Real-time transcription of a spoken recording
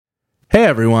Hey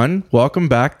everyone, welcome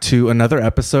back to another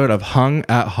episode of Hung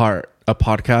at Heart, a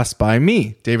podcast by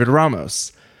me, David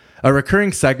Ramos. A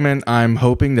recurring segment I'm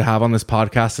hoping to have on this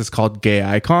podcast is called Gay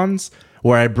Icons,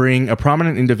 where I bring a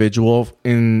prominent individual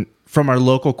from our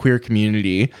local queer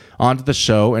community onto the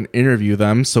show and interview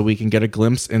them so we can get a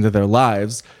glimpse into their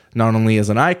lives, not only as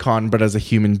an icon, but as a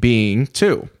human being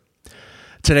too.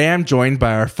 Today I'm joined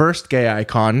by our first gay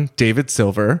icon, David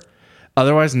Silver,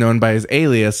 otherwise known by his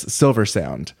alias,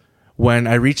 Silversound. When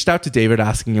I reached out to David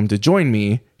asking him to join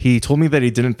me, he told me that he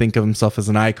didn't think of himself as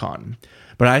an icon.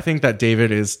 But I think that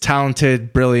David is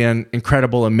talented, brilliant,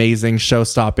 incredible, amazing,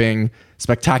 show-stopping,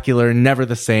 spectacular, never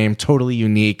the same, totally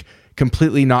unique,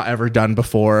 completely not ever done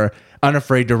before,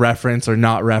 unafraid to reference or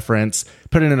not reference,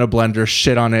 put it in a blender,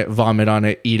 shit on it, vomit on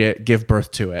it, eat it, give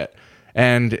birth to it.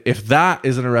 And if that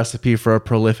isn't a recipe for a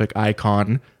prolific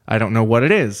icon, I don't know what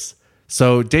it is.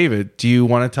 So David, do you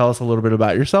want to tell us a little bit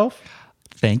about yourself?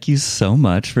 Thank you so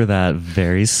much for that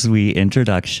very sweet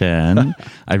introduction.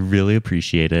 I really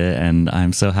appreciate it, and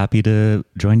I'm so happy to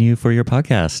join you for your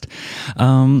podcast.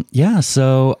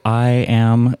 So I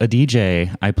am a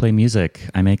DJ. I play music.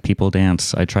 I make people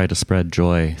dance. I try to spread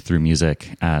joy through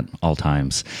music at all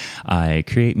times. I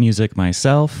create music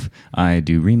myself. I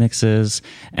do remixes,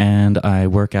 and I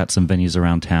work at some venues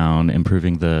around town,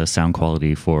 improving the sound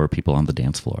quality for people on the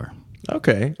dance floor.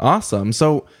 Okay, awesome.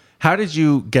 So how did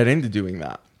you get into doing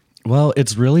that? Well,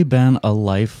 it's really been a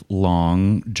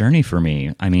lifelong journey for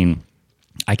me. I mean,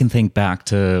 I can think back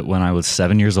to when I was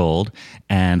 7 years old,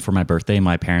 and for my birthday,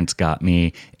 my parents got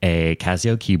me a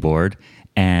Casio keyboard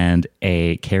and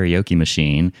a karaoke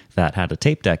machine that had a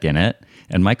tape deck in it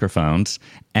and microphones,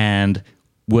 and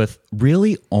with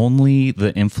really only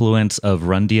the influence of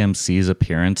Run DMC's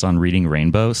appearance on Reading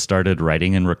Rainbow, started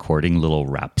writing and recording little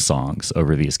rap songs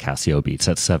over these Casio beats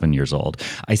at 7 years old.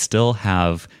 I still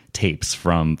have tapes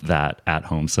from that at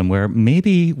home somewhere.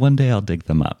 Maybe one day I'll dig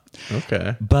them up.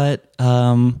 Okay. But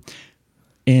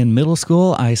in middle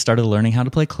school, I started learning how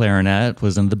to play clarinet,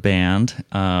 was in the band.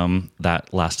 That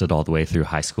lasted all the way through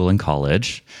high school and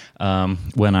college.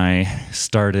 When I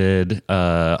started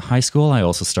high school, I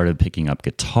also started picking up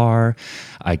guitar.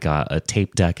 I got a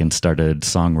tape deck and started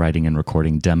songwriting and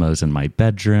recording demos in my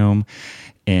bedroom.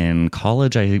 In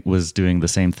college, I was doing the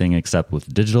same thing except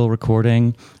with digital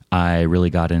recording. I really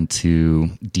got into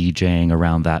DJing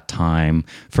around that time,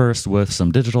 first with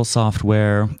some digital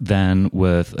software, then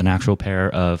with an actual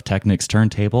pair of Technics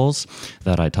turntables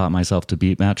that I taught myself to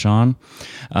beat match on.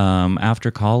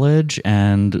 After college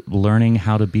and learning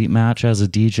how to beat match as a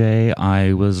DJ,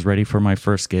 I was ready for my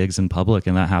first gigs in public,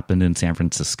 and that happened in San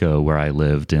Francisco, where I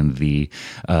lived in the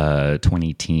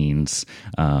 20-teens,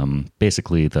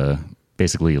 basically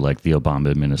like the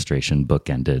Obama administration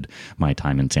bookended my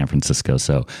time in San Francisco.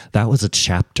 So that was a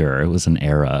chapter. It was an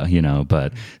era,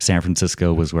 but San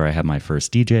Francisco was where I had my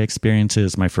first DJ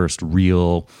experiences, my first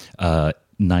real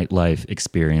nightlife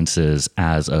experiences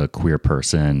as a queer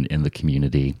person in the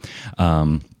community.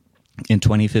 In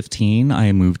 2015,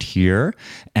 I moved here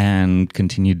and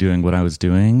continued doing what I was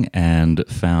doing and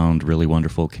found really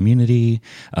wonderful community,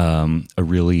 a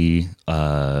really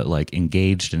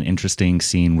engaged and interesting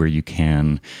scene where you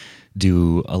can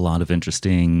do a lot of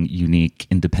interesting, unique,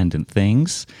 independent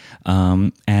things.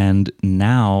 And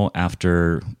now,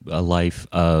 after a life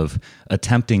of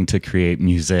attempting to create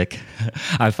music,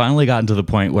 I've finally gotten to the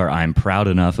point where I'm proud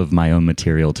enough of my own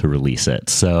material to release it.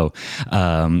 So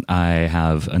I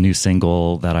have a new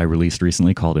single that I released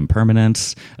recently called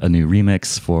Impermanence, a new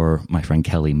remix for my friend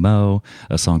Kelly Moe,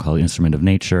 a song called Instrument of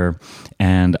Nature.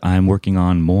 And I'm working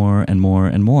on more and more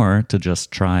and more to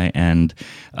just try and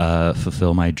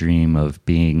fulfill my dream of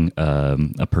being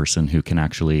a person who can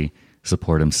actually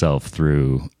support himself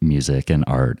through music and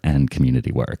art and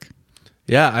community work.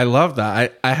 Yeah, I love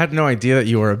that. I had no idea that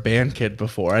you were a band kid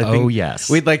before. I think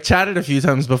yes. We'd chatted a few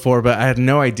times before, but I had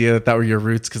no idea that were your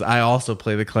roots, because I also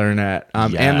play the clarinet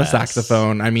and the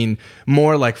saxophone. I mean,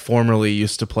 more like formerly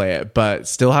used to play it, but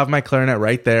still have my clarinet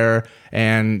right there.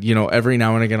 And, every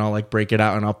now and again, I'll break it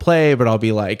out and I'll play, but I'll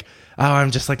be like, oh,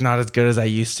 I'm just not as good as I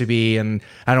used to be, and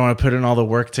I don't want to put in all the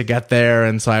work to get there,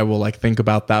 and so I will think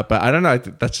about that. But I don't know,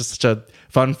 that's just such a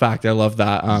fun fact. I love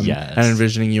that. Yes. And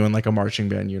envisioning you in a marching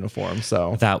band uniform.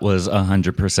 So that was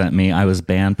 100% me. I was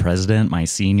band president my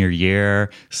senior year,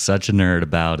 such a nerd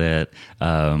about it,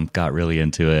 got really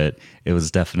into it. It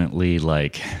was definitely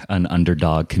an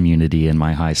underdog community in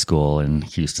my high school in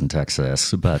Houston,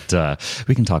 Texas. But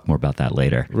we can talk more about that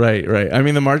later. Right. I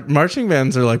mean, the marching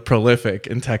bands are prolific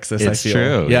in Texas, it's I feel.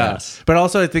 True, yeah. Yes. But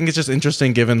also I think it's just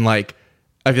interesting given I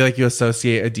feel you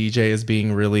associate a DJ as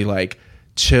being really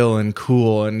chill and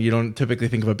cool, and you don't typically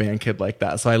think of a band kid like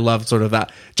that. So I love sort of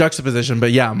that juxtaposition.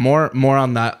 But yeah, more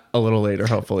on that a little later,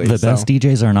 hopefully. The best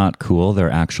DJs are not cool. They're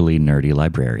actually nerdy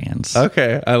librarians.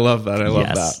 Okay. I love that. I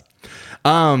love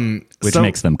that. Which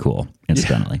makes them cool,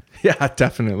 incidentally. Yeah,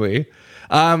 definitely.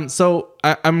 So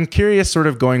I'm curious, sort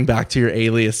of going back to your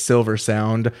alias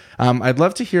silversound. I'd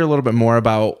love to hear a little bit more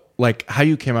about like how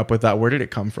you came up with that. Where did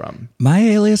it come from? My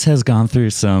alias has gone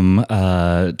through some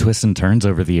twists and turns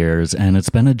over the years, and it's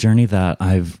been a journey that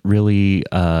I've really,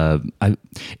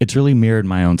 it's really mirrored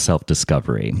my own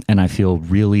self-discovery, and I feel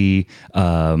really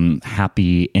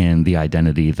happy in the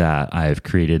identity that I've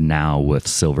created now with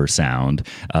silversound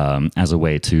as a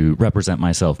way to represent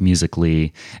myself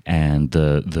musically and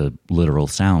the literal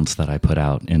sounds that I put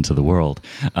out into the world.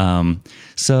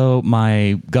 So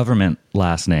my government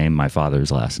last name, my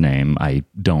father's last name, I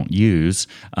don't use,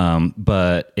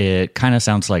 but it kind of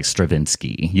sounds like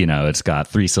Stravinsky. You know, it's got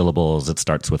 3 syllables, it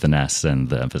starts with an S, and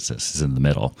the emphasis is in the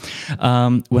middle.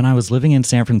 When I was living in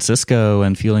San Francisco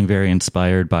and feeling very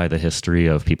inspired by the history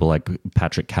of people like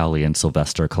Patrick Cowley and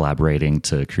Sylvester collaborating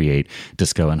to create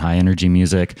disco and high energy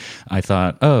music, I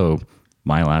thought, oh,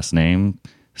 my last name,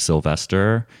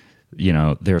 Sylvester, you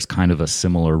know, there's kind of a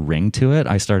similar ring to it.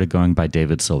 I started going by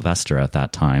David Sylvester at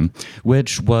that time,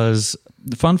 which was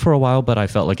fun for a while, but I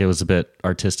felt like it was a bit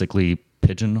artistically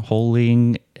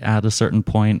pigeonholing at a certain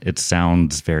point. It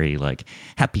sounds very like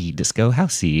happy disco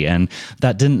housey, and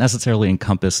that didn't necessarily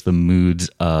encompass the moods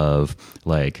of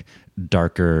like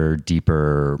darker,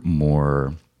 deeper,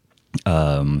 more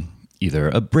either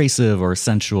abrasive or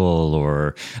sensual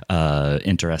or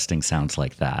interesting sounds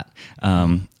like that.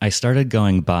 I started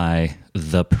going by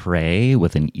The Prey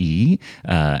with an E,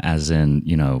 as in,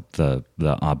 you know, the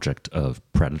object of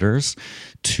predators,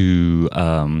 to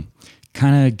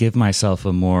kind of give myself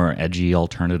a more edgy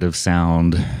alternative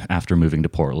sound after moving to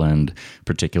Portland,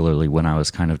 particularly when I was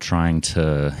kind of trying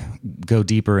to go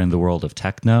deeper in the world of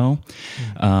techno.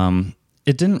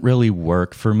 It didn't really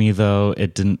work for me, though.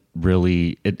 It didn't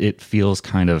really. It feels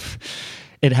kind of.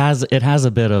 It has a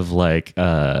bit of like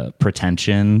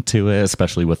pretension to it,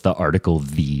 especially with the article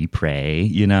 "the prey."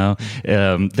 You know,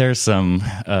 there's some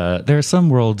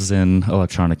worlds in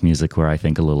electronic music where I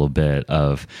think a little bit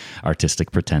of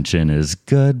artistic pretension is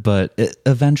good, but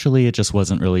eventually it just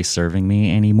wasn't really serving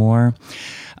me anymore.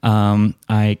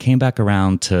 I came back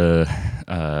around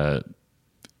to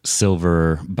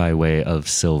silver by way of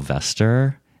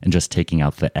Sylvester, and just taking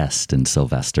out the S in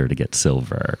Sylvester to get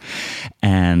silver.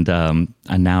 And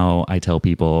now I tell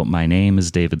people my name is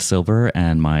David Silver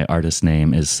and my artist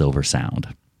name is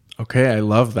silversound. Okay, I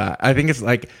love that. I think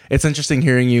it's interesting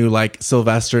hearing you like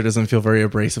Sylvester doesn't feel very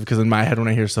abrasive, because in my head when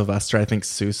I hear Sylvester, I think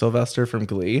Sue Sylvester from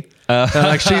Glee.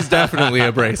 Like she's definitely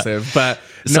abrasive, but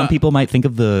some people might think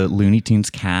of the Looney Tunes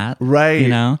cat, right? You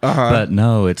know, but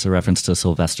no, it's a reference to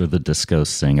Sylvester the disco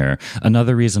singer.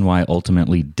 Another reason why I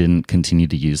ultimately didn't continue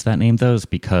to use that name, though, is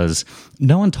because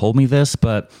no one told me this,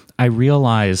 but I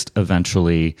realized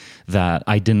eventually that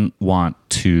I didn't want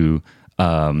to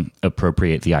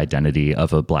appropriate the identity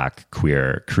of a Black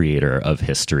queer creator of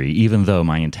history, even though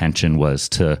my intention was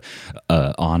to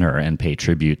honor and pay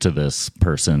tribute to this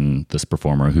person, this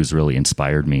performer who's really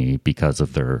inspired me because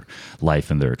of their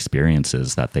life and their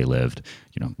experiences that they lived,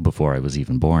 you know, before I was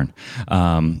even born.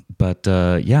 But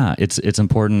it's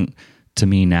important to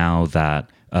me now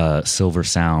that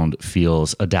silversound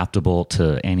feels adaptable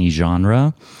to any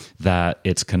genre, that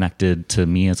it's connected to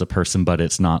me as a person, but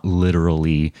it's not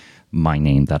literally my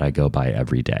name that I go by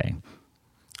every day.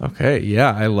 Okay.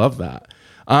 Yeah. I love that.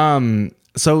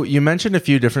 So you mentioned a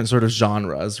few different sort of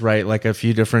genres, right? Like a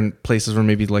few different places where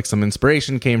maybe like some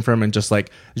inspiration came from, and just like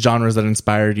genres that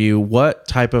inspired you. What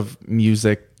type of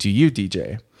music do you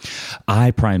DJ?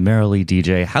 I primarily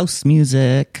DJ house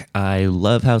music. I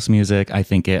love house music. I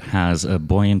think it has a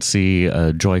buoyancy,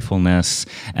 a joyfulness,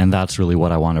 and that's really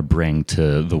what I want to bring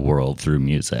to the world through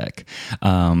music.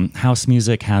 House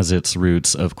music has its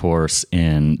roots, of course,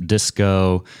 in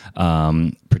disco,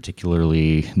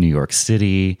 particularly New York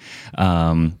City.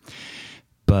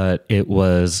 But it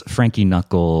was Frankie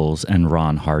Knuckles and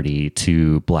Ron Hardy,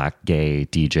 2 Black gay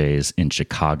DJs in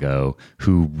Chicago,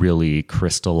 who really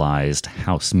crystallized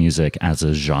house music as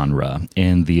a genre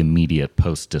in the immediate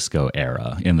post-disco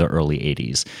era in the early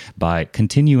 80s by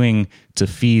continuing to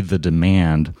feed the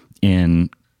demand in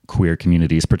queer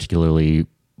communities, particularly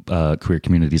queer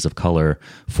communities of color,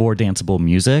 for danceable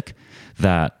music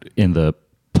that in the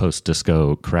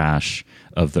post-disco crash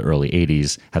of the early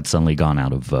 80s had suddenly gone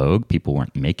out of vogue. People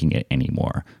weren't making it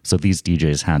anymore. So these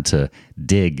DJs had to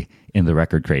dig in the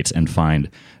record crates and find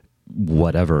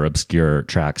whatever obscure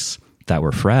tracks that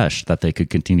were fresh that they could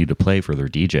continue to play for their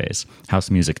DJs. House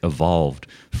music evolved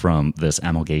from this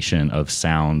amalgamation of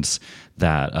sounds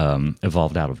that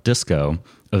evolved out of disco.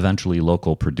 Eventually,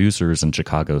 local producers in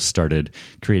Chicago started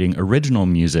creating original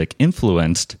music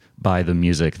influenced by the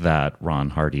music that Ron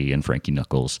Hardy and Frankie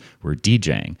Knuckles were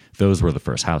DJing. Those were the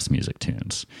first house music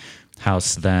tunes.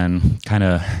 House then kind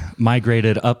of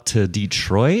migrated up to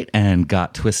Detroit and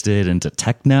got twisted into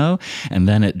techno, and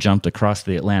then it jumped across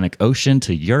the Atlantic Ocean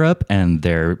to Europe, and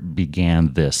there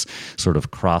began this sort of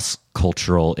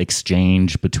cross-cultural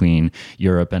exchange between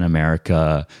Europe and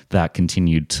America that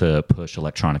continued to push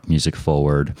electronic music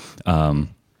forward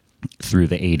through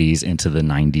the 80s into the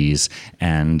 90s,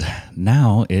 and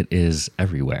now it is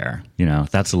everywhere.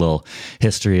 That's a little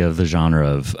history of the genre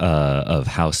of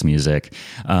house music.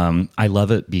 I love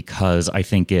it because I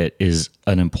think it is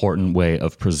an important way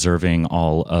of preserving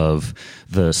all of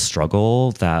the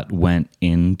struggle that went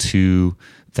into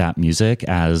that music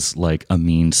as like a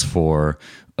means for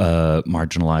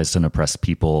marginalized and oppressed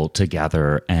people to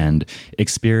gather and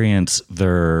experience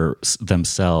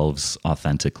themselves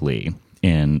authentically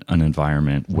in an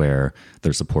environment where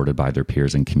they're supported by their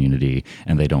peers and community,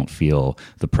 and they don't feel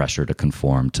the pressure to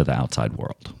conform to the outside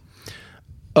world.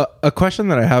 A question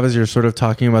that I have as you're sort of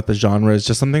talking about the genre is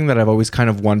just something that I've always kind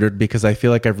of wondered, because I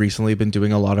feel like I've recently been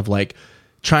doing a lot of like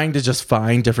trying to just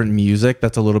find different music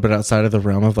that's a little bit outside of the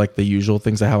realm of like the usual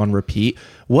things I have on repeat.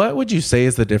 What would you say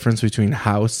is the difference between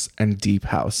house and deep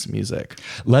house music?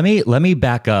 Let me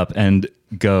back up and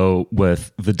go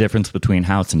with the difference between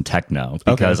house and techno,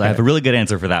 because I have a really good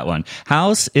answer for that one.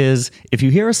 House is if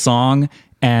you hear a song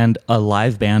and a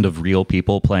live band of real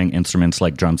people playing instruments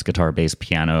like drums, guitar, bass,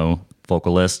 piano,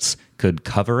 vocalists could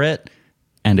cover it,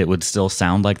 and it would still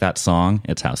sound like that song,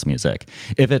 it's house music.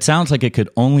 If it sounds like it could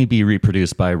only be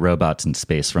reproduced by robots in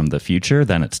space from the future,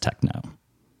 then it's techno.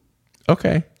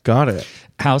 Okay, got it.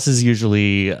 House is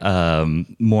usually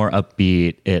more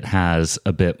upbeat. It has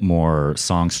a bit more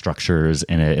song structures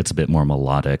in it. It's a bit more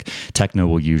melodic. Techno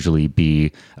will usually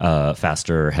be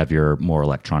faster, heavier, more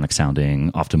electronic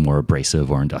sounding, often more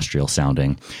abrasive or industrial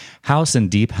sounding. House and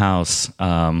deep house,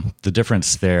 the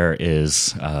difference there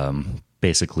is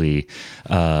basically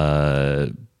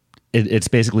it's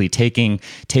basically taking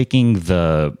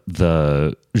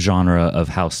the genre of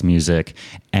house music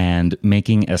and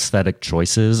making aesthetic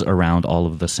choices around all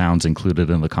of the sounds included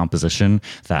in the composition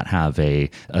that have a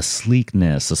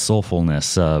sleekness, a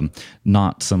soulfulness,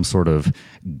 not some sort of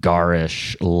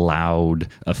garish, loud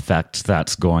effect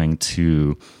that's going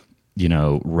to,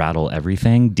 rattle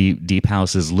everything. Deep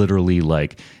house is literally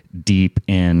like deep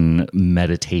in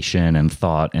meditation and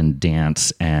thought and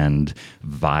dance and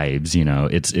vibes.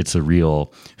 It's a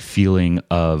real feeling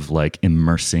of like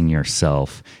immersing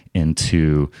yourself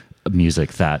into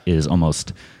music that is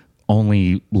almost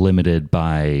only limited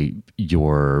by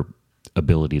your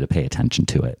ability to pay attention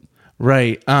to it.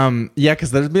 Right. Yeah, because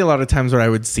there'd be a lot of times where I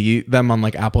would see them on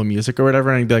like Apple Music or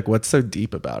whatever, and I'd be like, what's so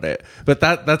deep about it? But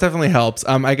that definitely helps.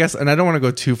 I guess, and I don't want to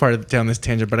go too far down this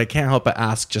tangent, but I can't help but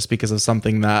ask, just because of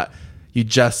something that you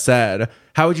just said,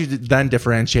 how would you then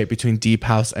differentiate between deep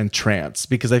house and trance?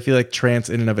 Because I feel like trance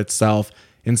in and of itself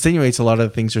insinuates a lot of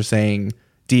the things you're saying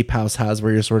deep house has,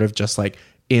 where you're sort of just like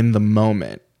in the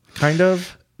moment, kind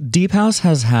of. Deep house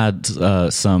has had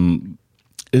some...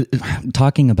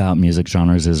 Talking about music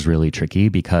genres is really tricky,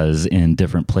 because in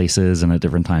different places and at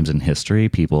different times in history,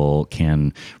 people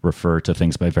can refer to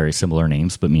things by very similar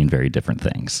names but mean very different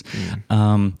things.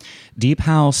 Deep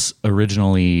house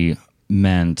originally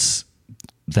meant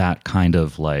that kind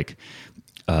of like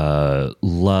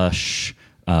lush,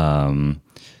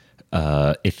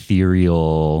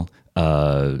 ethereal,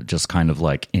 just kind of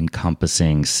like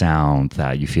encompassing sound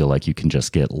that you feel like you can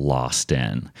just get lost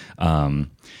in.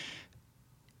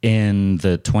 In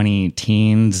the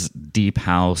 2010s, deep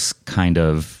house kind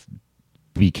of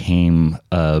became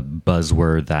a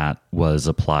buzzword that was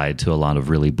applied to a lot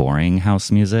of really boring house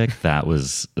music that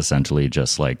was essentially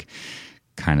just like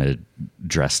kind of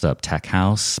dressed up tech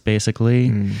house,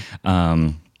 basically.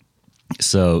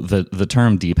 So the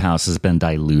term deep house has been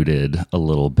diluted a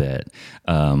little bit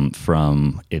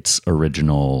from its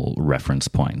original reference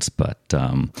points, but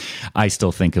I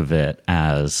still think of it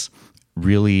as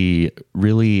really,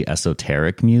 really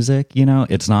esoteric music.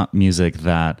 It's not music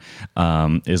that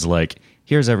is like,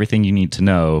 here's everything you need to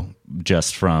know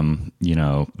just from,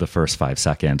 the first 5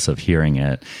 seconds of hearing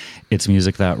it. It's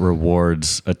music that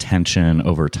rewards attention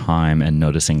over time and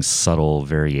noticing subtle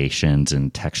variations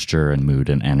in texture and mood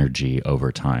and energy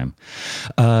over time.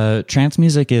 Trance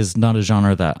music is not a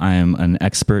genre that I'm an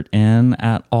expert in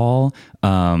at all.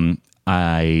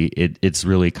 It's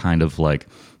really kind of like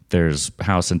there's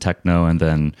house and techno, and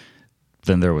then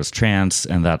there was trance,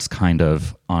 and that's kind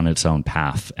of on its own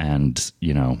path. And,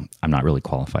 you know, I'm not really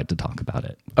qualified to talk about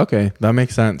it. Okay, that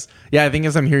makes sense. Yeah, I think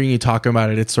as I'm hearing you talk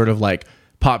about it, it's sort of like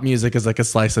pop music is like a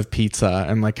slice of pizza,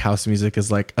 and like house music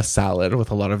is like a salad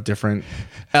with a lot of different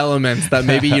elements that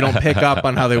maybe you don't pick up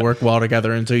on how they work well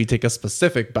together until you take a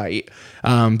specific bite.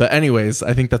 But anyways,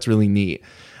 I think that's really neat.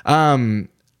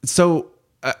 So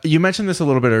you mentioned this a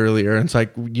little bit earlier, and it's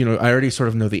like, you know, I already sort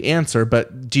of know the answer,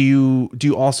 but do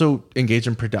you also engage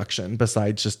in production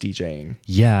besides just DJing?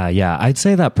 Yeah. I'd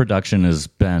say that production has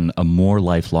been a more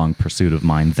lifelong pursuit of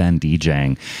mine than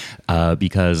DJing,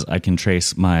 because I can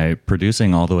trace my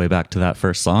producing all the way back to that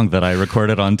first song that I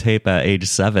recorded on tape at age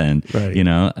 7. Right. You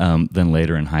know, then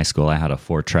later in high school, I had a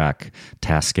 4-track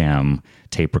Tascam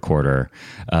tape recorder,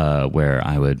 where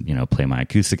I would, you know, play my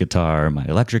acoustic guitar, my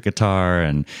electric guitar,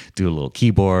 and do a little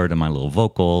keyboard and my little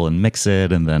vocal and mix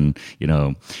it, and then, you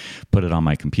know, put it on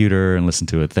my computer and listen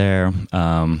to it there.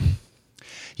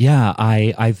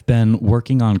 I've been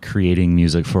working on creating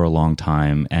music for a long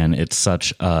time, and it's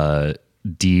such a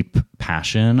deep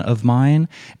passion of mine,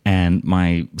 and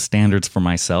my standards for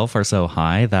myself are so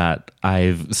high that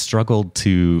I've struggled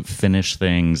to finish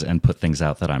things and put things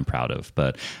out that I'm proud of.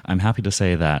 But I'm happy to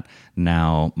say that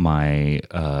now my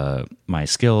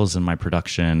skills and my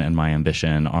production and my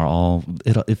ambition are all,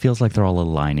 it feels like they're all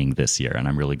aligning this year, and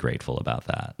I'm really grateful about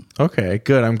that. Okay,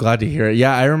 good. I'm glad to hear it.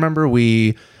 Yeah, I remember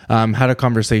we had a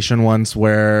conversation once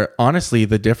where honestly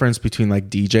the difference between like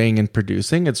DJing and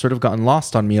producing had sort of gotten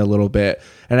lost on me a little bit.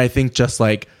 And I think just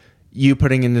like you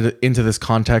putting into this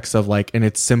context of like, in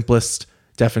its simplest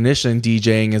definition,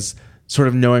 DJing is sort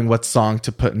of knowing what song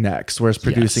to put next, whereas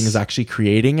producing is actually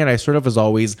creating. And I sort of was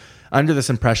always under this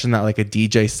impression that like a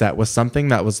DJ set was something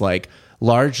that was like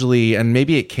largely, and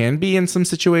maybe it can be in some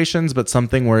situations, but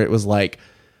something where it was like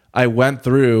I went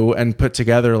through and put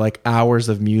together like hours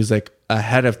of music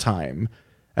ahead of time.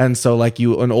 And so like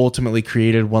and ultimately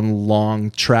created one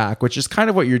long track, which is kind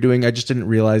of what you're doing. I just didn't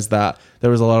realize that there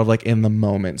was a lot of like in the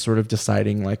moment sort of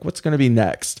deciding like what's going to be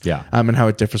next. Yeah. And how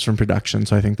it differs from production.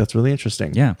 So I think that's really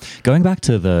interesting. Yeah. Going back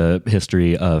to the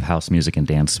history of house music and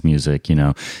dance music, you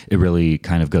know, it really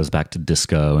kind of goes back to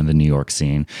disco and the New York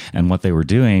scene. And what they were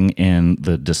doing in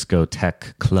the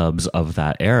discotheque clubs of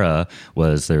that era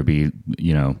was there'd be,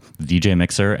 you know, the DJ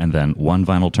mixer and then one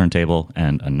vinyl turntable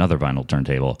and another vinyl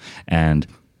turntable. And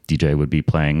DJ would be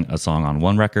playing a song on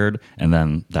one record, and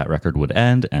then that record would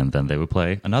end, and then they would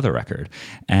play another record.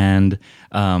 And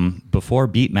before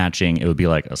beat matching, it would be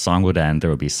like a song would end, there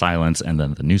would be silence, and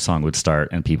then the new song would start,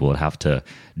 and people would have to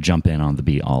jump in on the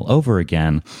beat all over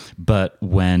again. But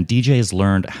when DJs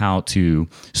learned how to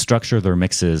structure their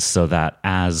mixes so that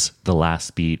as the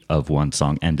last beat of one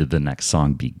song ended, the next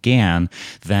song began,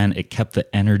 then it kept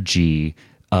the energy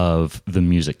of the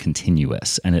music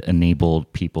continuous, and it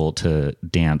enabled people to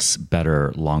dance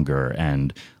better, longer,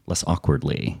 and less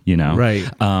awkwardly, you know? Right.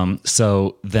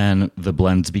 So then the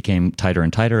blends became tighter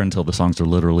and tighter until the songs are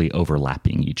literally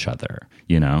overlapping each other,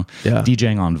 you know? Yeah.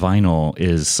 DJing on vinyl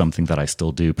is something that I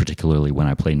still do, particularly when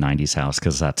I play 90s house,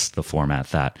 because that's the format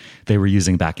that they were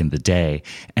using back in the day.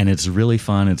 And it's really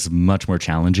fun. It's much more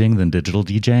challenging than digital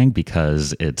DJing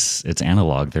because it's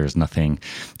analog. There's nothing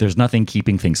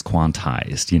keeping things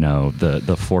quantized, you know?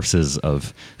 The forces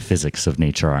of physics of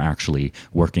nature are actually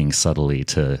working subtly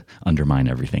to undermine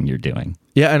everything you're doing.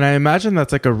 Yeah, and I imagine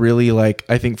that's like a really like,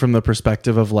 I think from the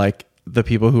perspective of like the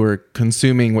people who are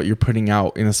consuming what you're putting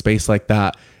out in a space like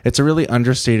that, it's a really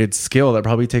understated skill that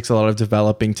probably takes a lot of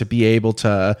developing to be able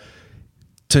to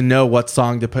know what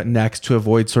song to put next to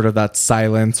avoid sort of that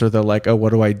silence or the like, oh,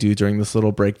 what do I do during this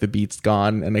little break? The beat's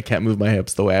gone and I can't move my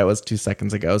hips the way I was 2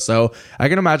 seconds ago. So I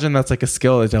can imagine that's like a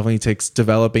skill that definitely takes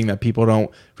developing that people don't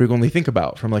frequently think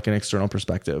about from like an external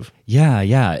perspective.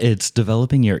 Yeah. It's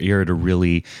developing your ear to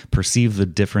really perceive the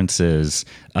differences,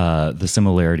 the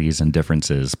similarities and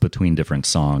differences between different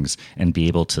songs and be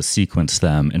able to sequence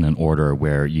them in an order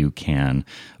where you can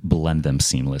blend them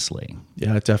seamlessly.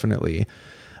 Yeah, definitely.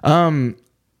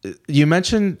 You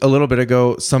mentioned a little bit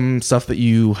ago some stuff that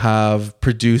you have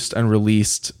produced and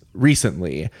released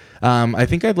recently. I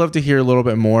think I'd love to hear a little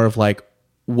bit more of like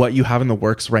what you have in the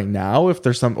works right now, if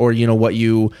there's some, or, you know, what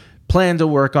you plan to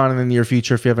work on in the near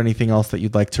future, if you have anything else that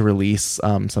you'd like to release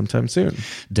sometime soon.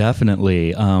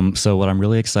 Definitely. So what I'm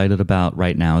really excited about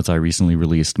right now is I recently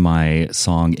released my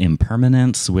song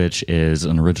Impermanence, which is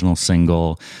an original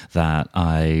single that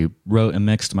I wrote and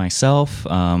mixed myself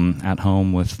at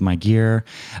home with my gear.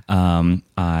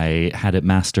 I had it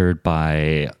mastered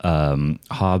by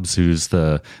Hobbs, who's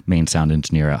the main sound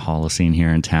engineer at Holocene here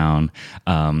in town.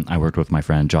 I worked with my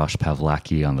friend Josh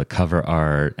Pavlaki on the cover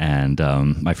art, and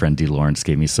my friend D. Lawrence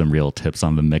gave me some real tips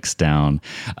on the mix down.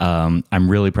 I'm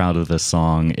really proud of this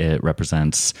song. It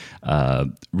represents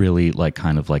really like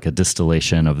kind of like a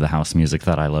distillation of the house music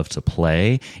that I love to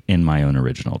play in my own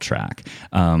original track.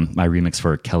 My remix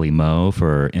for Kelly Moe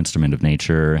for Instrument of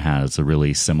Nature has a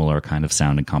really similar kind of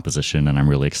sound and composition, and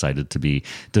I'm really excited to be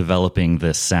developing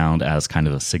this sound as kind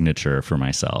of a signature for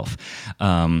myself.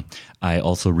 I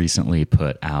also recently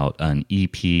put out an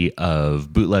EP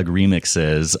of bootleg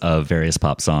remixes of various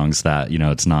pop songs that,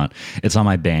 it's on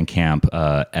my Bandcamp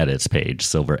edits page,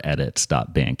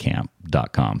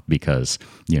 silveredits.bandcamp.com, because,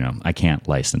 I can't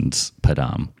license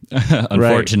Padam,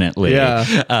 unfortunately. Right.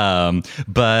 Yeah.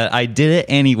 But I did it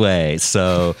anyway.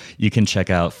 So you can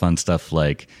check out fun stuff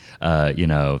like,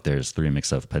 there's the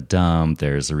remix of Padam,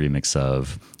 there's a remix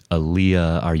of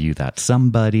Aaliyah, Are You That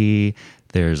Somebody?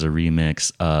 There's a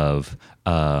remix of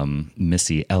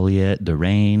Missy Elliott, The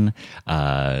Rain.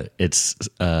 It's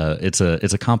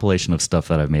a compilation of stuff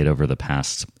that I've made over the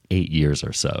past 8 years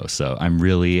or so. So I'm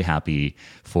really happy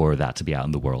for that to be out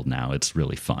in the world now. It's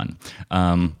really fun.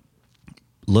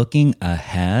 Looking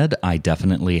ahead, I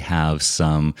definitely have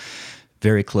some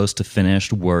very close to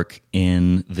finished work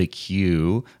in the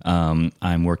queue.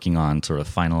 I'm working on sort of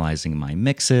finalizing my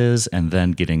mixes and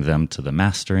then getting them to the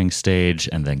mastering stage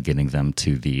and then getting them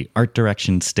to the art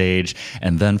direction stage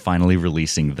and then finally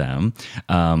releasing them.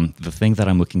 The thing that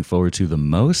I'm looking forward to the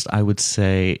most, I would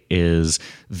say, is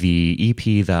the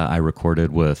EP that I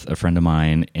recorded with a friend of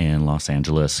mine in Los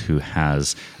Angeles who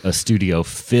has a studio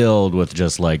filled with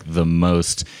just like the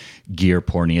most gear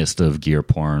porniest of gear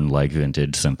porn, like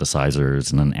vintage synthesizers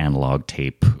and an analog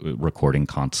tape recording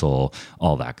console,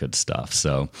 all that good stuff.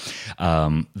 So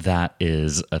that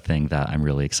is a thing that I'm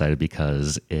really excited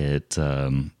because it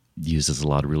uses a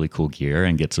lot of really cool gear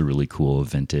and gets a really cool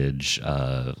vintage,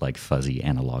 like fuzzy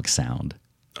analog sound.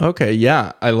 Okay,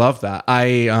 yeah, I love that.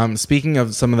 Speaking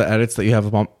of some of the edits that you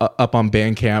have up on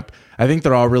Bandcamp, I think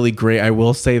they're all really great. I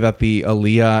will say that the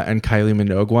Aaliyah and Kylie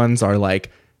Minogue ones are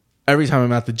like, every time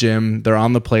I'm at the gym, they're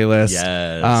on the playlist.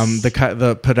 Yes.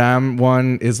 The Padam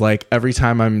one is like every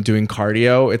time I'm doing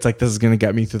cardio, it's like this is going to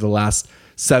get me through the last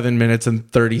 7 minutes and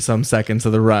 30 some seconds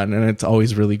of the run, and it's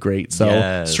always really great.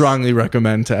 So strongly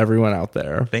recommend to everyone out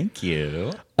there. Thank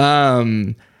you.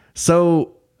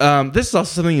 This is also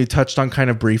something you touched on kind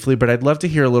of briefly, but I'd love to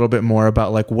hear a little bit more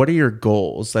about like what are your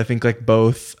goals? I think like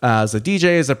both as a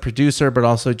DJ, as a producer, but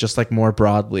also just like more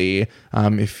broadly,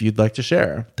 if you'd like to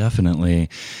share. Definitely.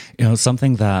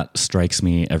 Something that strikes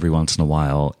me every once in a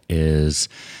while is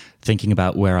thinking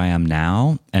about where I am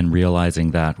now and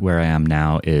realizing that where I am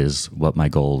now is what my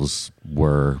goals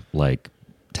were like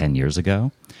 10 years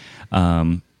ago.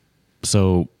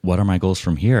 So what are my goals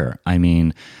from here? I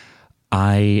mean,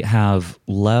 I have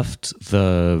left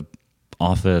the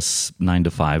office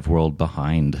 9-to-5 world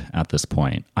behind at this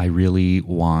point. I really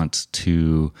want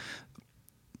to,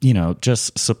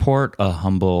 just support a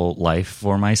humble life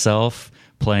for myself,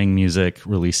 playing music,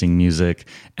 releasing music,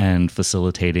 and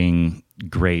facilitating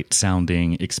great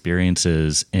sounding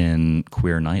experiences in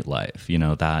queer nightlife.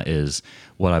 That is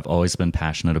what I've always been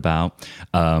passionate about.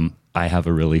 I have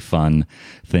a really fun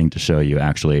thing to show you,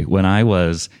 actually. When I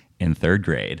was in 3rd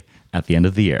grade, at the end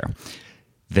of the year,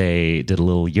 they did a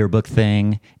little yearbook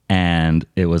thing, and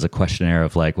it was a questionnaire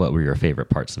of like, what were your favorite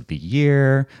parts of the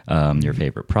year, your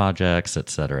favorite projects, et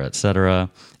cetera, et cetera.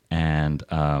 And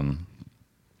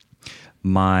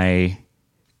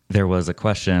there was a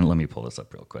question. Let me pull this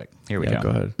up real quick. Here we go. Go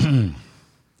ahead.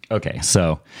 Okay,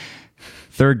 so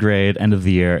 3rd grade, end of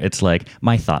the year, it's like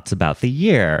my thoughts about the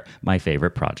year. My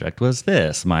favorite project was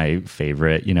this. My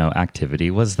favorite, activity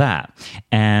was that.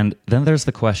 And then there's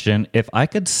the question, if I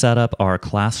could set up our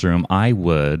classroom, I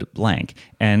would blank.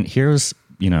 And here's,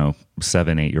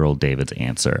 7-8-year-old David's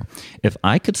answer. If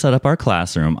I could set up our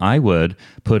classroom, I would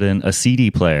put in a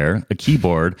CD player, a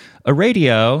keyboard, a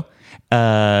radio,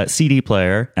 a CD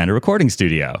player, and a recording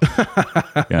studio.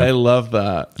 Yeah. I love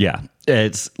that. Yeah.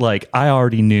 It's like I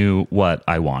already knew what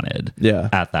I wanted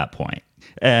at that point.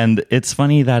 And it's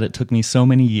funny that it took me so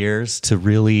many years to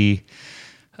really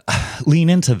lean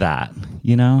into that,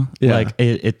 Yeah. Like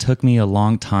it took me a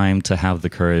long time to have the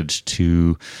courage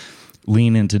to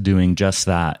lean into doing just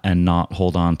that and not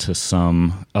hold on to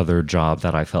some other job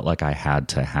that I felt like I had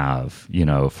to have,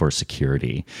 for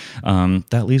security.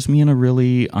 That leaves me in a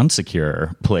really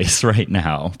unsecure place right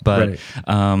now. But,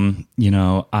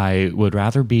 I would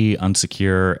rather be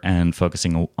unsecure and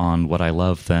focusing on what I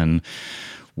love than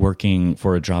working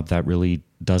for a job that really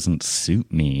doesn't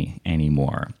suit me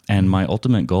anymore. And my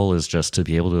ultimate goal is just to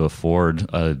be able to afford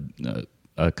a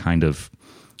kind of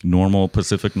normal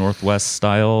Pacific Northwest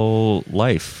style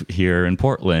life here in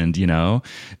Portland,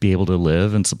 be able to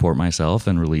live and support myself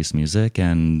and release music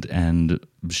and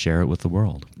share it with the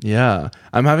world. Yeah.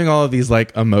 I'm having all of these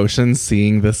like emotions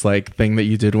seeing this like thing that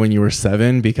you did when you were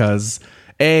 7, because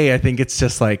I think it's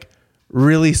just like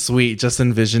really sweet just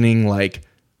envisioning like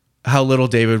how little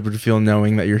David would feel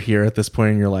knowing that you're here at this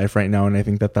point in your life right now. And I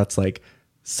think that that's like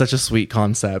such a sweet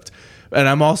concept. And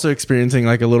I'm also experiencing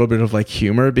like a little bit of like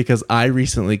humor, because I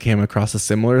recently came across a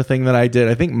similar thing that I did.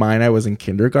 I think I was in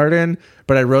kindergarten,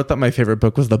 but I wrote that my favorite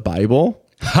book was the Bible.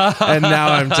 And now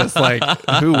I'm just like,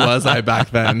 who was I back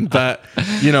then? But,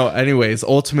 anyways,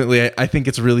 ultimately, I think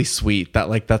it's really sweet that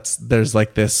like there's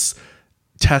like this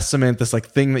testament, this like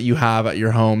thing that you have at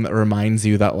your home that reminds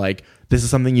you that like this is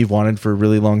something you've wanted for a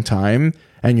really long time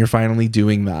and you're finally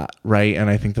doing that, right? And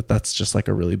I think that that's just like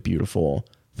a really beautiful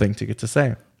thing to get to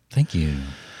say. Thank you.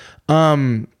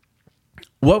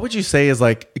 What would you say is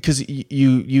like, because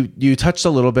you touched a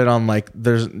little bit on like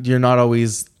you're not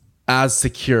always as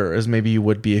secure as maybe you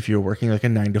would be if you were working like a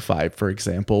 9-to-5, for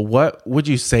example. What would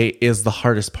you say is the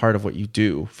hardest part of what you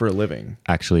do for a living?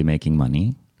 Actually making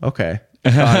money. Okay.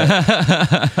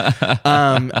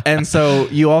 And so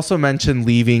you also mentioned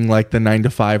leaving like the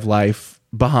 9-to-5 life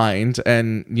behind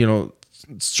and,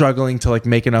 struggling to like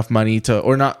make enough money you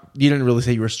didn't really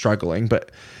say you were struggling,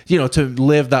 but to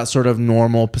live that sort of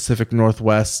normal Pacific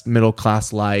Northwest middle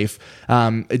class life.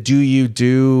 Do you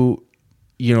do,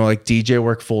 like DJ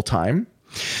work full time?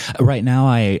 Right now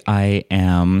I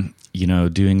am,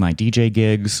 doing my DJ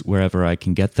gigs wherever I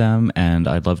can get them. And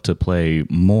I'd love to play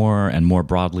more and more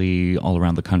broadly all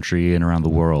around the country and around the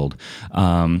world.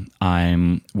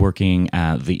 I'm working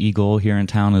at the Eagle here in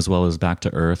town, as well as Back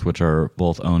to Earth, which are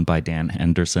both owned by Dan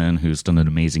Henderson, who's done an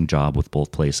amazing job with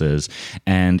both places.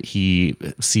 And he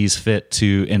sees fit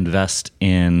to invest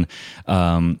in,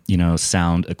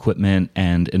 sound equipment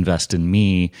and invest in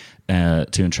me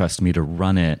to entrust me to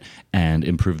run it and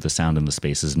improve the sound in the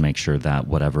spaces and make sure that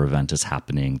whatever event is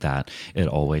happening, that it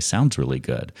always sounds really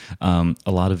good. A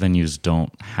lot of venues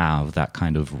don't have that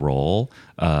kind of role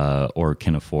or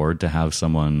can afford to have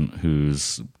someone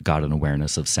who's got an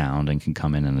awareness of sound and can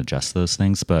come in and adjust those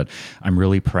things. But I'm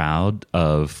really proud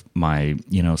of my,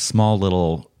 small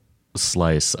little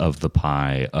slice of the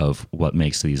pie of what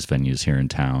makes these venues here in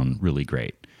town really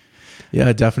great.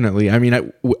 Yeah, definitely. I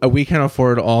mean, we can't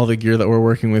afford all the gear that we're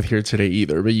working with here today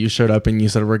either, but you showed up and you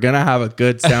said, we're going to have a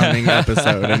good sounding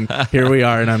episode. And here we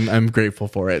are. And I'm grateful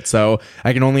for it. So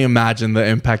I can only imagine the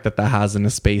impact that has in a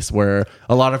space where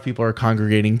a lot of people are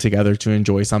congregating together to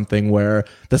enjoy something where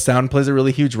the sound plays a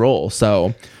really huge role.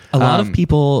 So a lot of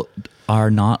people are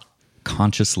not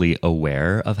consciously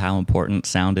aware of how important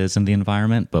sound is in the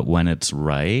environment, but when it's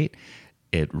right,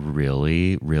 it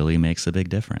really, really makes a big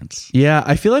difference. Yeah,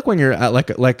 I feel like when you're at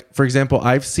like for example,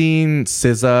 I've seen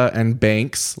SZA and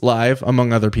Banks live,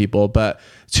 among other people, but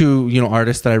two,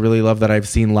 artists that I really love that I've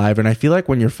seen live. And I feel like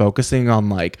when you're focusing on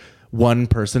like one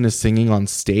person is singing on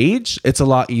stage, it's a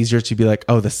lot easier to be like,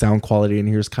 oh, the sound quality in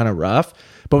here is kind of rough.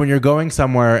 But when you're going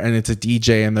somewhere and it's a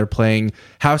DJ and they're playing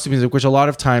house music, which a lot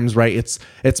of times, right,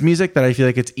 it's music that I feel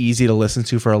like it's easy to listen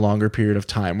to for a longer period of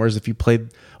time. Whereas if you played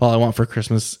All I Want for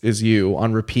Christmas Is You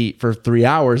on repeat for 3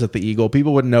 hours at the Eagle,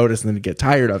 people would notice and then get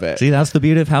tired of it. See, that's the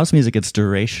beauty of house music. It's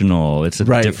durational.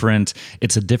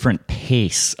 It's a different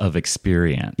pace of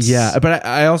experience. Yeah, but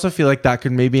I also feel like that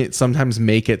could maybe sometimes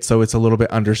make it so it's a little bit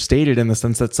understated in the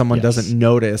sense that someone doesn't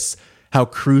notice how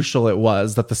crucial it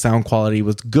was that the sound quality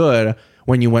was good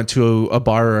when you went to a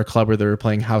bar or a club where they were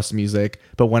playing house music.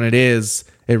 But when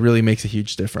it really makes a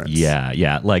huge difference.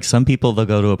 Yeah. Like some people, they'll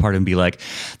go to a party and be like,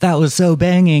 that was so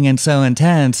banging and so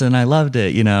intense and I loved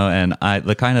it, and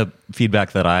the kind of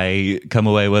feedback that I come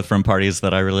away with from parties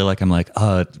that I really like, I'm like,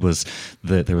 oh,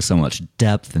 there was so much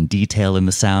depth and detail in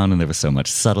the sound and there was so much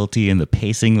subtlety and the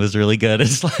pacing was really good.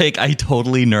 It's like, I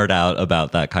totally nerd out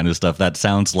about that kind of stuff. That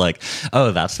sounds like,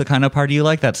 oh, that's the kind of party you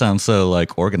like? That sounds so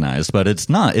like organized, but it's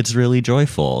not. It's really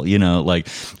joyful, like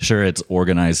sure, it's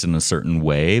organized in a certain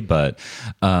way, but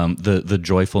the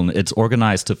joyful, it's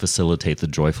organized to facilitate the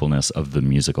joyfulness of the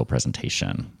musical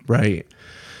presentation. Right.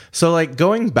 So like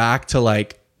going back to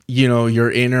like, your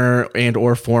inner and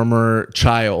or former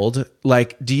child,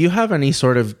 like, do you have any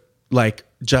sort of like,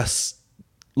 just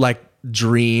like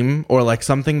dream or like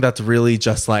something that's really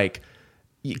just like,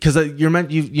 because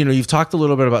you've talked a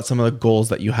little bit about some of the goals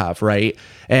that you have, right?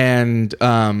 And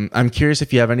I'm curious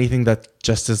if you have anything that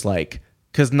just is like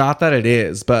Because not that it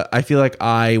is, but I feel like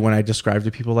when I describe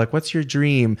to people like, what's your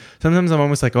dream? Sometimes I'm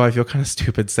almost like, oh, I feel kind of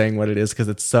stupid saying what it is because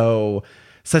it's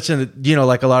such a,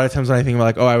 like a lot of times when I think about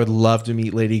like, oh, I would love to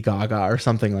meet Lady Gaga or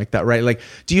something like that, right? Like,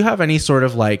 do you have any sort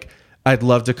of like, I'd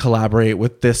love to collaborate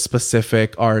with this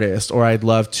specific artist, or I'd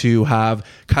love to have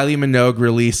Kylie Minogue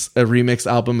release a remix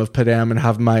album of Padam and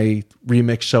have my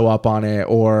remix show up on it,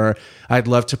 or I'd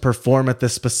love to perform at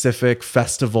this specific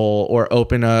festival or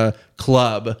open a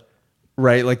club,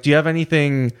 right? Like, do you have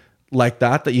anything like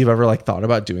that you've ever like thought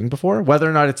about doing before? Whether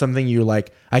or not it's something you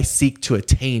like, I seek to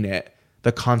attain it,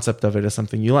 the concept of it is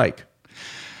something you like.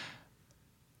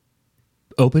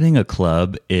 Opening a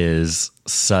club is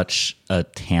such a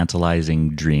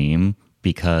tantalizing dream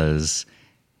because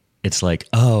it's like,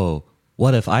 oh,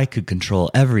 what if I could control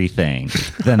everything?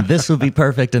 Then this would be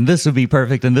perfect, and this would be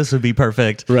perfect, and this would be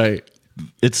perfect. Right.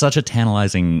 It's such a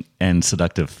tantalizing and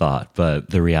seductive thought, but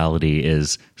the reality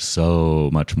is so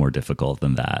much more difficult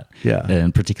than that. Yeah.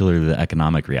 And particularly the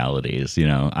economic realities.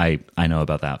 I know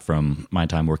about that from my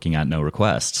time working at No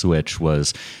Requests, which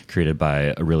was created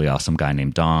by a really awesome guy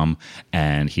named Dom,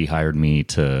 and he hired me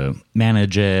to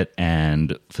manage it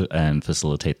and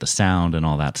facilitate the sound and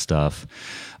all that stuff.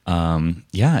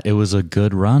 It was a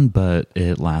good run, but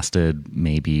it lasted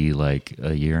maybe like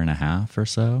a year and a half or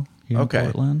so here in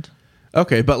Portland.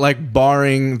 Okay, but like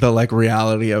barring the like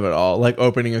reality of it all, like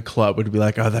opening a club would be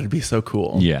like, oh, that'd be so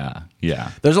cool. Yeah.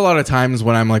 There's a lot of times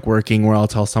when I'm like working where I'll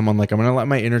tell someone like, I'm going to let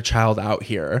my inner child out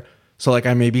here. So like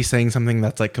I may be saying something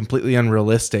that's like completely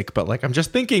unrealistic, but like I'm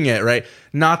just thinking it, right?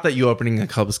 Not that you opening a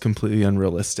club is completely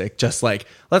unrealistic. Just like,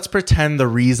 let's pretend the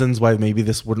reasons why maybe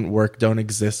this wouldn't work don't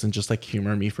exist and just like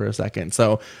humor me for a second.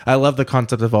 So I love the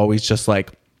concept of always just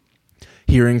like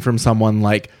hearing from someone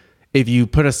like, if you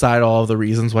put aside all of the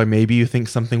reasons why maybe you think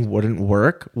something wouldn't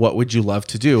work, what would you love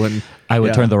to do? And I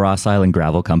would turn the Ross Island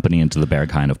Gravel Company into the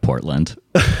Berghain of Portland.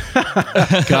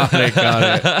 Got it.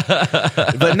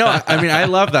 But no, I mean, I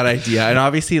love that idea. And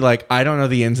obviously, like, I don't know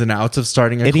the ins and outs of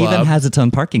starting a club. It even has its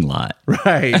own parking lot.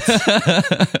 Right.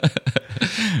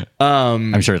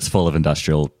 I'm sure it's full of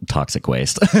industrial toxic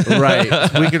waste. Right.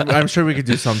 I'm sure we could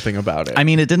do something about it. I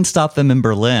mean, it didn't stop them in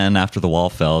Berlin after the wall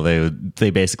fell. They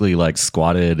basically like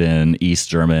squatted in East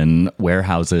German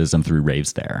warehouses and threw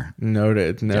raves there.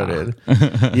 Noted. Yeah.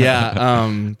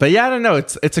 But yeah, I don't know.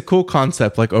 It's a cool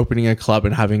concept, like opening a club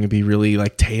and having it be really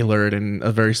like tailored and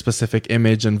a very specific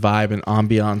image and vibe and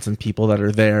ambiance and people that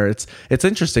are there. It's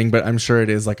interesting, but I'm sure it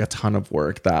is like a ton of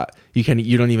work that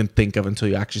you don't even think of until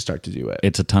you actually start to do it.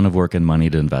 It's a ton of work and money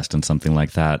to invest in something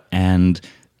like that. And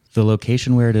the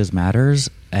location where it is matters.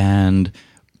 And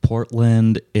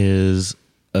Portland is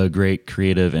a great,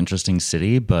 creative, interesting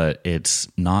city, but it's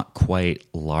not quite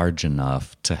large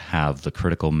enough to have the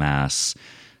critical mass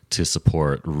to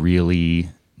support really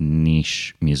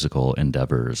niche musical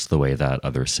endeavors the way that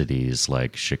other cities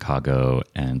like Chicago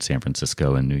and San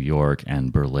Francisco and New York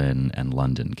and Berlin and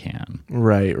London can.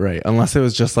 Right. Unless it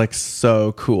was just like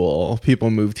so cool. People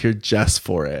moved here just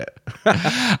for it.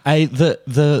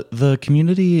 The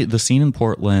community, the scene in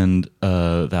Portland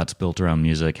that's built around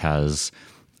music has,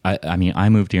 I mean, I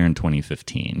moved here in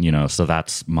 2015, so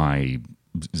that's my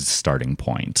starting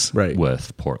point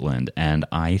with Portland. And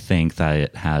I think that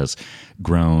it has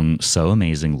grown so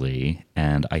amazingly.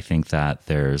 And I think that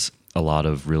there's a lot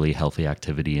of really healthy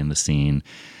activity in the scene.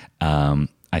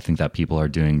 I think that people are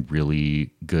doing really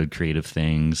good creative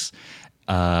things.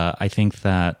 I think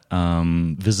that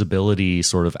visibility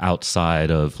sort of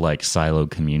outside of like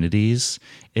siloed communities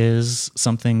is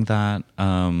something that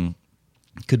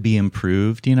could be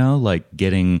improved, like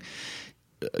getting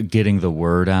the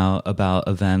word out about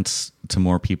events to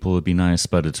more people would be nice,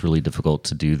 but it's really difficult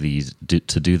to do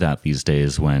that these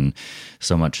days when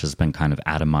so much has been kind of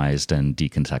atomized and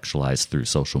decontextualized through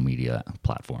social media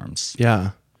platforms.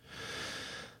 Yeah.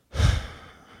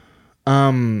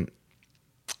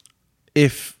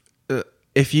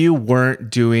 If you weren't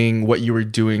doing what you were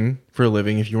doing for a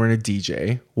living, if you weren't a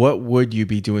DJ, what would you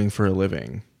be doing for a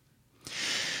living?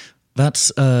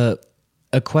 That's a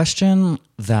question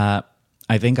that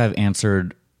I think I've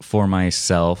answered for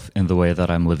myself in the way that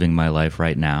I'm living my life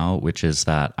right now, which is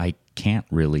that I can't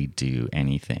really do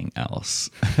anything else.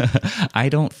 I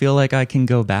don't feel like I can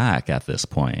go back at this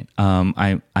point.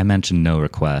 I mentioned No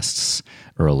Requests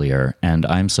earlier, and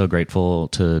I'm so grateful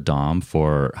to Dom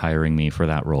for hiring me for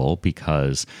that role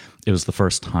because it was the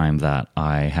first time that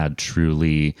I had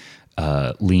truly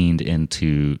leaned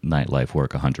into nightlife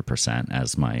work 100%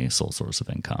 as my sole source of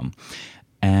income.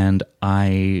 And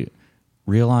I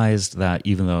realized that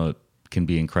even though can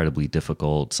be incredibly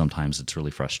difficult. Sometimes it's really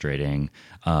frustrating.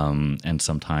 And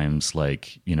sometimes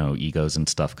egos and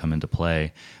stuff come into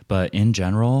play. But in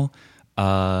general,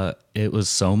 it was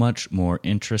so much more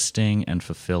interesting and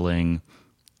fulfilling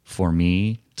for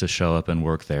me to show up and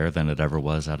work there than it ever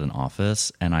was at an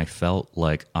office. And I felt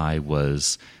like I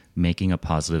was making a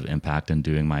positive impact and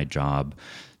doing my job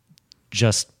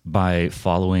just by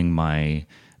following my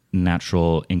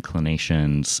natural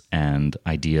inclinations and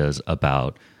ideas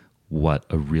about what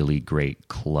a really great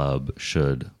club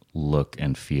should look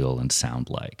and feel and sound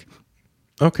like.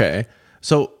 Okay.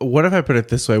 So what if I put it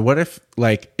this way? What if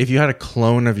if you had a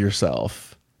clone of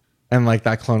yourself and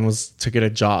that clone was to get a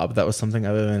job that was something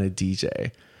other than a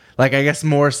DJ? I guess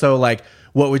more so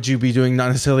what would you be doing? Not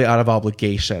necessarily out of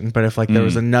obligation, but if there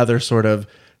was another sort of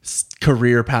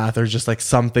career path or just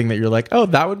something that you're oh,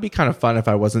 that would be kind of fun if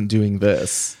I wasn't doing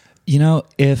this.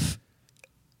 If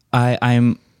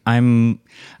I'm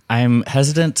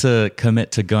hesitant to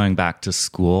commit to going back to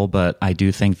school, but I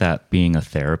do think that being a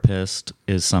therapist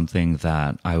is something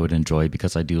that I would enjoy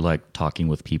because I do like talking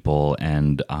with people,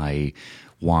 and I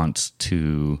want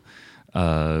to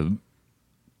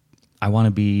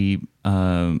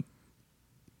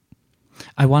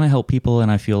help people,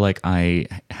 and I feel like I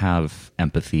have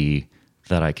empathy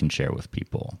that I can share with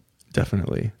people.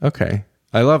 Definitely. Okay.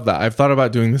 I love that. I've thought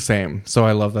about doing the same. So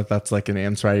I love that that's an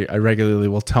answer. I regularly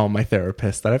will tell my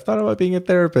therapist that I've thought about being a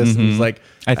therapist. And he's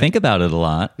I think about it a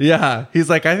lot. Yeah. He's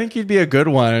I think you'd be a good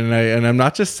one. And I'm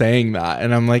not just saying that.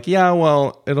 And I'm yeah,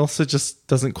 well, it also just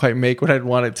doesn't quite make what I'd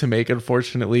want it to make,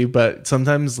 unfortunately. But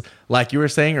sometimes, like you were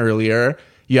saying earlier,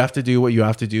 you have to do what you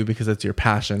have to do because it's your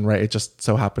passion, right? It just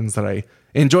so happens that I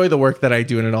enjoy the work that I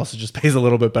do, and it also just pays a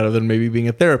little bit better than maybe being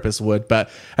a therapist would. But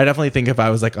I definitely think if I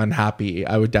was unhappy,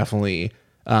 I would definitely,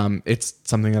 it's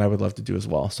something that I would love to do as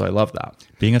well. So I love that.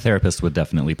 Being a therapist would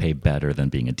definitely pay better than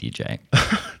being a DJ.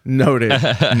 Noted.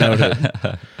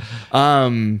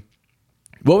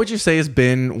 What would you say has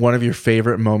been one of your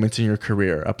favorite moments in your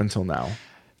career up until now?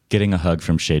 Getting a hug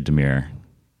from Shay Demir.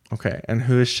 Okay. And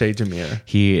who is Shay Demir?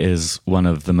 He is one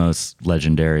of the most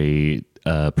legendary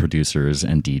producers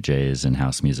and DJs in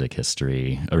house music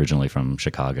history, originally from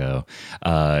Chicago.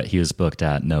 He was booked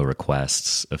at No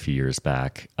Requests a few years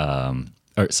back. Not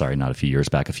a few years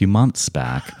back, a few months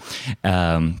back.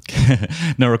 No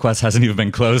Request hasn't even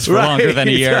been closed for longer than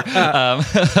a year.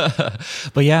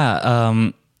 But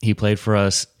yeah, he played for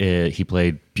us. He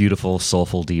played beautiful,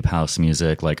 soulful, deep house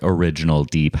music, original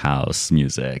deep house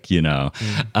music,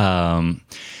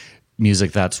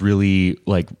 music that's really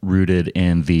rooted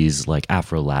in these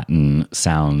Afro-Latin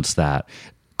sounds that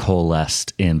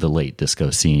coalesced in the late disco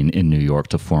scene in New York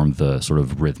to form the sort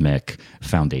of rhythmic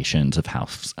foundations of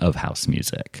house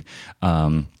music.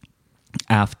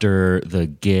 After the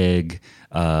gig,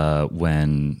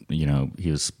 when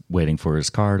he was waiting for his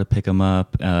car to pick him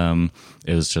up,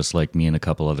 it was just me and a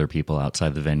couple other people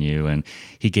outside the venue, and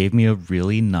he gave me a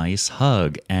really nice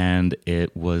hug, and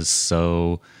it was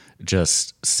so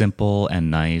just simple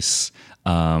and nice,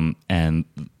 and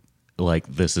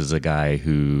this is a guy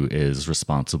who is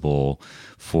responsible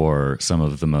for some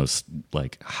of the most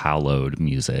hallowed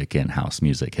music in house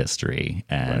music history,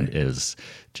 and is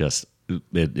just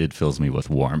it fills me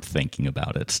with warmth thinking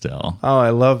about it still. Oh,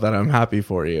 I love that. I'm happy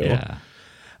for you. Yeah.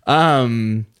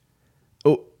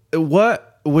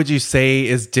 What would you say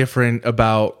is different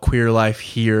about queer life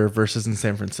here versus in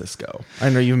San Francisco? I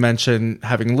know you mentioned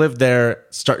having lived there,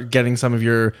 start getting some of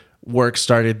your work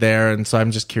started there, and so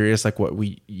I'm just curious what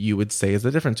you would say is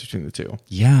the difference between the two.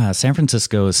 Yeah, San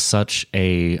Francisco is such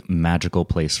a magical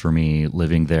place for me.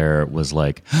 Living there was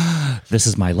this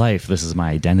is my life, this is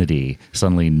my identity.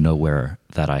 Suddenly nowhere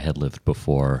that I had lived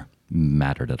before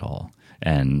mattered at all,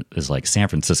 and it's San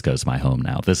Francisco's my home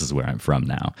now. This is where I'm from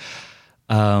now.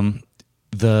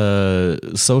 The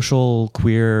social,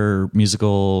 queer,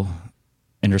 musical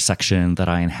intersection that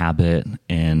I inhabit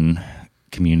in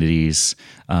communities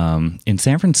in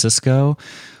San Francisco,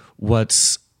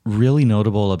 what's really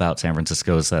notable about San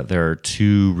Francisco is that there are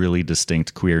two really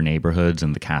distinct queer neighborhoods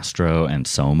in the Castro and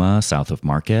Soma, south of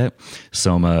Market.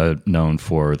 Soma, known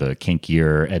for the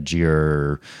kinkier,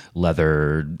 edgier,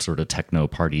 leather sort of techno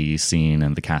party scene,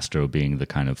 and the Castro being the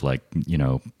kind of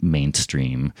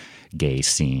mainstream gay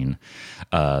scene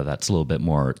that's a little bit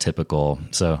more typical.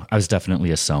 So I was definitely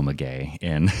a Soma gay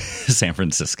in San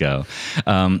Francisco.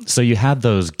 So you had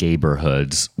those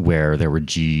gayborhoods where there were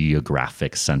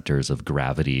geographic centers of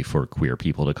gravity for queer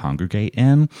people to congregate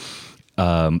in.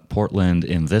 Portland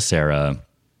in this era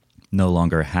no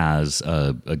longer has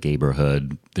a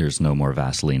gayborhood. There's no more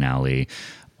Vaseline Alley.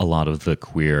 A lot of the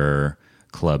queer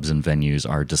clubs and venues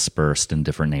are dispersed in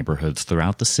different neighborhoods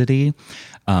throughout the city.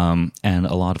 And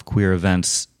a lot of queer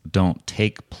events don't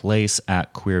take place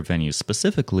at queer venues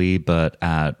specifically, but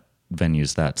at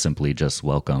venues that simply just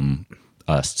welcome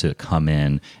us to come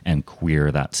in and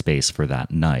queer that space for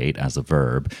that night as a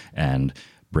verb and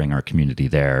bring our community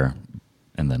there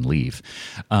and then leave.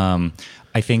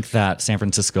 I think that San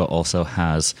Francisco also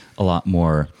has a lot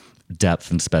more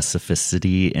depth and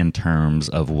specificity in terms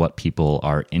of what people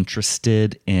are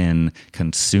interested in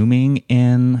consuming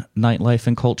in nightlife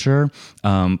and culture.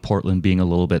 Portland being a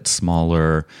little bit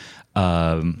smaller.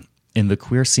 In the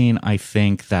queer scene, I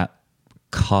think that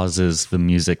causes the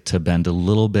music to bend a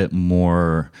little bit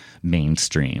more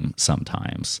mainstream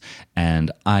sometimes.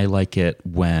 And I like it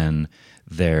when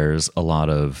there's a lot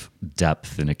of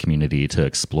depth in a community to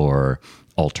explore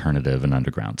alternative and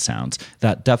underground sounds.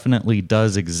 That definitely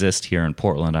does exist here in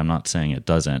Portland. I'm not saying it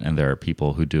doesn't, and there are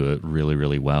people who do it really,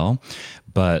 really well.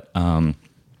 But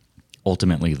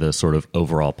ultimately, the sort of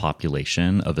overall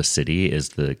population of a city is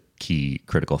the key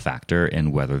critical factor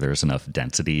in whether there's enough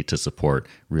density to support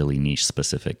really niche,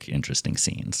 specific, interesting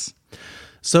scenes.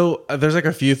 So there's like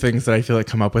a few things that I feel like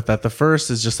come up with that. The first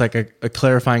is just like a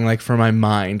clarifying, like for my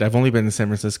mind, I've only been to San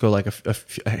Francisco like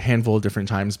a handful of different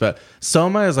times, but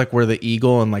Soma is like where the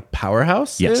Eagle and like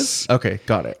Powerhouse is? Okay,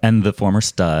 got it. And the former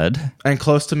Stud. And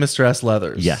close to Mr. S.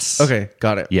 Leathers. Yes. Okay,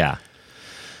 got it. Yeah.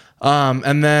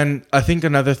 And then I think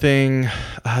another thing,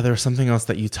 there was something else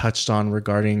that you touched on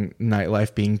regarding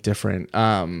nightlife being different.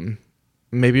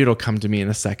 Maybe it'll come to me in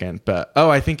a second, but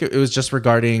I think it was just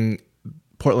regarding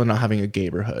Portland not having a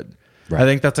gayborhood. Right. I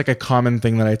think that's like a common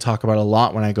thing that I talk about a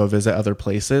lot when I go visit other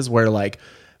places, where like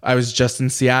I was just in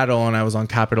Seattle and I was on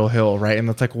Capitol Hill, right? And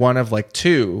that's like one of like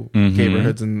two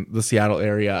gayborhoods in the Seattle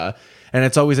area. And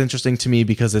it's always interesting to me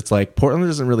because it's like Portland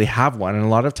doesn't really have one. And a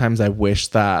lot of times I wish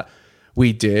that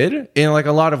we did in like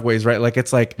a lot of ways, right? Like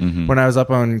it's like when I was up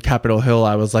on Capitol Hill,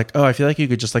 I was like, I feel like you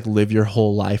could just like live your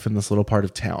whole life in this little part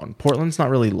of town. Portland's not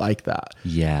really like that.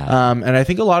 Yeah. And I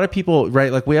think a lot of people,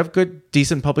 right? Like we have good,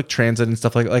 decent public transit and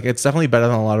stuff like it's definitely better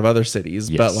than a lot of other cities,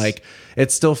 but like it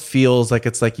still feels like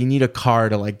it's like you need a car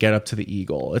to like get up to the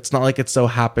Eagle. It's not like it so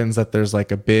happens that there's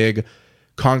like a big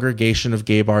congregation of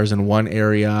gay bars in one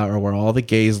area or where all the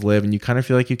gays live, and you kind of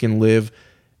feel like you can live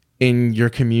in your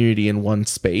community in one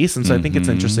space. And so I think it's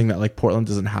interesting that like Portland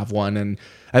doesn't have one. And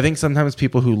I think sometimes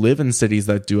people who live in cities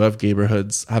that do have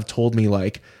gayborhoods have told me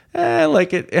like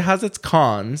it has its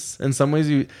cons. In some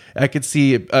ways I could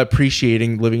see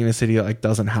appreciating living in a city that like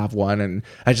doesn't have one. And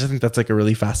I just think that's like a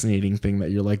really fascinating thing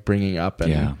that you're like bringing up.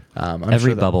 And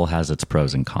every bubble has its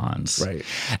pros and cons.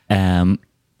 Right.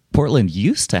 Portland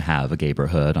used to have a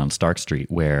gayborhood on Stark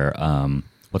Street where,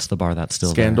 what's the bar that's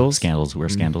still Scandals? There? Scandals, where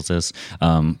Scandals is.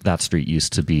 That street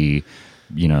used to be,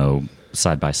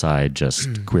 side by side,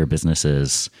 just queer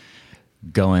businesses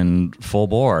going full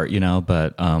bore,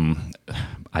 but I'm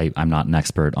not an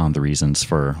expert on the reasons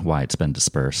for why it's been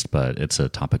dispersed, but it's a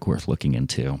topic worth looking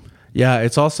into. Yeah,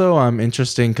 it's also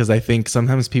interesting because I think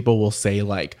sometimes people will say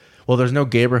like, well, there's no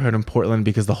gayborhood in Portland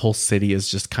because the whole city is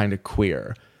just kind of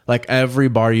queer. Like every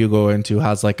bar you go into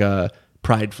has like a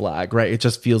pride flag, right? It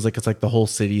just feels like it's like the whole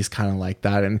city's kind of like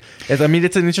that. And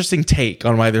it's an interesting take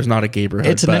on why there's not a gayborhood.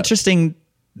 It's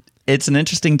an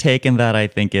interesting take in that I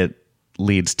think it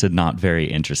leads to not very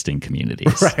interesting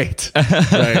communities. Right.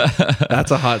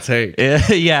 That's a hot take.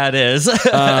 Yeah, it is.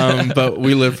 But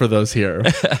we live for those here.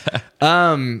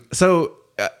 So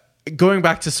going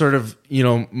back to sort of,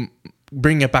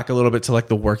 bring it back a little bit to like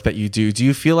the work that you do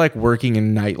you feel like working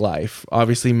in nightlife,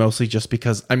 obviously mostly just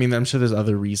because, I'm sure there's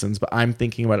other reasons, but I'm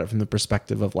thinking about it from the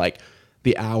perspective of like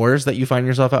the hours that you find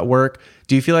yourself at work.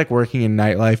 Do you feel like working in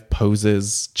nightlife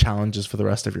poses challenges for the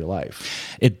rest of your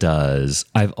life? It does.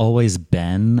 I've always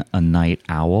been a night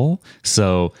owl,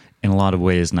 so in a lot of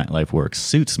ways nightlife work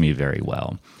suits me very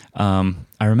well. I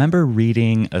remember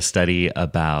reading a study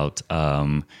about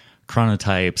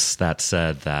chronotypes that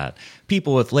said that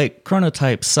people with late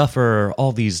chronotypes suffer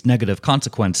all these negative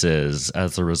consequences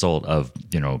as a result of,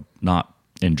 not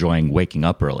enjoying waking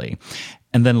up early.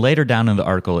 And then later down in the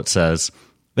article, it says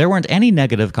there weren't any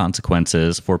negative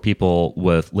consequences for people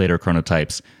with later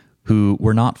chronotypes who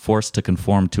were not forced to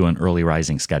conform to an early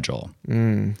rising schedule.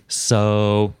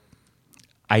 So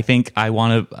I think I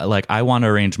want to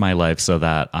arrange my life so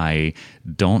that I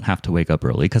don't have to wake up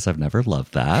early because I've never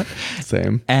loved that.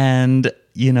 Same. And,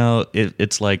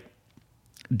 it's like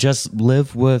just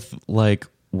live with like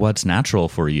what's natural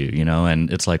for you, you know? And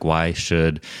it's like, why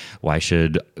should,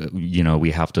 you know,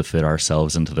 we have to fit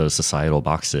ourselves into those societal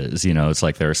boxes? You know, it's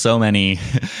like there are so many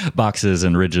boxes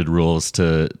and rigid rules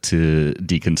to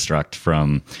deconstruct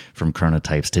from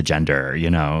chronotypes to gender, you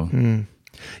know?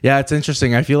 Yeah, it's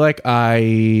interesting. I feel like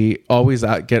I always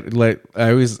like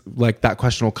that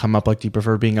question will come up, like, do you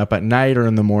prefer being up at night or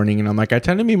in the morning? And I'm like, I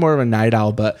tend to be more of a night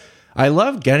owl, but I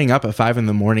love getting up at 5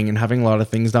 a.m. and having a lot of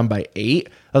things done by 8,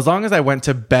 as long as I went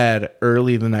to bed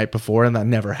early the night before, and that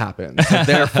never happens. So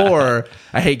therefore,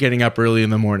 I hate getting up early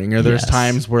in the morning. Or there's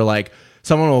times where like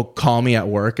someone will call me at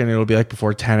work and it'll be like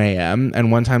before 10 a.m.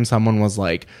 And one time someone was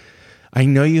like, I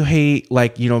know you hate,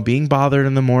 like, you know, being bothered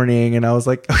in the morning. And I was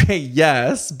like, okay,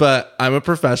 yes, but I'm a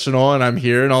professional and I'm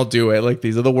here and I'll do it. Like,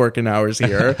 these are the working hours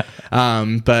here.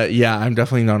 But yeah, I'm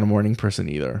definitely not a morning person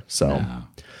either. So,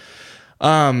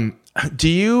 do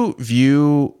you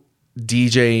view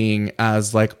DJing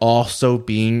as like also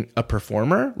being a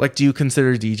performer? Like, do you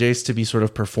consider DJs to be sort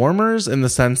of performers in the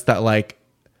sense that like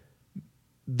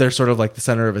they're sort of like the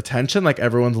center of attention, like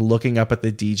everyone's looking up at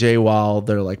the DJ while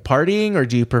they're like partying? Or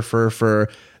do you prefer for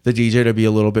the DJ to be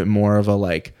a little bit more of a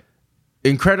like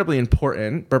incredibly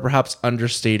important but perhaps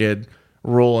understated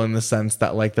role, in the sense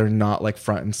that like they're not like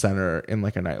front and center in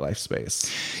like a nightlife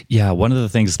space? Yeah, one of the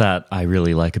things that I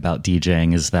really like about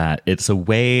DJing is that it's a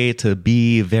way to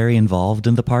be very involved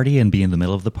in the party and be in the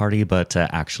middle of the party, but to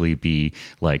actually be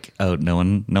like, oh, no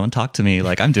one talked to me,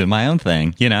 like I'm doing my own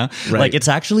thing, you know? Right. Like, it's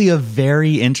actually a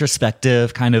very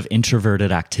introspective kind of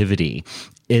introverted activity.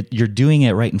 You're doing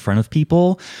it right in front of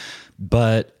people,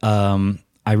 but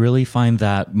I really find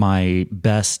that my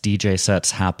best DJ sets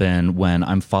happen when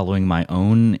I'm following my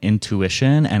own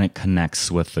intuition and it connects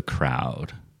with the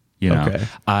crowd. You know,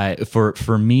 okay.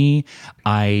 For me,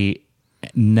 I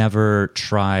never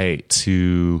try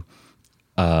to,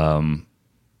 the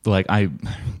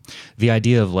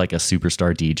idea of like a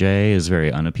superstar DJ is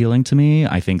very unappealing to me.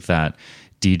 I think that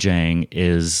DJing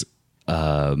is,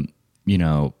 you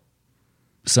know,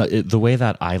 so the way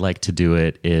that I like to do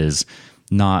it is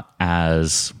not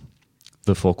as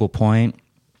the focal point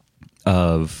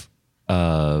of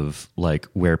like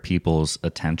where people's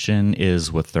attention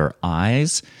is with their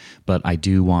eyes, but I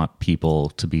do want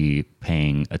people to be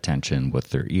paying attention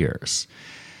with their ears.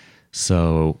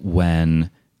 So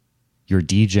when you're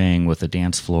DJing with a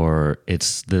dance floor,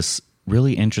 it's this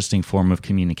really interesting form of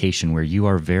communication where you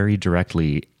are very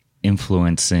directly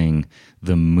influencing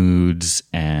the moods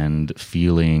and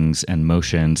feelings and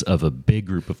motions of a big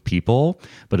group of people,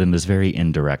 but in this very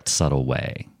indirect, subtle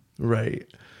way. Right.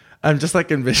 I'm just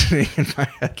like envisioning in my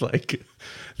head, like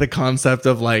the concept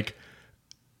of like,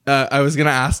 I was going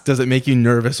to ask, does it make you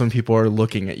nervous when people are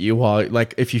looking at you, while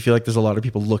like, if you feel like there's a lot of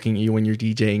people looking at you when you're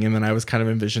DJing? And then I was kind of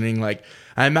envisioning, like,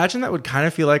 I imagine that would kind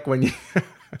of feel like when you,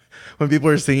 when people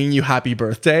are singing you happy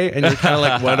birthday and you're kind of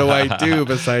like, what do I do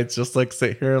besides just like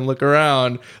sit here and look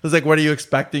around? It's like, what are you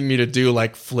expecting me to do?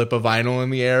 Like flip a vinyl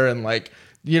in the air and like,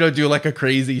 you know, do like a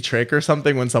crazy trick or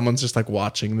something when someone's just like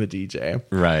watching the DJ.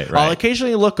 Right. I'll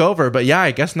occasionally look over, but yeah,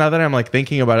 I guess now that I'm like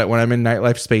thinking about it, when I'm in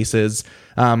nightlife spaces,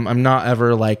 I'm not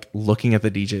ever like looking at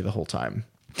the DJ the whole time.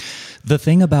 The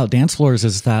thing about dance floors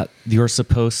is that you're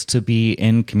supposed to be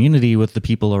in community with the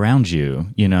people around you,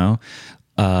 you know?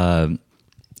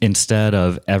 Instead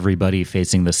of everybody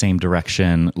facing the same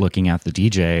direction looking at the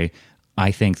DJ,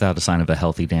 I think that a sign of a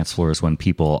healthy dance floor is when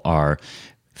people are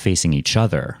facing each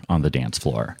other on the dance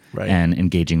floor, right, and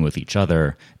engaging with each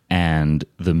other. And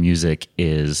the music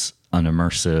is an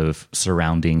immersive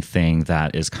surrounding thing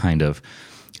that is kind of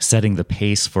setting the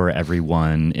pace for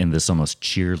everyone in this almost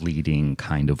cheerleading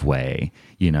kind of way,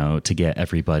 you know, to get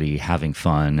everybody having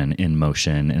fun and in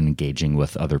motion and engaging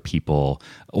with other people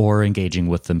or engaging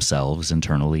with themselves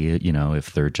internally. You know,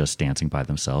 if they're just dancing by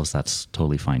themselves, that's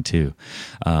totally fine too.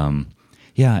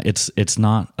 Yeah, it's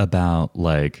not about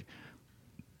like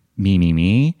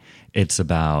me. It's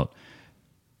about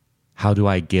how do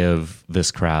I give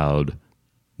this crowd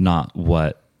not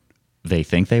what they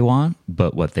think they want,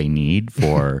 but what they need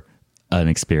for an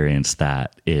experience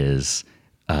that is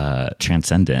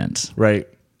transcendent. Right.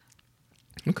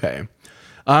 Okay.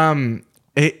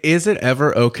 Is it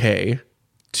ever okay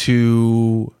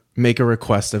to make a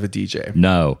request of a DJ?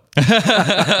 No.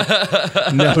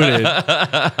 Noted.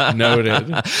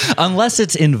 Unless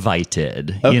it's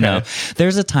invited, okay. You know,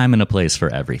 there's a time and a place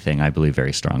for everything. I believe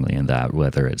very strongly in that,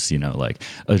 whether it's, you know, like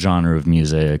a genre of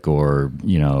music or,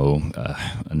 you know,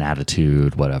 an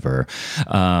attitude, whatever.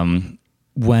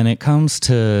 When it comes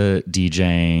to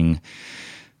DJing,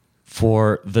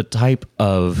 for the type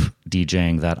of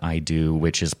DJing that I do,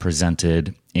 which is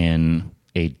presented in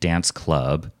a dance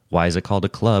club Why is it called a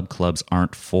club? Clubs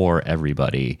aren't for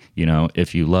everybody. You know,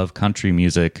 if you love country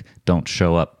music, don't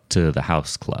show up to the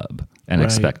house club and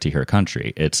expect to hear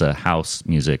country. It's a house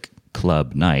music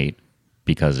club night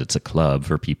because it's a club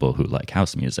for people who like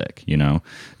house music. You know,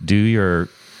 do your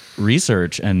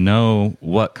research and know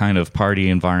what kind of party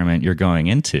environment you're going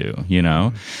into. You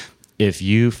know, if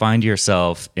you find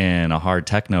yourself in a hard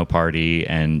techno party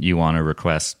and you want to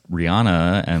request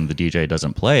Rihanna and the DJ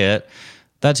doesn't play it,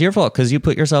 that's your fault, because you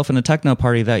put yourself in a techno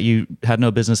party that you had no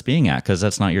business being at, because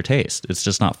that's not your taste. It's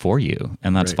just not for you,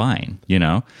 and that's fine. You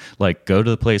know, like, go to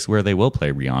the place where they will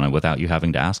play Rihanna without you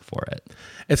having to ask for it.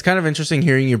 It's kind of interesting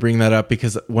hearing you bring that up,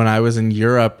 because when I was in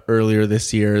Europe earlier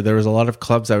this year, there was a lot of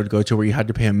clubs I would go to where you had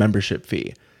to pay a membership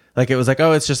fee. Like, it was like,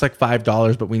 oh, it's just like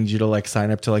 $5, but we need you to like sign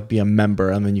up to like be a member,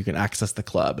 and then you can access the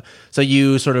club. So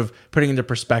you sort of putting into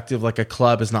perspective, like, a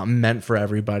club is not meant for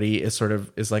everybody. It sort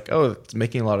of is like, oh, it's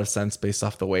making a lot of sense based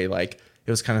off the way like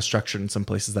it was kind of structured in some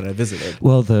places that I visited.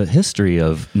 Well, the history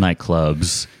of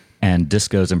nightclubs and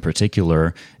discos in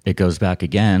particular, it goes back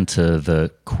again to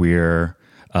the queer,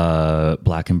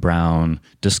 black and brown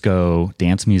disco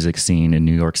dance music scene in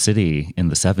New York City in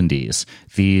the 70s.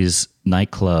 These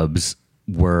nightclubs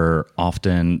were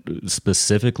often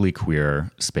specifically queer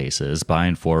spaces by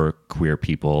and for queer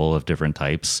people of different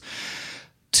types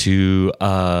to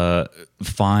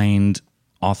find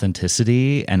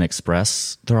authenticity and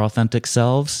express their authentic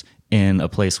selves in a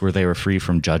place where they were free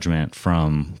from judgment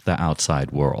from the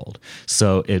outside world.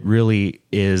 So it really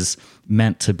is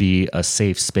meant to be a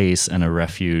safe space and a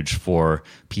refuge for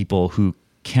people who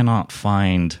cannot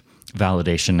find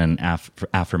validation and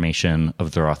affirmation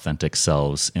of their authentic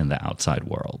selves in the outside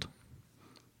world.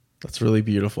 That's really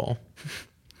beautiful.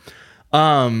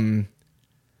 So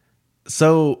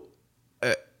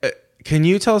can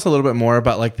you tell us a little bit more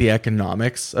about like the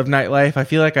economics of nightlife? I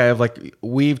feel like I have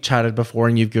we've chatted before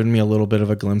and you've given me a little bit of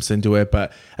a glimpse into it,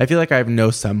 but I feel like I have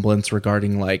no semblance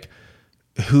regarding like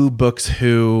who books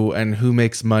who and who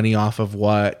makes money off of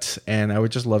what. And I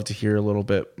would just love to hear a little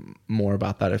bit more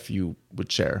about that if you would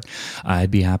share.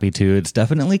 I'd be happy to. It's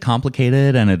definitely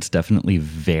complicated and it's definitely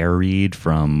varied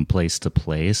from place to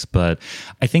place. But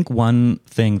I think one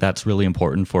thing that's really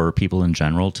important for people in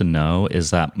general to know is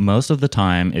that most of the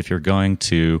time, if you're going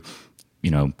to,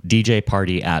 DJ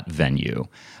party at venue,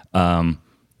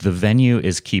 the venue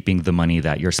is keeping the money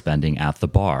that you're spending at the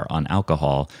bar on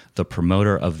alcohol. The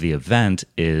promoter of the event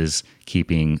is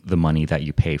keeping the money that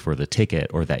you pay for the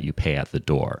ticket or that you pay at the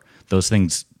door. Those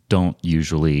things don't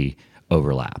usually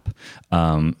overlap.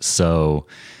 So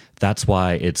that's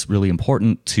why it's really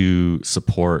important to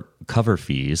support cover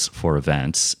fees for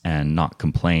events and not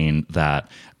complain that,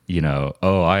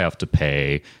 I have to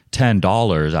pay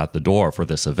 $10 at the door for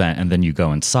this event. And then you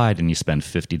go inside and you spend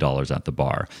 $50 at the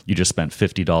bar. You just spent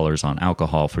 $50 on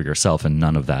alcohol for yourself and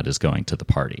none of that is going to the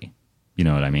party. You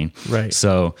know what I mean? Right.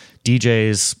 So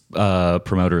DJs,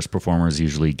 promoters, performers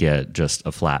usually get just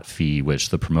a flat fee, which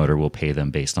the promoter will pay them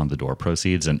based on the door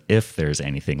proceeds. And if there's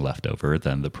anything left over,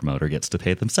 then the promoter gets to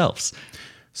pay themselves.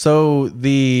 So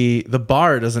the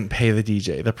bar doesn't pay the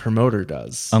DJ, the promoter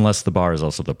does. Unless the bar is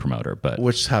also the promoter, but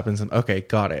which happens. Okay,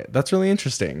 got it. That's really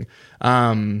interesting.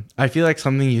 I feel like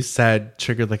something you said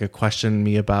triggered like a question in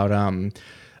me about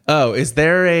is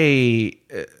there a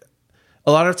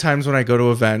lot of times when I go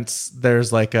to events,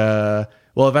 there's like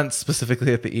events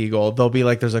specifically at the Eagle, there'll be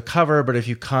like there's a cover, but if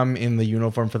you come in the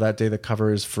uniform for that day, the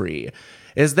cover is free.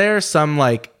 Is there some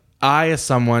as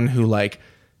someone who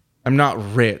I'm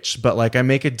not rich, but I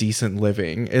make a decent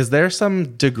living. Is there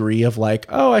some degree of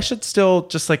I should still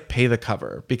just pay the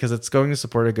cover because it's going to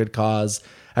support a good cause.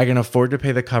 I can afford to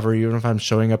pay the cover even if I'm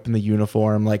showing up in the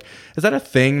uniform. Is that a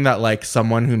thing that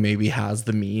someone who maybe has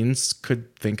the means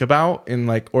could think about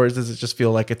or does it just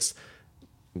feel like it's,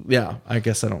 I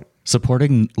guess I don't.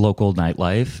 Supporting local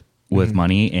nightlife with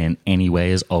money in any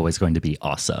way is always going to be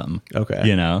awesome.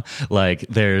 Okay.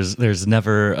 There's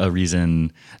never a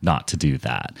reason not to do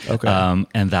that. Okay.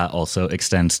 And that also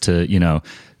extends to,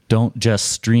 don't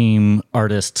just stream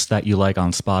artists that you like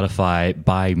on Spotify,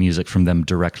 buy music from them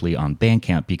directly on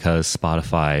Bandcamp because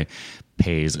Spotify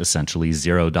pays essentially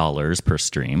 $0 per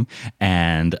stream.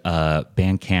 And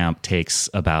Bandcamp takes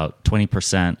about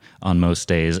 20% on most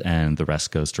days, and the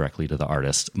rest goes directly to the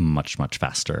artist much, much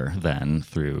faster than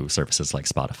through services like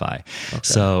Spotify. Okay.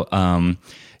 So,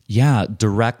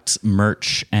 direct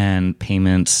merch and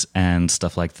payments and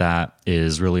stuff like that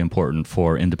is really important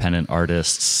for independent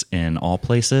artists in all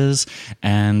places.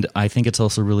 And I think it's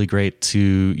also really great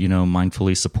to,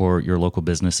 mindfully support your local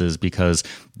businesses because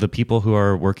the people who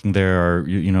are working there are,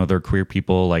 they're queer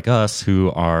people like us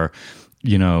who are,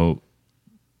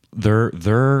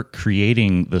 they're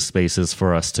creating the spaces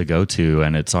for us to go to,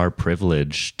 and it's our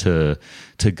privilege to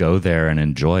go there and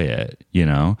enjoy it.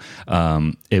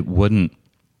 It wouldn't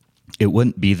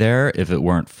be there if it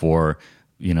weren't for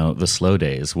the slow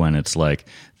days when it's like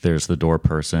there's the door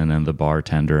person and the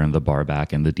bartender and the bar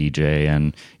back and the DJ,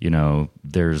 and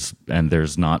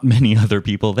there's not many other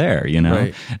people there.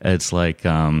 Right. It's like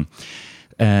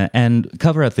and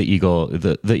cover at the Eagle,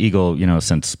 the Eagle,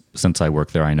 since I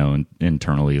work there, I know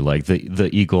internally, like the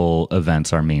Eagle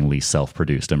events are mainly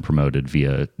self-produced and promoted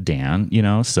via Dan,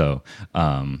 so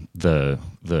the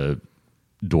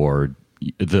door,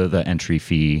 the entry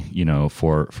fee,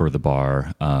 for the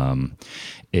bar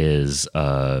is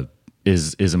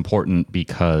important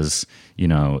because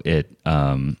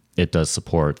it does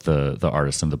support the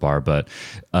artist and the bar, but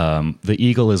the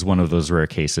Eagle is one of those rare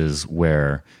cases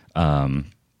where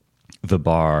the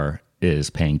bar is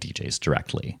paying DJs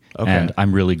directly. Okay. And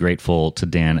I'm really grateful to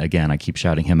Dan. Again, I keep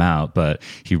shouting him out, but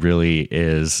he really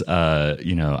is,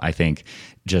 I think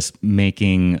just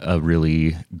making a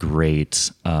really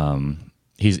great,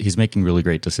 he's making really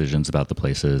great decisions about the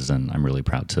places, and I'm really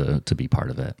proud to be part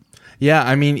of it. Yeah,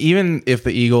 I mean, even if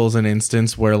the Eagle's an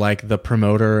instance where like the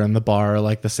promoter and the bar are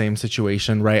like the same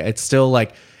situation, right? It's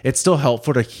still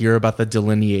helpful to hear about the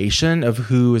delineation of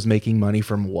who is making money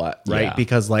from what, right? Yeah.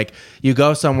 Because like you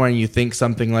go somewhere and you think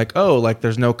something like, oh, like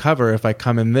there's no cover if I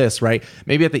come in this, right?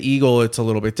 Maybe at the Eagle it's a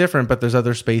little bit different, but there's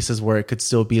other spaces where it could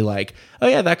still be like, oh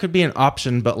yeah, that could be an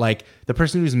option, but like the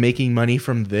person who's making money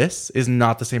from this is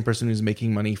not the same person who's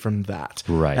making money from that.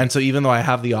 Right. And so even though I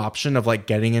have the option of like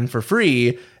getting in for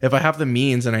free, if I have the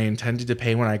means and I intended to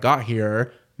pay when I got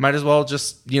here, might as well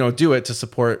just, do it to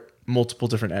support multiple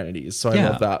different entities. So I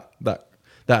love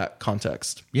that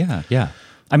context. Yeah. Yeah.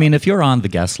 I mean, if you're on the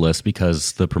guest list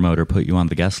because the promoter put you on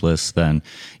the guest list, then,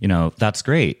 that's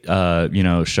great.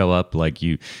 Show up like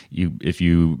if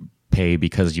you pay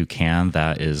because you can,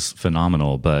 that is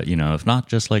phenomenal. But, if not,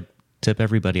 just like tip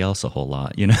everybody else a whole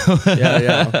lot,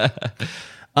 Yeah.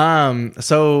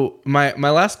 So my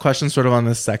last question sort of on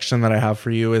this section that I have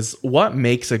for you is what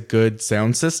makes a good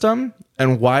sound system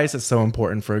and why is it so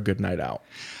important for a good night out?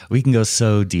 We can go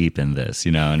so deep in this,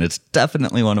 and it's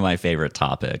definitely one of my favorite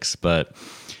topics, but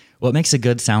what makes a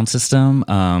good sound system?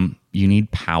 You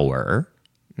need power.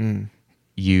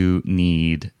 You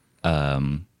need,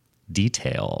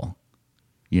 detail,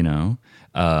 you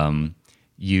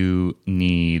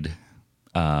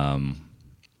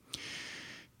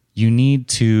need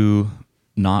to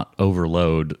not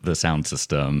overload the sound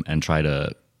system and try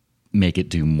to make it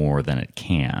do more than it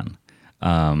can.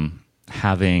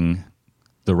 Having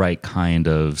the right kind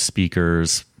of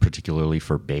speakers, particularly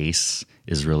for bass,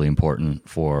 is really important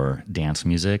for dance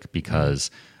music because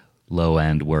low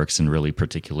end works in really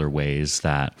particular ways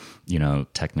that,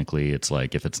 technically it's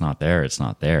like if it's not there, it's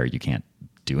not there. You can't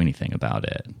do anything about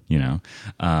it,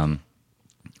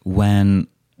 When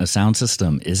a sound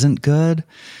system isn't good,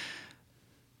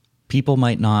 people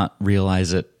might not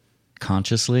realize it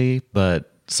consciously,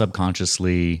 but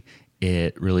subconsciously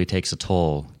it really takes a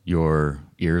toll. Your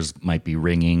ears might be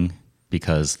ringing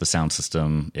because the sound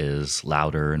system is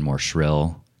louder and more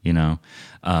shrill,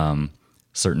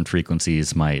 certain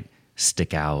frequencies might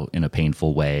stick out in a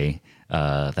painful way.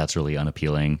 That's really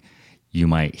unappealing. You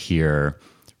might hear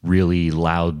really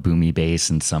loud boomy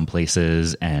bass in some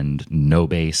places and no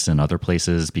bass in other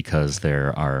places because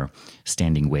there are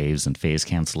standing waves and phase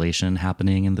cancellation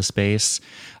happening in the space.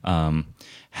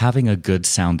 Having a good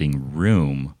sounding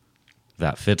room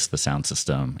that fits the sound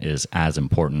system is as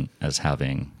important as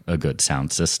having a good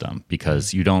sound system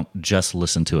because you don't just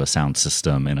listen to a sound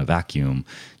system in a vacuum.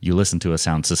 You listen to a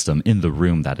sound system in the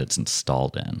room that it's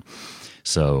installed in.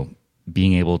 So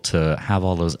being able to have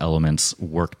all those elements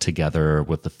work together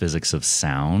with the physics of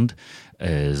sound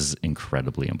is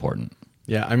incredibly important.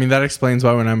 Yeah, I mean that explains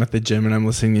why when I'm at the gym and I'm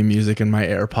listening to music in my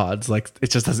AirPods, like it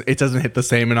doesn't hit the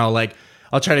same, and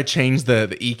I'll try to change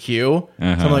the EQ.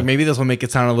 So I'm like, maybe this will make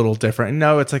it sound a little different.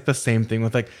 No, it's like the same thing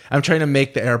with like I'm trying to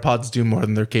make the AirPods do more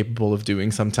than they're capable of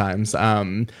doing sometimes.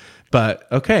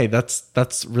 But okay,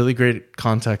 that's really great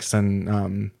context, and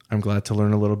I'm glad to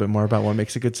learn a little bit more about what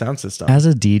makes a good sound system. As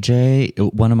a DJ,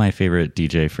 one of my favorite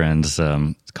DJ friends,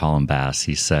 Colin Bass,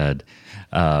 he said,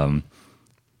 the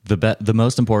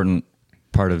most important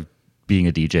part of being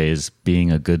a DJ is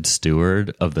being a good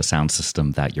steward of the sound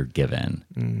system that you're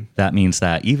given. That means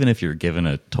that even if you're given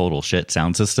a total shit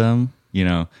sound system,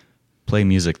 play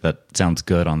music that sounds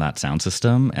good on that sound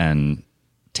system and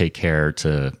take care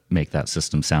to make that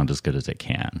system sound as good as it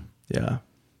can. Yeah.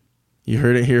 You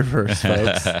heard it here first,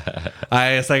 folks.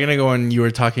 A second ago when you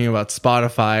were talking about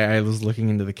Spotify, I was looking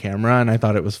into the camera and I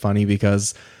thought it was funny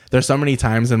because there's so many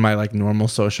times in my like normal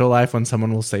social life when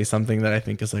someone will say something that I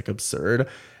think is like absurd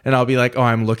and I'll be like, oh,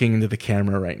 I'm looking into the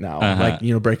camera right now. Like,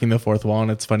 you know, breaking the fourth wall.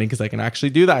 And it's funny because I can actually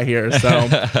do that here. So,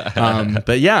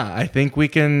 but yeah, I think we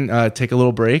can take a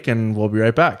little break and we'll be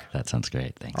right back. That sounds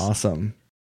great. Thanks. Awesome.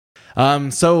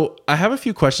 So I have a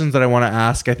few questions that I want to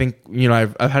ask. I think, you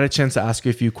know, I've had a chance to ask you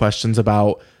a few questions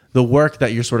about the work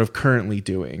that you're sort of currently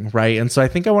doing, right? And so I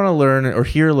think I want to learn or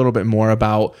hear a little bit more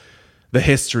about the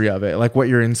history of it, like what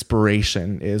your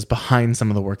inspiration is behind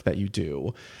some of the work that you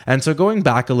do. And so going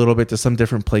back a little bit to some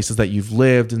different places that you've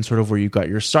lived and sort of where you got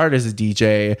your start as a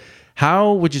DJ,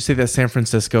 how would you say that San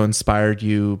Francisco inspired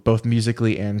you both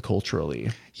musically and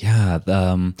culturally? Yeah,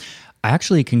 I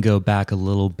actually can go back a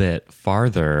little bit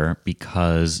farther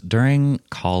because during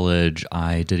college,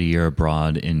 I did a year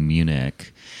abroad in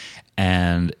Munich.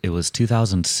 And it was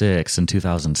 2006 and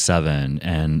 2007,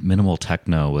 and minimal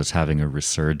techno was having a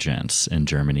resurgence in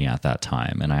Germany at that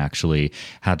time. And I actually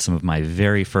had some of my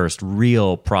very first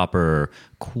real, proper,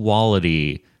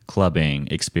 quality clubbing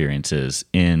experiences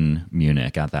in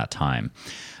Munich at that time.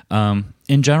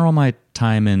 In general, my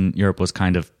time in Europe was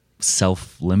kind of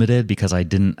self-limited because I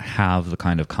didn't have the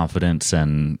kind of confidence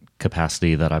and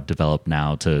capacity that I've developed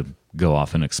now to go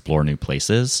off and explore new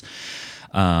places.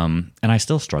 And I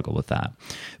still struggle with that.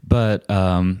 But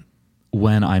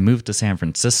when I moved to San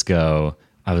Francisco,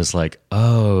 I was like,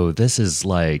 oh, this is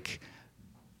like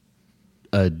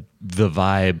the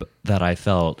vibe that I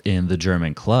felt in the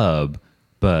German club,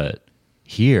 but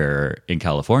here in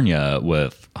California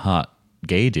with hot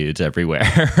gay dudes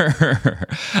everywhere.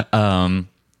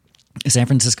 San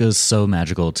Francisco is so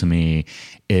magical to me.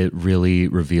 It really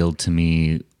revealed to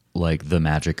me like the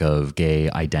magic of gay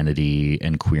identity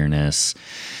and queerness.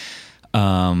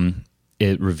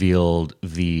 It revealed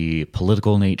the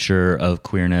political nature of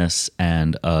queerness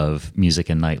and of music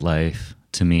and nightlife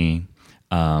to me.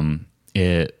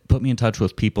 It put me in touch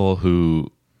with people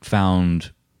who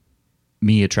found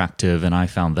me attractive and I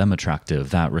found them attractive.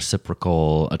 That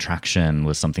reciprocal attraction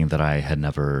was something that I had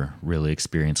never really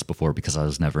experienced before because I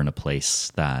was never in a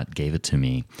place that gave it to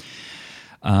me.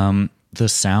 The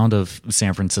sound of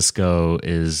San Francisco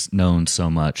is known so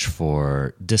much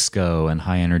for disco and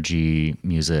high energy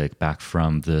music back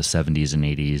from the 70s and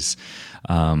 80s.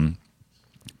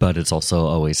 But it's also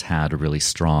always had a really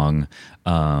strong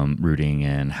rooting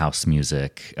in house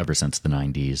music ever since the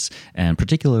 90s. And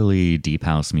particularly deep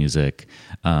house music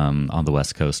on the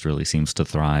West Coast really seems to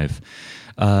thrive.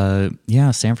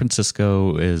 San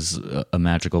Francisco is a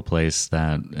magical place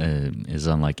that is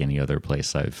unlike any other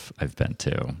place I've been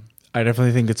to. I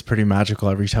definitely think it's pretty magical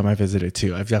every time I visit it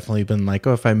too. I've definitely been like,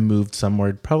 oh, if I moved somewhere,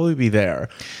 it'd probably be there.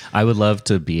 I would love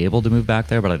to be able to move back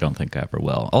there, but I don't think I ever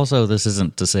will. Also, this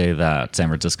isn't to say that San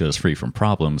Francisco is free from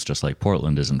problems, just like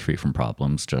Portland isn't free from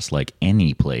problems, just like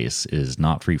any place is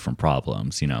not free from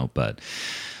problems, you know, but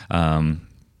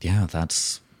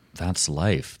that's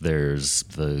life. There's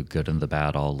the good and the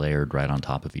bad all layered right on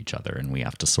top of each other, and we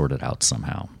have to sort it out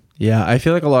somehow. Yeah, I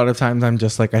feel like a lot of times I'm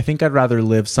just like, I think I'd rather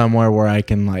live somewhere where I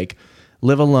can like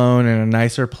live alone in a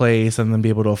nicer place and then be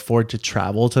able to afford to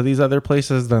travel to these other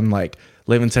places than like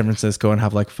live in San Francisco and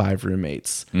have like 5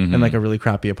 roommates and like a really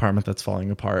crappy apartment that's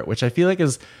falling apart, which I feel like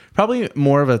is probably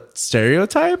more of a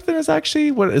stereotype than is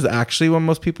actually what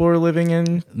most people are living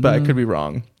in, but I could be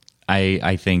wrong.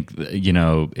 I think, you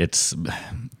know, it's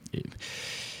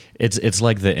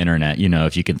like the internet, you know,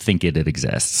 if you can think it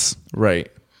exists.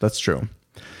 Right. That's true.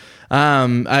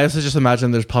 I also just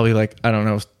imagine there's probably like, I don't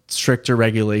know, stricter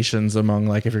regulations among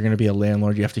like, if you're going to be a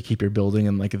landlord, you have to keep your building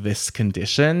in like this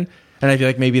condition. And I feel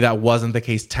like maybe that wasn't the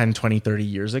case 10, 20, 30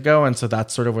 years ago. And so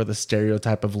that's sort of where the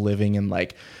stereotype of living in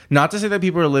like, not to say that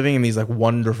people are living in these like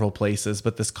wonderful places,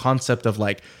 but this concept of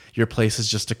like your place is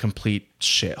just a complete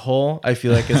shithole, I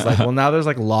feel like it's like, well, now there's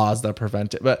like laws that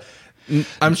prevent it. But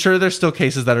I'm sure there's still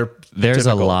cases that are There's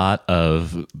difficult. a lot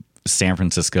of San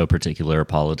Francisco particular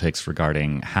politics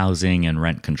regarding housing and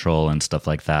rent control and stuff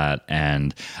like that.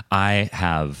 And I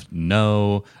have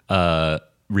no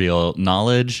real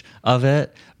knowledge of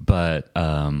it, but,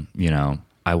 you know,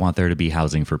 I want there to be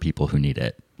housing for people who need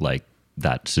it. Like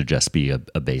that should just be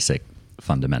a basic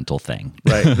fundamental thing.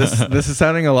 Right. This is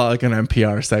sounding a lot like an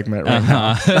NPR segment right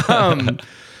now.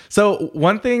 So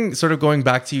one thing sort of going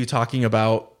back to you talking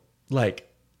about like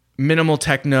minimal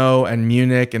techno and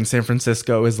Munich and San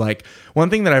Francisco is like one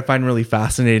thing that I find really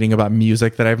fascinating about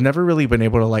music that I've never really been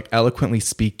able to like eloquently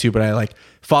speak to, but I like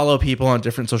follow people on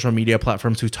different social media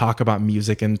platforms who talk about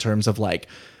music in terms of like,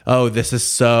 oh, this is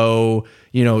so,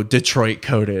 you know, Detroit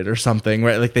coded or something,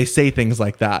 right? Like they say things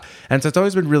like that. And so it's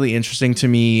always been really interesting to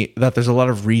me that there's a lot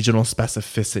of regional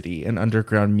specificity in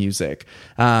underground music.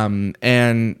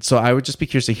 And so I would just be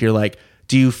curious to hear like,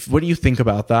 what do you think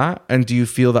about that? And do you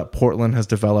feel that Portland has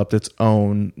developed its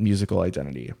own musical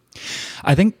identity?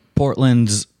 I think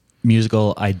Portland's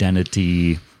musical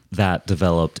identity that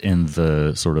developed in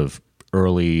the sort of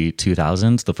early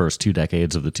 2000s, the first 2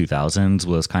 decades of the 2000s,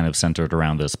 was kind of centered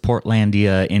around this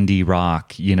Portlandia indie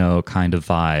rock, you know, kind of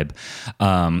vibe,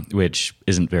 which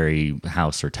isn't very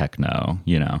house or techno,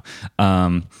 you know.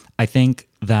 I think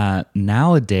that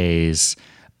nowadays,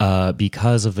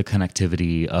 because of the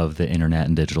connectivity of the internet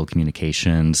and digital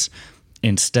communications,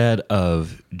 instead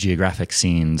of geographic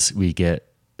scenes, we get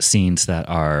scenes that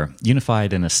are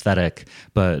unified in aesthetic,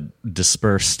 but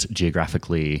dispersed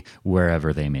geographically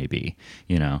wherever they may be.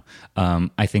 You know,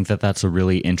 I think that that's a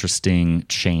really interesting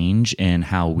change in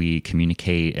how we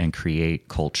communicate and create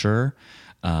culture.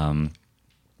 I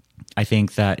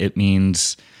think that it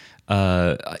means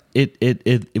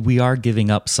we are giving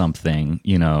up something,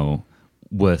 you know,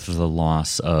 with the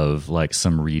loss of like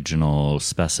some regional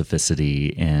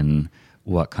specificity in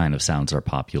what kind of sounds are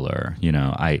popular. You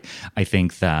know, I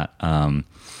think that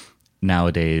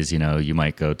nowadays, you know, you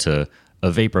might go to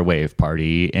a vaporwave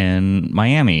party in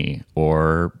Miami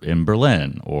or in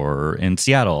Berlin or in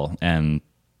Seattle, and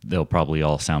they'll probably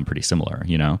all sound pretty similar,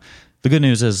 you know. The good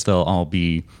news is they'll all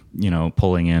be, you know,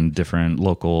 pulling in different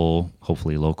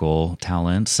hopefully local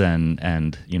talents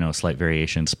and you know, slight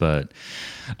variations. But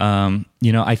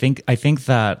you know, I think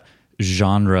that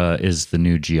genre is the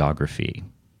new geography.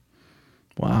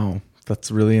 Wow, that's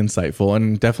really insightful,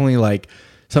 and definitely like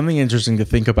something interesting to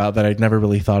think about that I'd never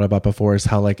really thought about before is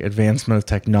how like advancement of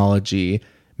technology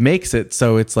makes it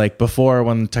so it's like before,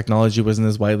 when technology wasn't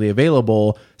as widely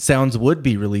available, sounds would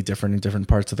be really different in different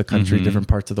parts of the country, different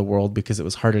parts of the world, because it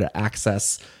was harder to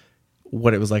access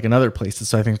what it was like in other places.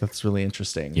 So I think that's really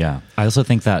interesting. Yeah. I also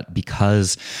think that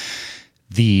because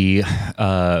the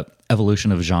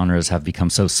evolution of genres have become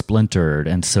so splintered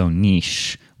and so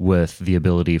niche, with the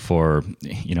ability for,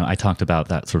 you know, I talked about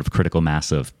that sort of critical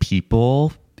mass of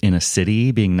people in a city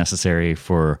being necessary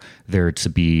for there to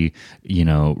be, you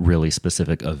know, really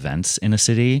specific events in a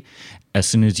city. As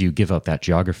soon as you give up that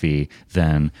geography,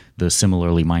 then the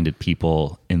similarly minded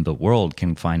people in the world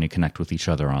can find and connect with each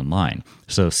other online.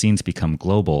 So scenes become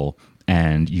global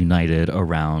and united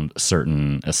around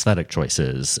certain aesthetic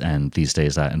choices. And these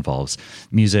days that involves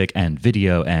music and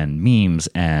video and memes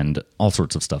and all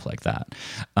sorts of stuff like that.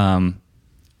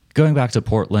 Going back to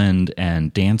Portland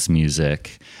and dance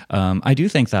music, I do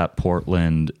think that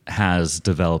Portland has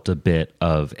developed a bit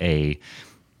of a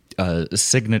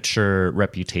signature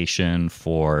reputation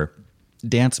for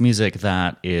dance music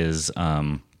that is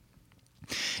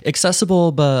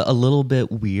accessible but a little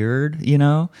bit weird, you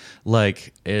know,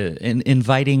 like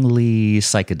invitingly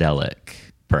psychedelic,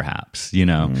 perhaps, you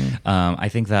know. I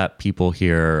think that people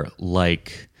here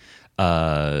like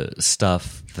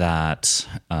stuff that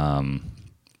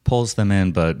pulls them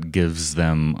in but gives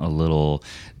them a little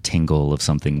tingle of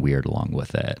something weird along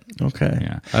with it. Okay.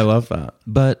 Yeah. I love that.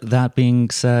 But that being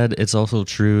said, it's also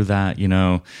true that, you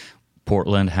know,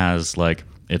 Portland has like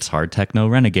its hard techno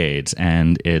renegades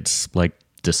and it's like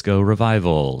disco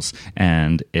revivals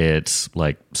and it's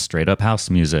like straight up house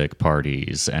music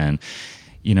parties. And,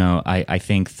 you know, I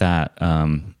think that,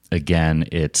 again,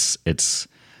 it's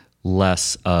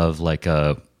less of like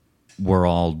we're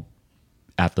all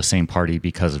at the same party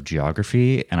because of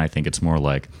geography. And I think it's more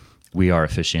like we are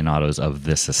aficionados of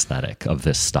this aesthetic, of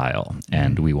this style,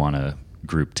 and we want to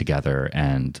group together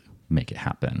and make it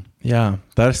happen. Yeah,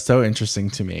 that is so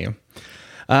interesting to me.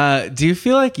 Do you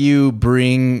feel like you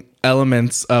bring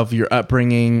elements of your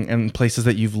upbringing and places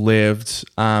that you've lived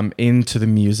into the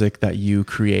music that you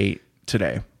create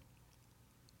today?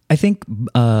 I think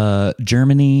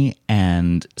Germany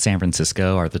and San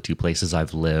Francisco are the two places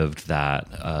I've lived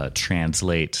that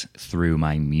translate through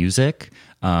my music.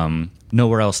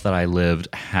 Nowhere else that I lived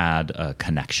had a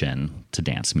connection to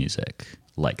dance music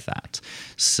like that.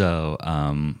 So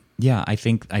yeah, I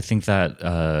think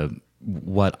that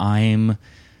what I'm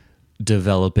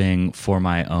developing for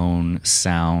my own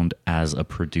sound as a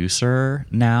producer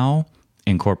now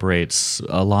incorporates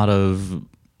a lot of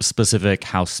specific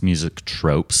house music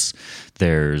tropes.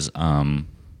 There's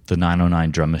the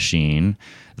 909 drum machine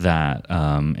that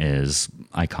is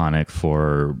iconic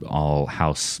for all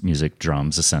house music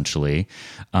drums, essentially.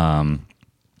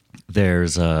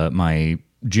 There's my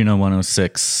Juno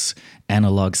 106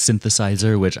 analog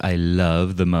synthesizer, which I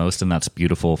love the most, and that's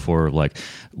beautiful for like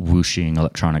whooshing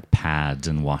electronic pads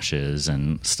and washes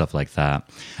and stuff like that.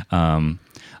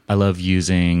 I love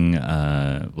using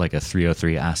like a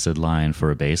 303 acid line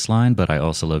for a bass line, but I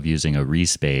also love using a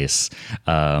respace,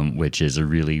 which is a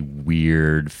really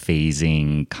weird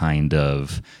phasing kind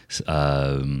of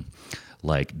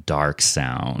like dark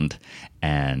sound.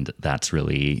 And that's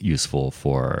really useful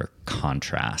for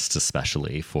contrast,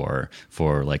 especially for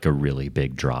like a really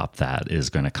big drop that is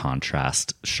going to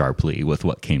contrast sharply with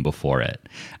what came before it.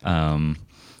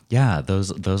 Yeah,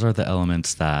 those are the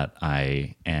elements that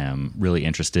I am really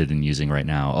interested in using right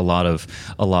now. A lot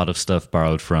of stuff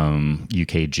borrowed from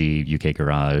UK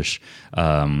Garage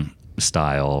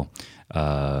style.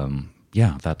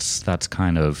 Yeah, that's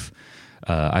kind of.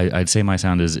 I'd say my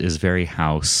sound is very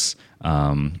house,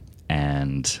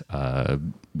 and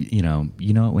you know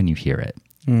it when you hear it.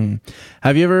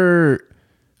 Have you ever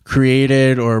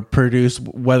created or produced,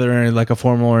 whether in like a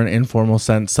formal or an informal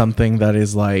sense, something that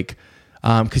is like?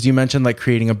 Because you mentioned like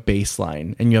creating a bass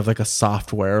line and you have like a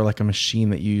software, like a machine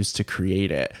that you use to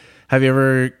create it. Have you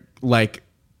ever like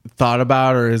thought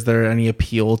about, or is there any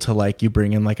appeal to like you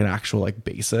bring in like an actual like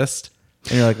bassist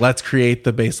and you're like, let's create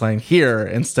the bass line here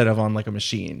instead of on like a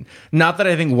machine? Not that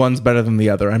I think one's better than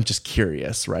the other. I'm just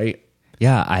curious, right?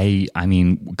 Yeah, I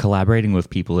mean, collaborating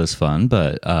with people is fun,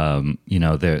 but you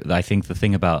know, I think the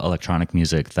thing about electronic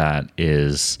music that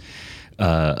is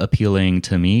appealing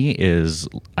to me is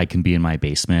I can be in my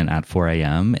basement at 4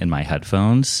 a.m. in my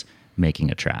headphones making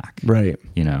a track. Right.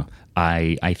 You know,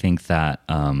 I think that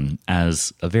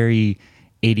as a very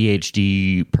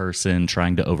ADHD person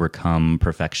trying to overcome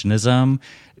perfectionism,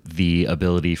 the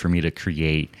ability for me to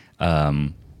create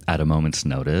at a moment's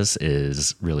notice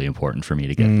is really important for me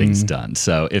to get things done.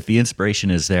 So if the inspiration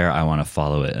is there, I want to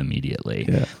follow it immediately.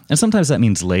 Yeah. And sometimes that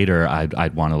means later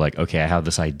I'd want to like, okay, I have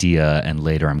this idea and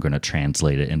later I'm going to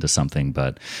translate it into something.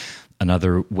 But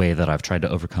another way that I've tried to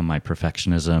overcome my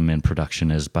perfectionism in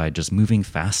production is by just moving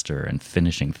faster and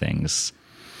finishing things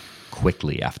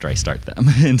quickly after I start them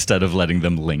instead of letting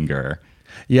them linger.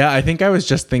 Yeah, I think I was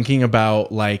just thinking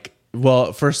about like,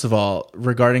 well, first of all,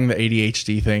 regarding the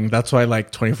ADHD thing, that's why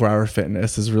like 24-hour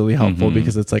fitness is really helpful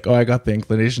because it's like, oh, I got the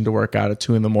inclination to work out at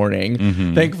 2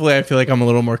 a.m. Thankfully, I feel like I'm a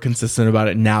little more consistent about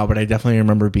it now, but I definitely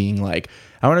remember being like,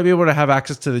 I want to be able to have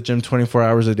access to the gym 24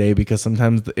 hours a day because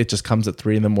sometimes it just comes at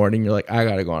 3 a.m. You're like, I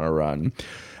got to go on a run.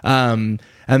 And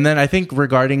then I think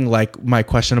regarding like my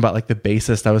question about like the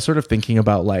bassist, I was sort of thinking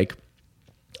about like,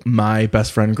 my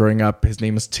best friend growing up, his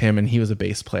name was Tim, and he was a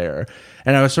bass player.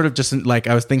 And I was sort of just like,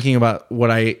 I was thinking about what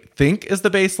I think is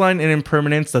the bass line in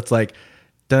Impermanence that's like,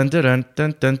 dun, dun, dun,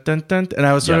 dun, dun, dun, dun. And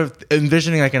I was sort of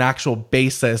envisioning like an actual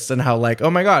bassist and how like, oh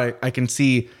my God, I can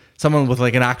see someone with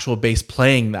like an actual bass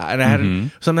playing that. And I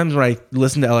had sometimes when I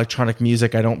listen to electronic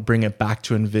music, I don't bring it back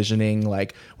to envisioning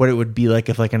like what it would be like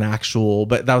if like an actual,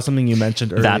 but that was something you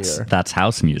mentioned earlier. That's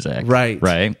house music. Right.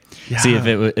 Yeah. See,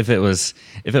 if it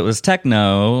was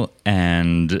techno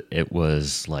and it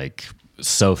was like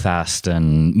so fast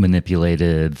and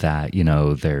manipulated that, you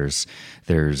know, there's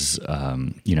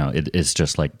you know, it's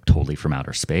just like totally from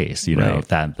outer space, you know,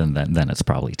 then it's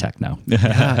probably techno.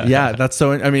 Yeah, that's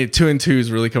so, I mean, 2 and 2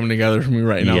 is really coming together for me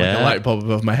right now. Like a light bulb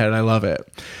above my head. I love it.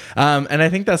 And I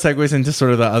think that segues into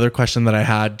sort of the other question that I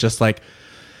had, just like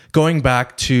going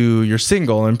back to your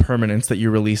single Impermanence that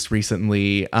you released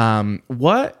recently.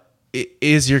 What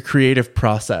is your creative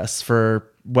process for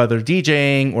whether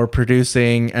DJing or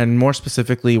producing, and more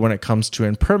specifically when it comes to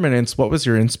Impermanence, what was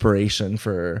your inspiration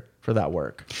for that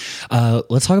work?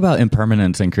 Let's talk about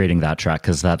Impermanence and creating that track,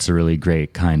 because that's a really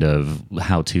great kind of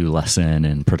how-to lesson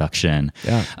in production.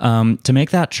 Yeah. To make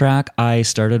that track, I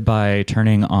started by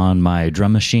turning on my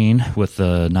drum machine with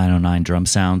the 909 drum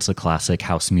sounds, the classic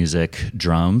house music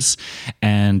drums,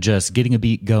 and just getting a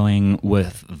beat going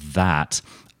with that.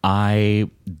 I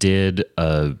did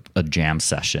a jam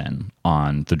session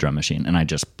on the drum machine, and I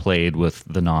just played with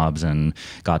the knobs and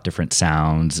got different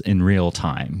sounds in real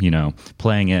time, you know,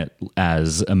 playing it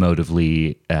as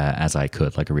emotively as I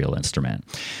could, like a real instrument.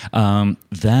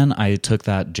 Then I took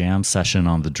that jam session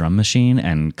on the drum machine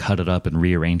and cut it up and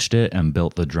rearranged it and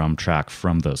built the drum track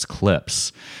from those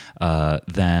clips.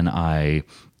 Then I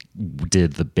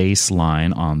did the bass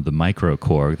line on the micro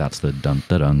Korg. That's the dun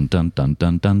dun dun dun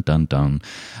dun dun dun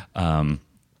dun.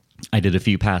 I did a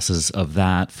few passes of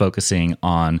that, focusing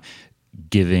on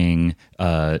giving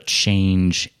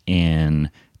change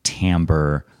in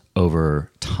timbre over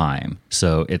time.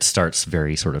 So it starts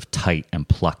very sort of tight and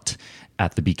plucked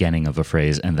at the beginning of a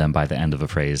phrase, and then by the end of a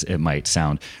phrase, it might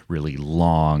sound really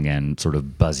long and sort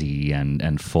of buzzy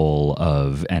and full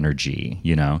of energy,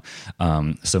 you know?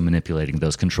 So manipulating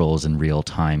those controls in real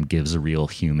time gives a real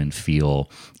human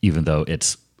feel, even though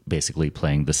it's basically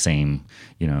playing the same,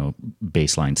 you know,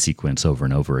 baseline sequence over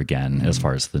and over again as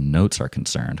far as the notes are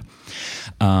concerned.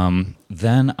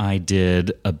 Then I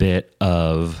did a bit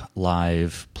of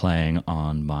live playing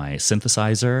on my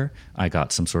synthesizer. I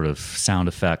got some sort of sound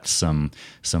effects, some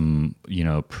you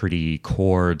know, pretty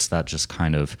chords that just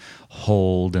kind of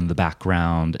hold in the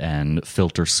background, and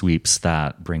filter sweeps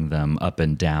that bring them up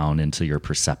and down into your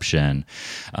perception.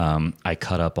 I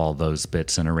cut up all those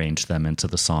bits and arranged them into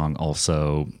the song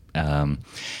also.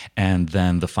 And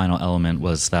then the final element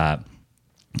was that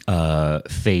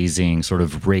phasing, sort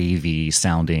of ravey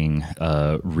sounding,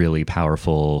 really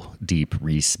powerful, deep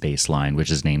Reese bass line,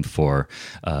 which is named for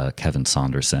Kevin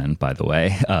Saunderson, by the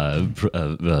way,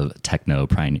 a techno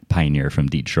pioneer from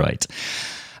Detroit.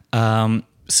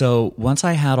 So once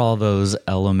I had all those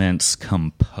elements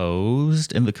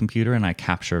composed in the computer and I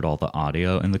captured all the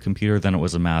audio in the computer, then it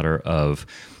was a matter of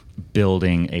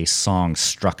building a song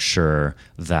structure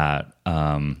that,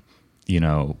 you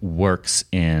know, works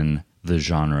in the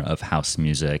genre of house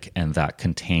music and that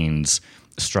contains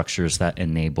structures that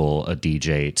enable a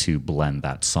DJ to blend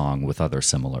that song with other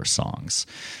similar songs.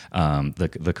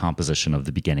 The composition of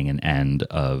the beginning and end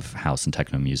of house and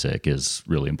techno music is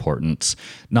really important,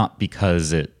 not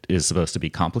because it is supposed to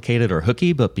be complicated or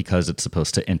hooky, but because it's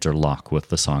supposed to interlock with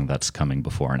the song that's coming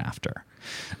before and after.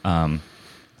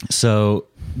 So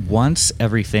once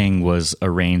everything was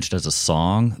arranged as a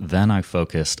song, then I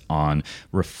focused on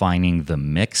refining the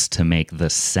mix to make the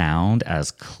sound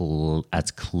as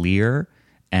clear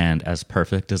and as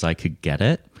perfect as I could get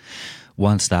it.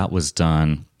 Once that was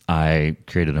done, I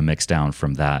created a mix down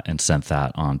from that and sent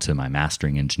that on to my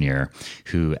mastering engineer,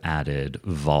 who added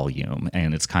volume.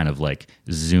 And it's kind of like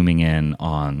zooming in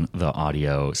on the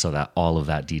audio so that all of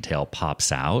that detail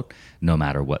pops out no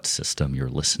matter what system you're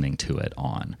listening to it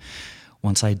on.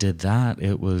 Once I did that,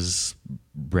 it was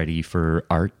ready for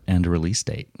art and a release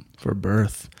date. For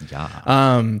birth.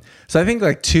 Yeah. So I think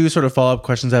like two sort of follow-up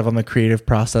questions I have on the creative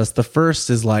process. The first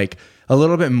is like a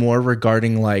little bit more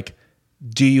regarding like,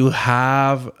 do you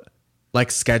have like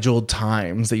scheduled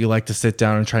times that you like to sit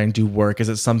down and try and do work? Is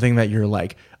it something that you're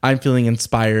like, I'm feeling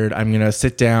inspired, I'm going to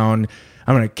sit down,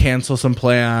 I'm going to cancel some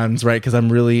plans, right? Because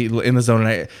I'm really in the zone.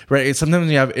 And right? Sometimes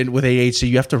when you have with ADHD,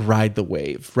 you have to ride the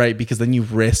wave, right? Because then you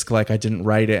risk like, I didn't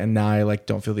write it and now I like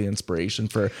don't feel the inspiration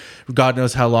for God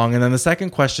knows how long. And then the second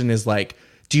question is like,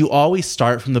 do you always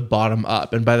start from the bottom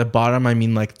up? And by the bottom, I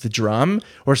mean like the drum,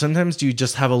 or sometimes do you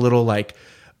just have a little like,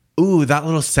 ooh, that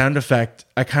little sound effect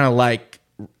I kind of like,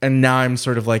 and now I'm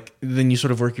sort of like, then you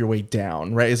sort of work your way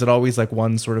down, right? Is it always like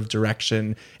one sort of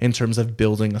direction in terms of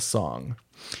building a song?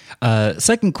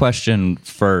 Second question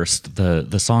first.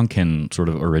 The song can sort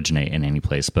of originate in any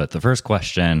place, but the first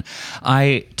question,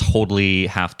 I totally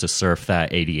have to surf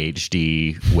that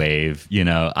ADHD wave. You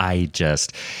know,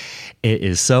 it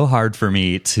is so hard for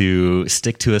me to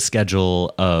stick to a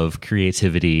schedule of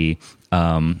creativity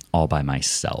all by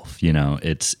myself. You know,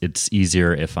 it's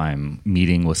easier if I'm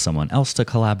meeting with someone else to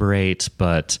collaborate,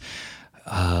 but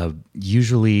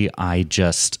usually I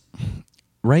just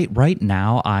right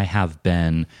now I have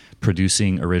been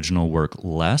producing original work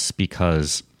less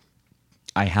because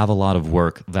I have a lot of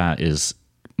work that is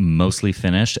mostly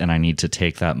finished and I need to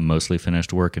take that mostly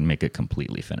finished work and make it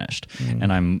completely finished.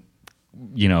 And I'm,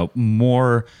 you know,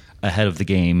 more ahead of the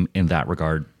game in that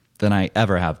regard than I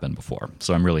ever have been before.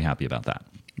 So I'm really happy about that.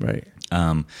 Right.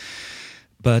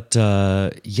 But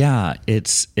yeah,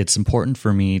 it's important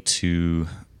for me to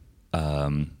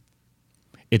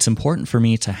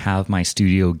have my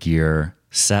studio gear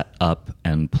set up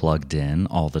and plugged in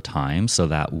all the time so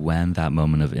that when that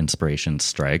moment of inspiration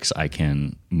strikes, I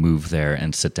can move there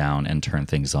and sit down and turn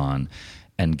things on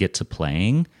and get to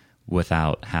playing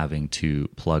without having to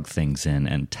plug things in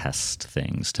and test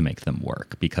things to make them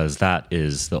work, because that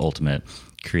is the ultimate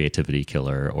creativity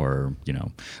killer, or, you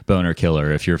know, boner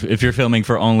killer. If you're filming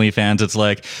for OnlyFans, it's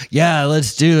like, yeah,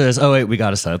 let's do this. Oh wait, we got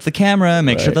to set up the camera,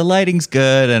 make sure the lighting's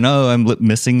good, and oh, I'm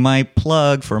missing my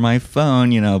plug for my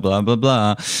phone, you know, blah blah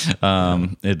blah.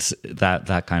 It's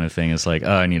that kind of thing. It's like,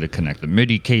 oh, I need to connect the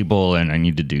MIDI cable, and I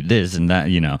need to do this and that.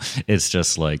 You know, it's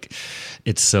just like,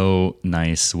 it's so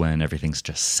nice when everything's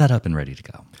just set up and ready to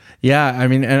go. Yeah, I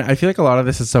mean, and I feel like a lot of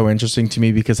this is so interesting to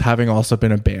me because having also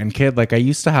been a band kid, like I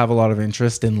used to have a lot of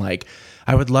interest in like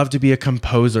I would love to be a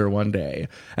composer one day.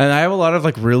 And I have a lot of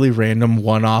like really random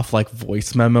one-off like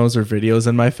voice memos or videos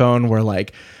in my phone where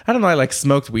like, I don't know, I like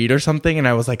smoked weed or something and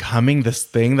I was like humming this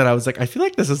thing that I was like, I feel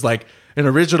like this is like an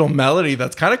original melody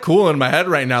that's kind of cool in my head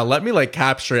right now. Let me like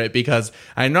capture it, because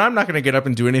I know I'm not going to get up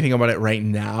and do anything about it right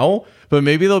now, but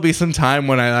maybe there'll be some time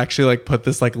when I actually like put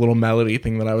this like little melody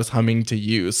thing that I was humming to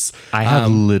use. I have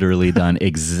literally done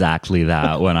exactly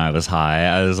that when I was high.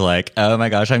 I was like, oh my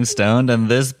gosh, I'm stoned and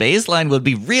this bass line would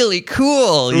be really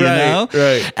cool, you know?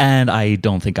 Right. And I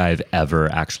don't think I've ever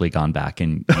actually gone back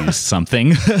and used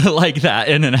something like that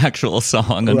in an actual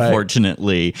song,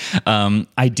 unfortunately.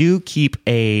 I do keep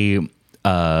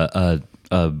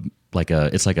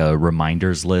it's like a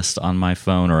reminders list on my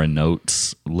phone, or a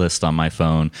notes list on my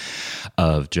phone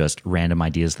of just random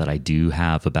ideas that I do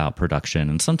have about production.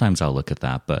 And sometimes I'll look at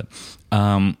that. But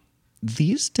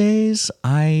these days,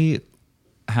 I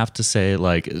have to say,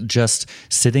 like, just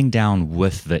sitting down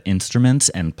with the instruments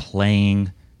and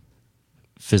playing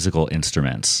physical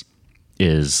instruments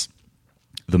is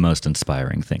the most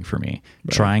inspiring thing for me.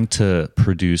 Right. Trying to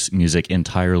produce music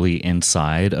entirely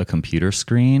inside a computer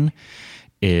screen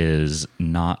is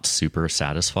not super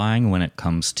satisfying when it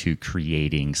comes to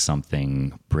creating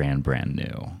something brand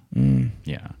new.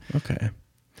 Yeah. Okay.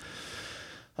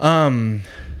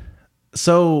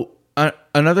 So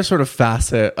another sort of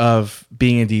facet of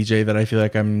being a DJ that I feel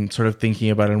like I'm sort of thinking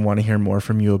about and want to hear more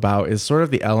from you about is sort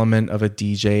of the element of a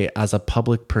DJ as a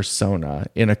public persona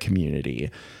in a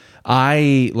community.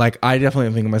 I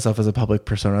definitely think of myself as a public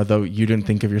persona, though you didn't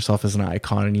think of yourself as an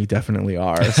icon, and you definitely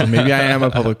are. So maybe I am a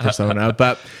public persona.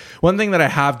 But one thing that I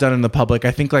have done in the public,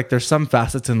 I think like there's some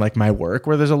facets in like my work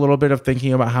where there's a little bit of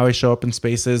thinking about how I show up in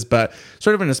spaces, but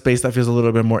sort of in a space that feels a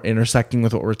little bit more intersecting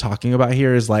with what we're talking about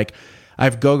here is like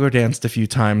I've go-go danced a few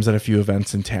times at a few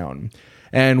events in town.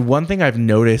 And one thing I've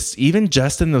noticed, even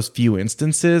just in those few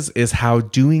instances, is how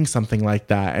doing something like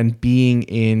that and being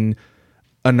in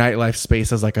a nightlife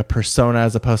space as like a persona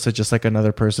as opposed to just like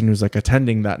another person who's like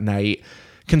attending that night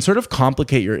can sort of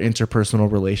complicate your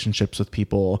interpersonal relationships with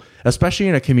people, especially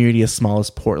in a community as small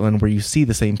as Portland where you see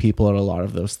the same people at a lot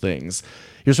of those things.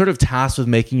 You're sort of tasked with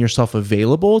making yourself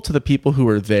available to the people who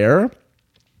are there.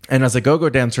 And as a go-go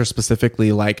dancer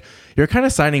specifically, like you're kind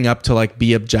of signing up to like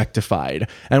be objectified.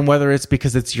 And whether it's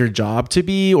because it's your job to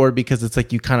be, or because it's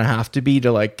like you kind of have to be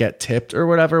to like get tipped or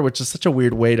whatever, which is such a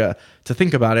weird way to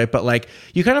think about it. But like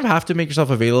you kind of have to make yourself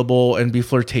available and be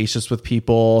flirtatious with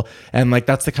people. And like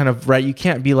that's the kind of, right, you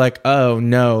can't be like, oh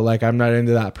no, like I'm not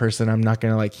into that person, I'm not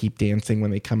gonna like keep dancing when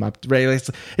they come up, right? Like,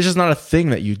 it's just not a thing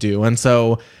that you do. And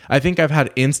so I think I've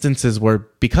had instances where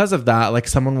because of that, like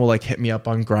someone will like hit me up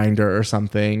on Grindr or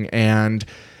something, and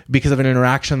because of an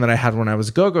interaction that I had when I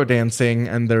was go-go dancing,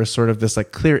 and there's sort of this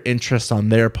like clear interest on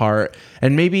their part,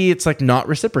 and maybe it's like not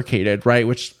reciprocated, right?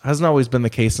 Which hasn't always been the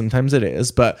case. Sometimes it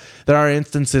is, but there are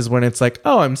instances when it's like,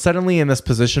 oh, I'm suddenly in this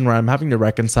position where I'm having to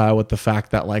reconcile with the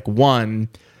fact that like, one,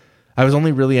 I was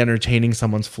only really entertaining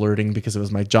someone's flirting because it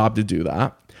was my job to do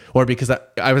that, or because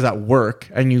I was at work.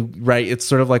 And you, right, it's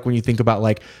sort of like when you think about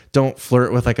like, don't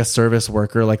flirt with like a service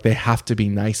worker, like they have to be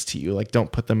nice to you, like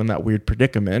don't put them in that weird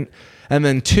predicament. And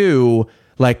then two,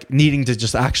 like needing to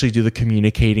just actually do the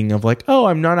communicating of like, oh,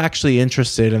 I'm not actually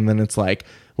interested. And then it's like,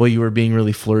 well, you were being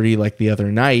really flirty like the other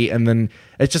night. And then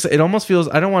it almost feels,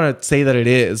 I don't want to say that it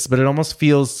is, but it almost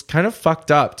feels kind of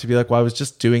fucked up to be like, well, I was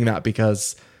just doing that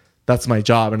because that's my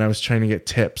job and I was trying to get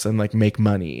tips and like make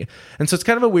money. And so it's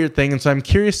kind of a weird thing. And so I'm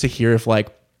curious to hear if like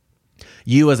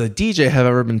you as a DJ have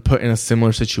ever been put in a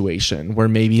similar situation where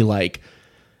maybe like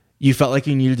you felt like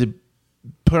you needed to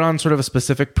put on sort of a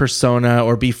specific persona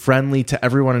or be friendly to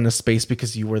everyone in a space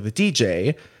because you were the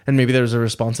DJ. And maybe there's a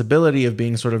responsibility of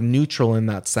being sort of neutral in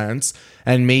that sense.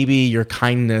 And maybe your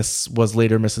kindness was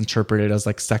later misinterpreted as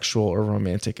like sexual or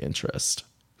romantic interest.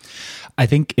 I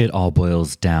think it all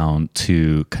boils down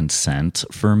to consent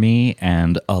for me,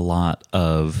 and a lot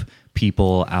of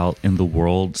people out in the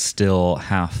world still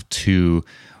have to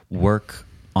work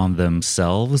on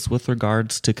themselves with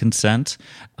regards to consent.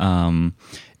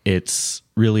 It's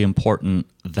really important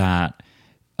that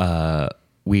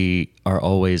we are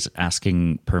always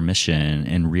asking permission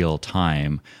in real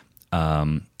time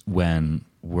when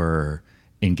we're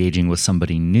engaging with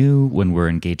somebody new, when we're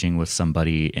engaging with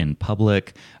somebody in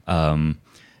public.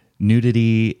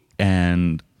 Nudity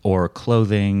and or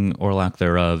clothing or lack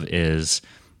thereof is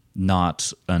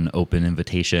not an open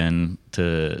invitation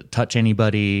to touch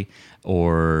anybody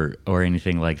or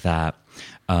anything like that.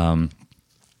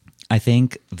 I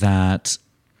think that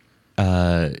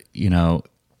in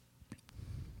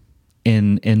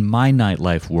my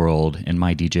nightlife world, in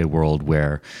my DJ world,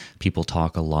 where people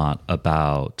talk a lot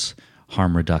about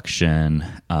harm reduction,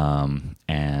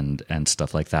 and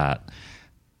stuff like that.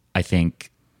 I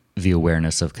think the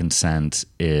awareness of consent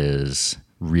is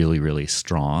really, really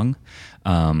strong.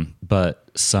 But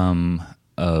some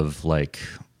of like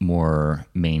more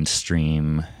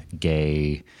mainstream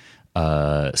gay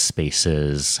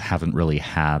spaces haven't really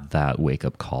had that wake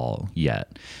up call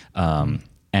yet.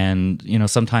 And, you know,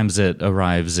 sometimes it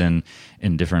arrives in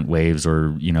different waves,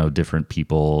 or, you know, different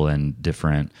people and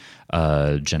different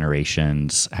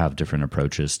generations have different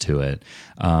approaches to it.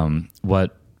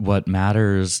 What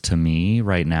matters to me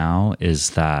right now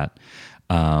is that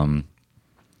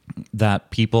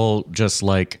that people just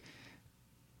like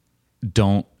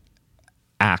don't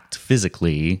act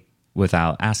physically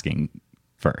without asking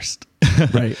first.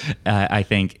 Right. I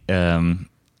think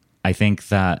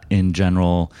that in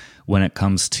general, when it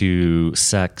comes to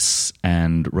sex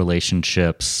and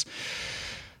relationships,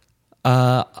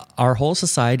 our whole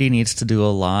society needs to do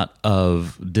a lot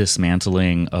of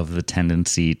dismantling of the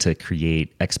tendency to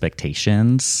create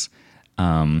expectations,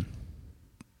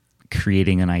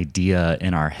 creating an idea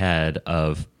in our head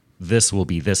of this will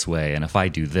be this way, and if I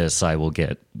do this, I will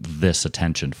get this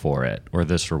attention for it or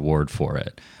this reward for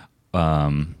it.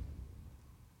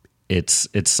 It's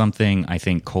something I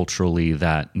think culturally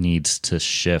that needs to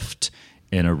shift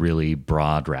in a really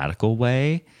broad, radical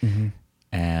way. Mm-hmm.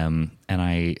 And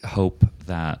I hope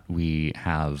that we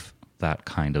have that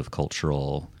kind of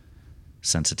cultural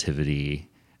sensitivity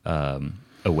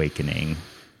awakening.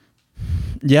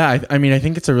 Yeah, I mean, I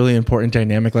think it's a really important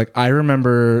dynamic. Like, I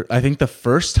remember, I think the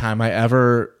first time I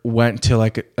ever went to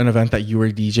like an event that you were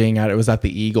DJing at, it was at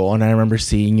the Eagle. And I remember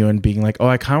seeing you and being like, oh,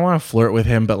 I kind of want to flirt with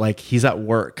him, but like he's at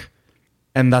work.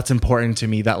 And that's important to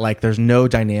me, that like there's no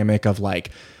dynamic of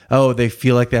like, oh, they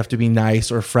feel like they have to be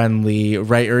nice or friendly,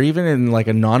 right? Or even in like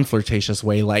a non-flirtatious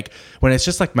way. Like when it's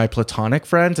just like my platonic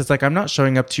friends, it's like I'm not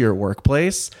showing up to your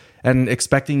workplace and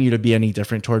expecting you to be any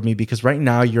different toward me, because right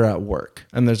now you're at work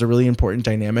and there's a really important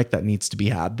dynamic that needs to be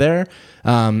had there.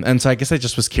 And so I guess I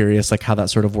just was curious like how that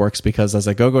sort of works, because as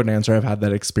a go-go dancer, I've had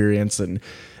that experience. And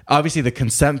obviously the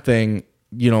consent thing,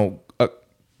 you know,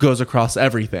 goes across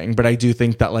everything. But I do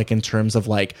think that like in terms of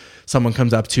like someone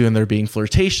comes up to you and they're being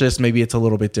flirtatious, maybe it's a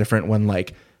little bit different when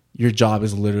like your job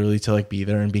is literally to like be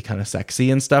there and be kind of sexy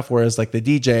and stuff. Whereas like the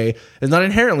DJ is not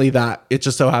inherently that. It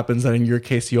just so happens that in your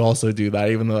case, you also do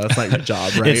that, even though that's not your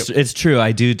job, right? It's true.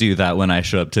 I do that when I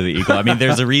show up to the Eagle. I mean,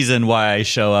 there's a reason why I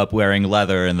show up wearing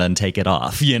leather and then take it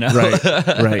off, you know?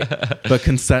 Right. But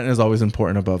consent is always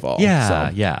important above all. Yeah,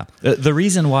 so. Yeah. The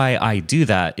reason why I do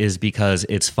that is because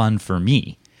it's fun for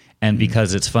me. And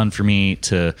because it's fun for me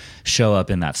to show up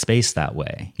in that space that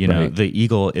way. You know, the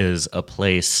Eagle is a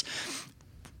place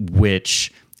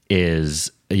which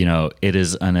is, you know, it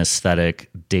is an aesthetic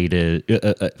dated.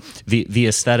 The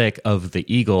aesthetic of the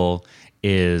Eagle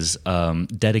is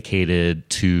dedicated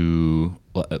to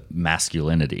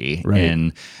masculinity. Right.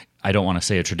 In, I don't want to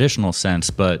say a traditional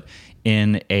sense, but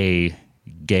in a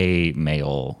gay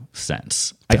male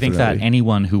sense. Definitely. I think that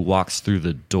anyone who walks through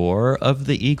the door of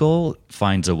the Eagle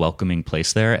finds a welcoming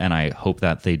place there, and I hope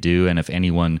that they do. And if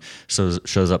anyone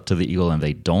shows up to the Eagle and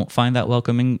they don't find that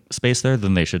welcoming space there,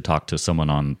 then they should talk to someone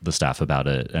on the staff about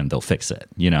it and they'll fix it,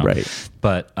 you know? Right.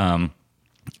 But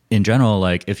in general,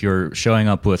 like if you're showing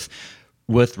up with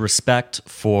respect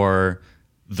for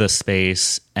the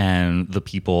space and the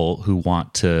people who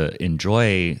want to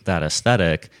enjoy that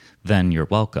aesthetic, then you're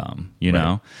welcome, you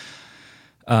know?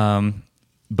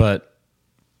 But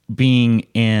being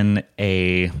in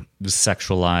a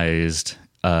sexualized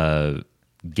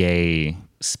gay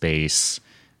space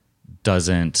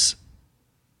doesn't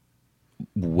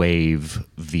waive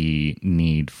the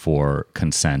need for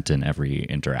consent in every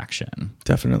interaction.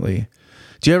 Definitely.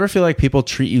 Do you ever feel like people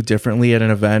treat you differently at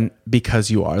an event because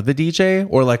you are the DJ?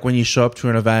 Or like when you show up to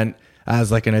an event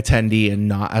as like an attendee and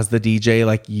not as the DJ,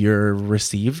 like you're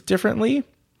received differently?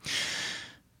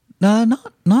 No,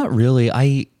 not really.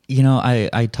 I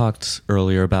talked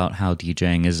earlier about how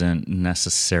DJing isn't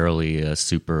necessarily a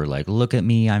super like, look at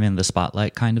me, I'm in the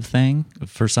spotlight kind of thing.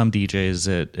 For some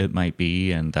DJs, it might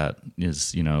be, and that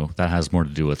is, you know, that has more to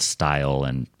do with style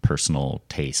and personal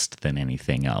taste than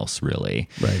anything else, really.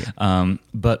 Right.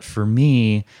 But for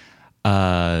me,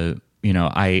 you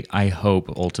know, I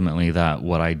hope ultimately that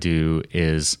what I do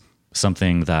is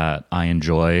something that I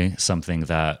enjoy, something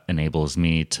that enables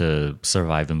me to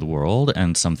survive in the world,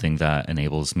 and something that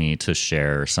enables me to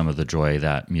share some of the joy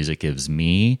that music gives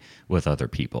me with other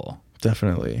people.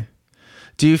 Definitely.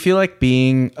 Do you feel like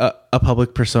being a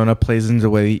public persona plays into the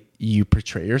way you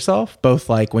portray yourself, both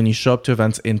like when you show up to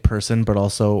events in person, but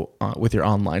also with your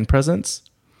online presence?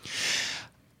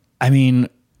 I mean,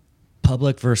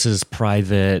 public versus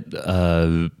private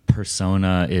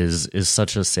persona is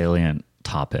such a salient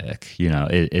topic. You know,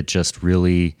 it just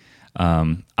really,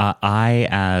 I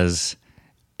as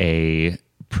a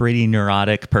pretty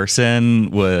neurotic person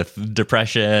with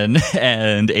depression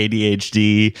and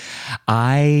ADHD,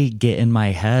 I get in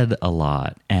my head a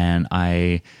lot and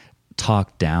I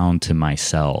talk down to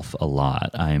myself a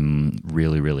lot. I'm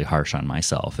really, really harsh on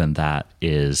myself. And that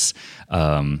is,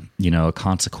 a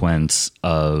consequence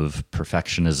of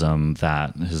perfectionism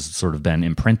that has sort of been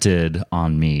imprinted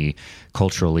on me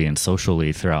culturally and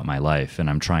socially throughout my life. And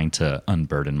I'm trying to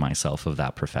unburden myself of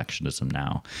that perfectionism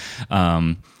now.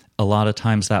 A lot of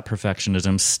times that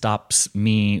perfectionism stops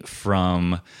me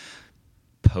from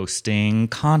posting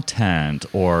content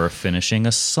or finishing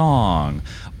a song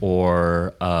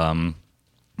or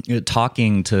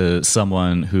talking to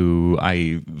someone who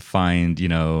I find,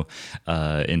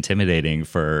 intimidating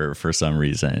for some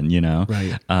reason,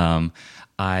 Right.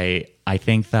 I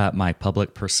think that my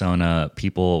public persona,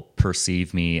 people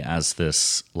perceive me as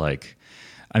this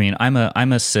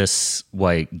I'm a cis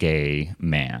white gay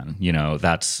man,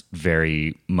 that's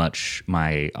very much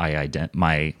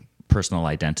my personal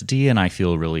identity, and I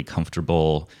feel really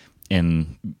comfortable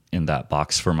in that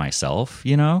box for myself,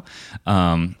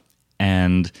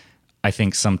 and I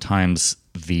think sometimes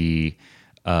the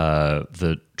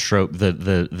trope,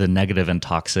 the negative and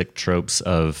toxic tropes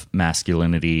of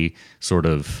masculinity sort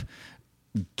of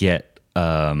get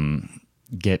kind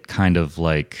of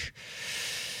like,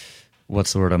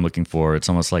 what's the word I'm looking for? It's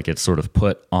almost like it's sort of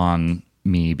put on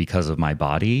me because of my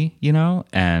body,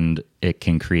 and it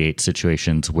can create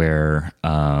situations where,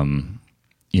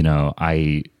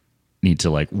 I need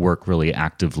to work really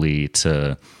actively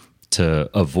to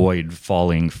avoid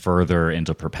falling further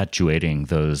into perpetuating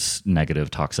those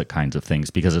negative, toxic kinds of things,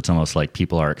 because it's almost like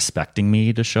people are expecting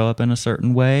me to show up in a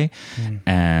certain way.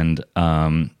 And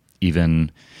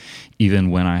even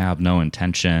when I have no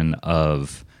intention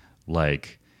of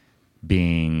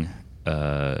being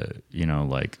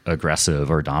aggressive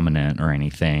or dominant or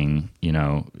anything,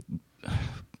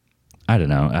 I don't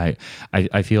know.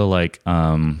 I feel like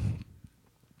I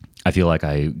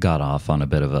got off on a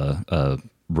bit of a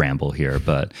ramble here,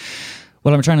 but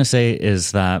what I'm trying to say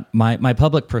is that my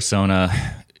public persona,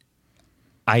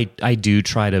 I do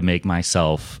try to make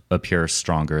myself appear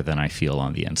stronger than I feel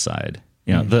on the inside.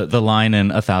 The line in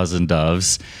 1,000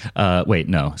 Doves,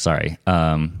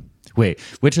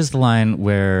 which is the line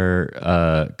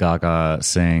where Gaga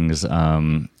sings,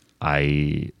 what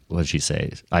did she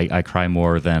say? I cry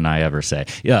more than I ever say.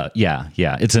 Yeah.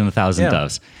 It's in 1,000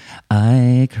 Doves.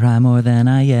 I cry more than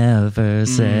I ever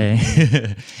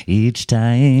say. Each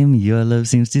time your love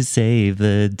seems to save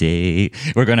the day.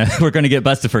 We're gonna get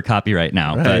busted for copyright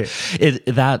now, right.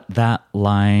 But that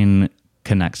line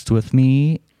connects with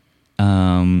me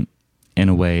in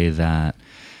a way that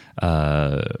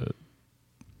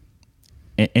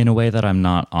I'm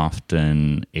not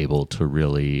often able to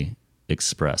really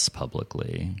express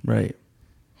publicly. Right.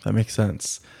 That makes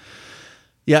sense.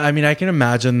 Yeah, I mean, I can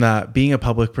imagine that being a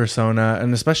public persona,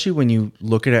 and especially when you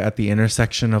look at it at the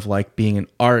intersection of being an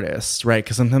artist, right?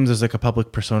 Because sometimes there's a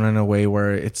public persona in a way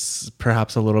where it's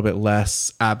perhaps a little bit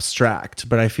less abstract.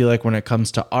 But I feel like when it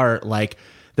comes to art,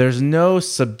 there's no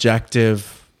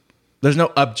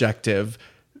objective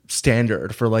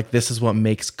standard for this is what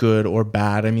makes good or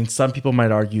bad. I mean, some people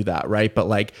might argue that, right?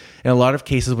 But in a lot of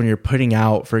cases when you're putting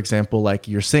out, for example,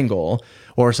 your single,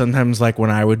 or sometimes when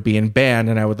I would be in band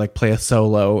and I would play a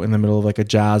solo in the middle of a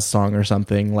jazz song or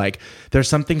something, there's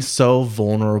something so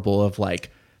vulnerable of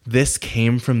this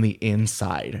came from the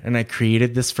inside and I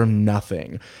created this from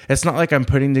nothing. It's not like I'm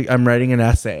writing an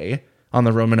essay on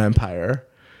the Roman Empire.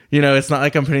 It's not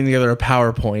like I'm putting together a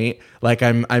PowerPoint.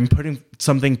 I'm putting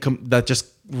something that just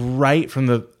right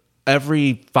from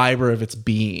every fiber of its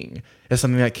being is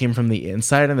something that came from the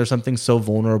inside. And there's something so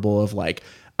vulnerable of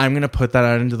I'm going to put that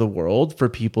out into the world for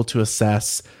people to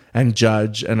assess and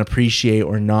judge and appreciate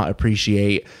or not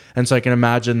appreciate. And so I can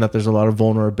imagine that there's a lot of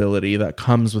vulnerability that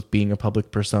comes with being a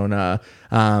public persona.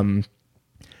 And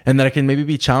that it can maybe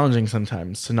be challenging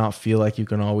sometimes to not feel like you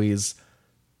can always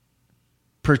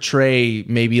portray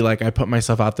maybe I put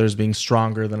myself out there as being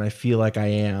stronger than I feel like I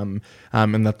am,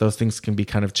 and that those things can be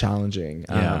kind of challenging.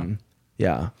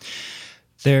 Yeah.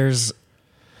 There's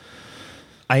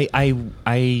I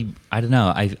don't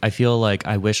know. I feel like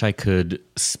I wish I could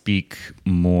speak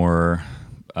more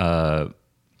well,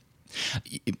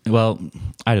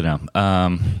 I don't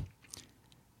know.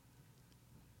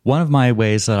 One of my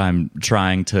ways that I'm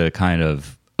trying to kind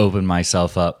of open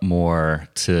myself up more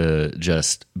to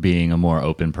just being a more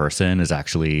open person is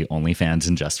actually OnlyFans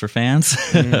and Just for Fans.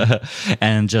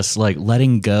 And just like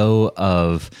letting go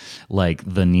of like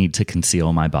the need to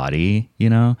conceal my body, you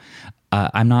know?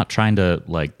 I'm not trying to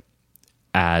like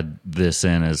add this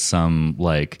in as some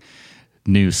like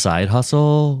new side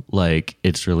hustle. Like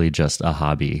it's really just a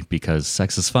hobby because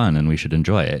sex is fun and we should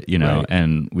enjoy it, you know,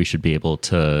 and we should be able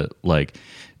to like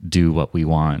do what we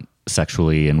want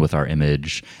sexually and with our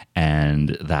image,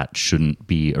 and that shouldn't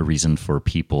be a reason for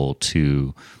people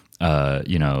to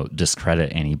you know,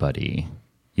 discredit anybody,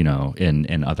 you know,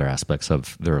 in other aspects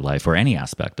of their life or any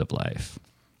aspect of life.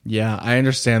 Yeah, I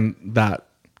understand that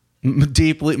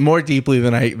more deeply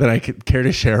than I could care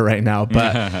to share right now,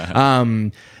 but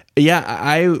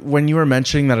yeah, when you were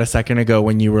mentioning that a second ago,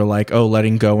 when you were like, oh,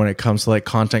 letting go when it comes to like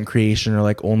content creation or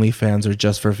like OnlyFans or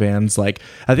Just for Fans, like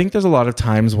I think there's a lot of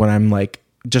times when I'm like,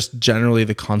 just generally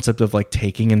the concept of like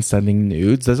taking and sending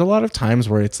nudes, there's a lot of times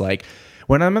where it's like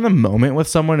when I'm in the moment with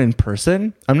someone in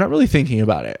person, I'm not really thinking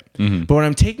about it. But when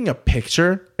I'm taking a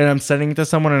picture and I'm sending it to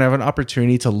someone and I have an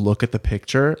opportunity to look at the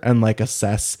picture and like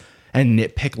assess and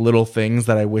nitpick little things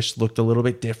that I wish looked a little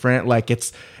bit different, like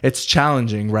it's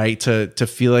challenging, right? To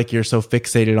feel like you're so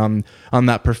fixated on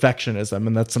that perfectionism.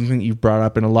 And that's something that you've brought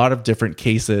up in a lot of different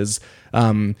cases.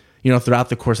 You know, throughout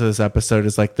the course of this episode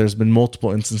is like there's been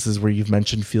multiple instances where you've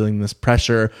mentioned feeling this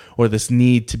pressure or this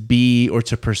need to be or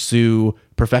to pursue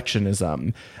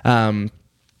perfectionism. And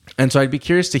so I'd be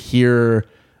curious to hear,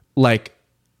 like,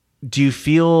 do you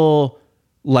feel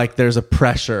like there's a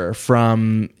pressure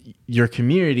from your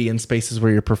community in spaces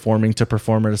where you're performing to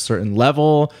perform at a certain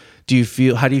level? How do you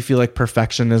feel like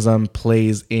perfectionism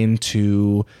plays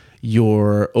into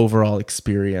your overall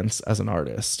experience as an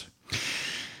artist?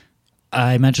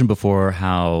 I mentioned before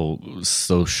how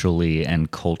socially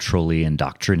and culturally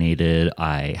indoctrinated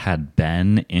I had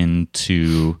been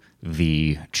into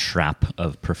the trap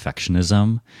of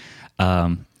perfectionism.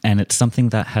 And it's something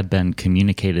that had been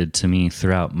communicated to me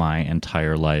throughout my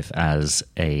entire life as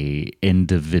a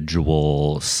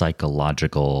individual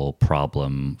psychological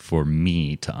problem for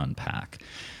me to unpack.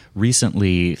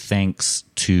 Recently, thanks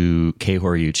to Kei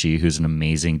Horiyuchi, who's an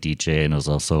amazing DJ and is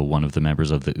also one of the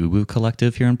members of the Ubu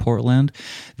Collective here in Portland,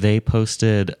 they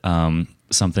posted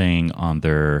something on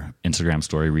their Instagram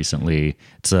story recently.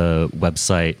 It's a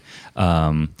website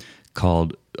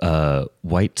called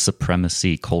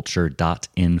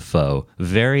whitesupremacyculture.info.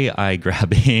 Very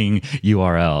eye-grabbing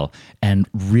URL and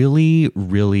really,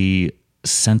 really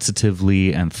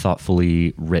sensitively and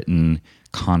thoughtfully written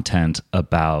content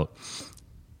about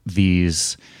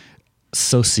these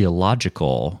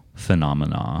sociological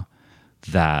phenomena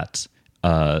that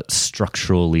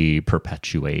structurally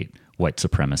perpetuate white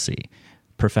supremacy.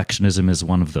 Perfectionism is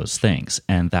one of those things,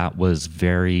 and that was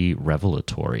very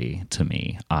revelatory to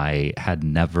me. I had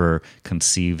never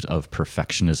conceived of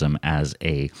perfectionism as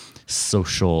a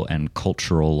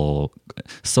sociological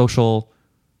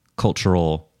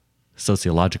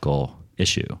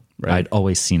issue. Right. I'd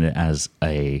always seen it as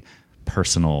a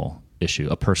personal issue,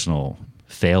 a personal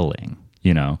failing,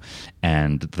 you know,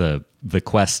 and the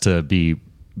quest to be,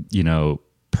 you know,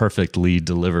 perfectly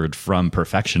delivered from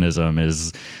perfectionism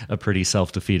is a pretty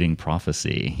self-defeating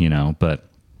prophecy, you know. But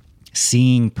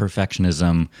seeing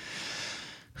perfectionism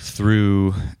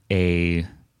through a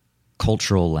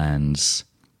cultural lens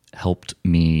helped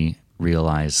me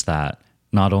realize that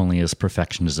not only is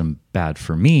perfectionism bad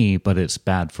for me, but it's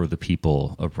bad for the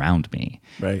people around me.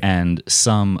 Right. And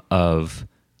some of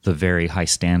the very high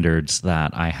standards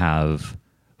that I have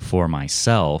for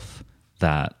myself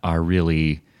that are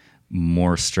really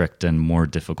more strict and more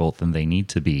difficult than they need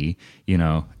to be, you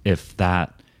know, if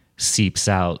that seeps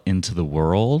out into the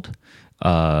world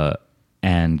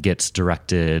and gets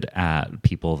directed at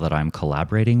people that I'm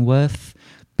collaborating with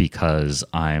because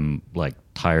I'm like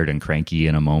tired and cranky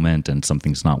in a moment and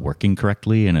something's not working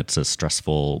correctly and it's a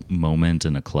stressful moment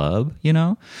in a club, you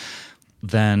know,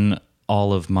 then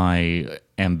all of my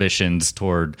ambitions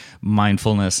toward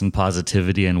mindfulness and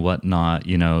positivity and whatnot,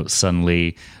 you know,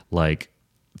 suddenly like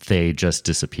they just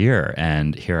disappear.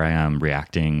 And here I am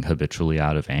reacting habitually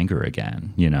out of anger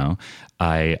again. You know,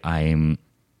 I'm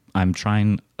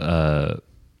trying a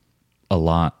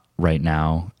lot right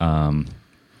now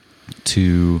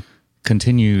to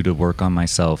continue to work on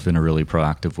myself in a really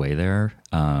proactive way there.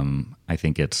 I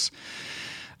think it's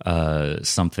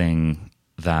something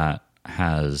that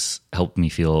has helped me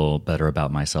feel better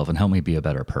about myself and helped me be a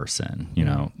better person. You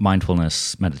know,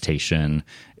 mindfulness meditation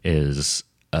is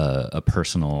a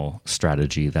personal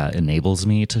strategy that enables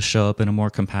me to show up in a more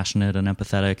compassionate and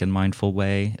empathetic and mindful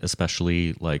way,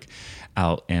 especially like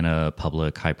out in a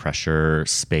public high pressure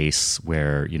space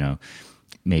where, you know,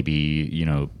 maybe, you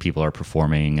know, people are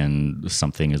performing and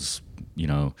something is, you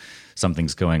know,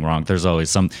 something's going wrong. There's always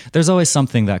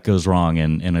something that goes wrong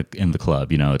in the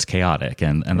club, you know, it's chaotic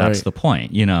and that's Right. the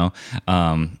point, you know,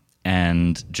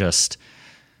 and just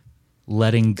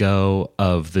letting go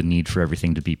of the need for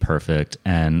everything to be perfect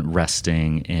and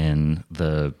resting in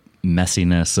the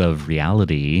messiness of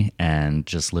reality and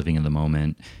just living in the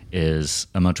moment is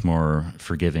a much more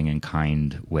forgiving and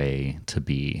kind way to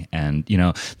be. And, you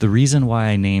know, the reason why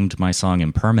I named my song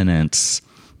Impermanence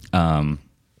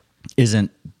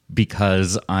isn't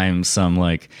because I'm some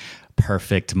like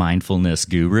perfect mindfulness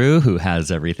guru who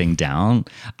has everything down.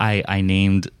 I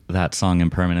named that song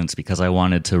Impermanence because I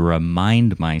wanted to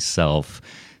remind myself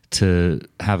to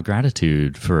have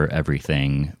gratitude for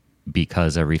everything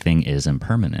because everything is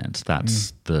impermanent.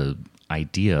 That's the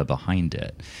idea behind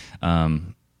it. Yeah,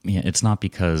 it's not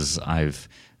because I've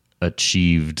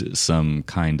achieved some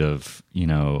kind of, you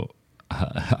know,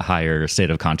 higher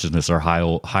state of consciousness or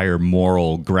higher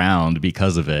moral ground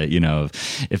because of it. You know,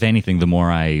 if anything, the more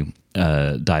I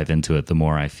dive into it, the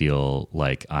more I feel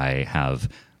like I have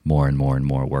more and more and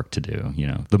more work to do. You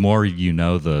know, the more you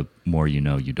know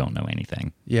you don't know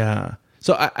anything. Yeah.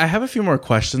 So I have a few more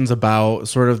questions about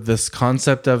sort of this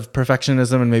concept of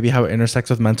perfectionism and maybe how it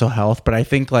intersects with mental health. But I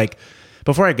think like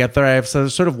before I get there, I have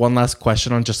sort of one last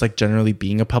question on just like generally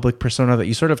being a public persona that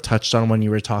you sort of touched on when you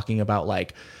were talking about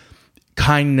like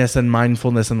kindness and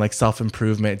mindfulness and like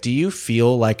self-improvement. Do you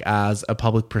feel like as a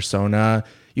public persona,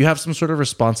 you have some sort of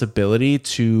responsibility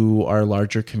to our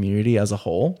larger community as a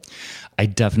whole? I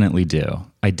definitely do.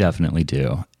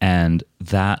 And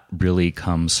that really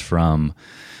comes from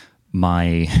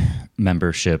my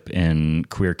membership in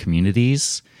queer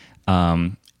communities,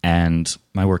 and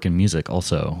my work in music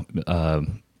also,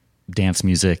 dance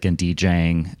music and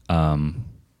DJing,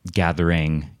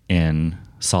 gathering in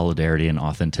solidarity and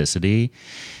authenticity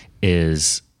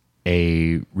is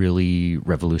a really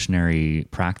revolutionary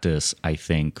practice, I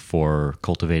think, for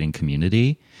cultivating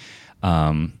community.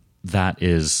 That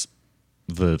is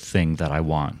the thing that I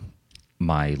want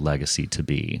my legacy to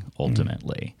be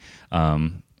ultimately.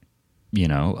 You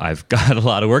know, I've got a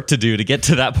lot of work to do to get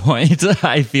to that point.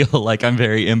 I feel like I'm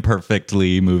very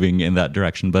imperfectly moving in that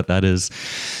direction, but that is,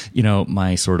 you know,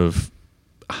 my sort of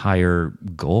higher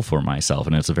goal for myself.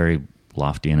 And it's a very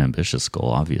lofty and ambitious goal,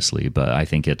 obviously, but I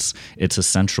think it's a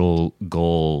central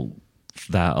goal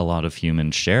that a lot of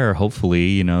humans share. Hopefully,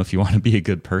 you know, if you want to be a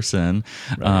good person,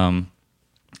 right.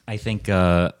 I think,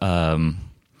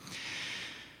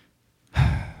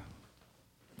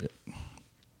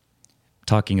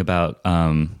 talking about,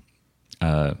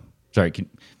 sorry, can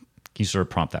you sort of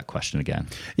prompt that question again?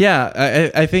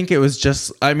 Yeah, I think it was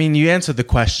just, I mean, you answered the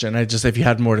question. If you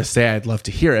had more to say, I'd love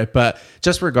to hear it. But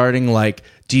just regarding like,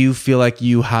 do you feel like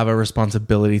you have a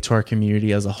responsibility to our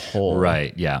community as a whole?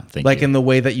 Right. Yeah. Thank you. In the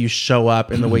way that you show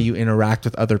up, in the way you interact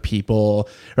with other people,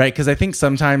 right? Because I think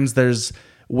sometimes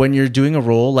when you're doing a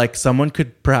role, like someone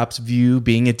could perhaps view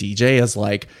being a DJ as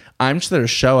like, I'm just there to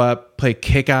show up, play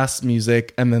kick-ass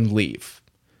music, and then leave.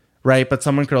 Right. But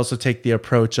someone could also take the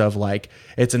approach of like,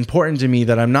 it's important to me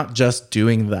that I'm not just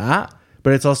doing that,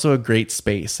 but it's also a great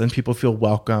space and people feel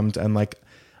welcomed and like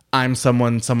I'm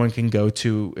someone can go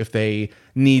to if they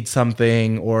need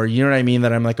something, or you know what I mean?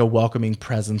 That I'm like a welcoming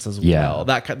presence as well.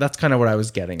 That's kind of what I was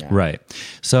getting at. Right.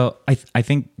 So I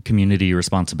think community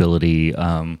responsibility,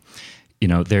 you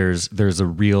know, there's a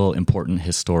real important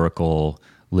historical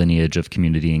lineage of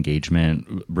community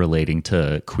engagement relating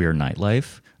to queer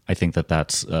nightlife. I think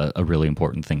that's a really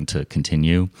important thing to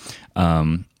continue.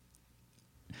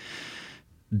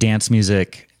 Dance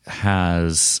music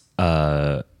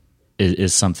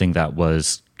is something that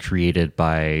was created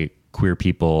by queer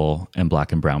people and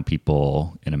Black and brown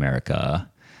people in America.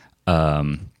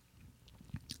 That's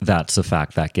a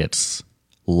fact that gets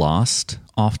lost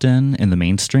often in the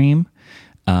mainstream.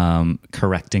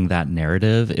 Correcting that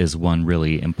narrative is one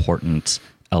really important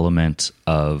element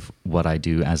of what I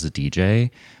do as a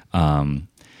DJ. And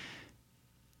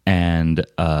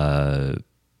I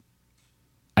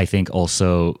think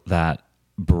also that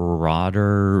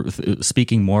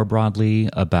speaking more broadly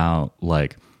about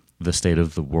like the state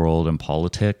of the world and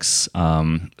politics,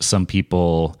 some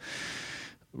people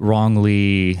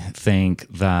wrongly think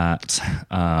that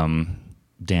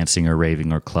dancing or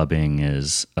raving or clubbing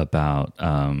is about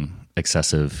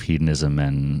excessive hedonism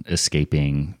and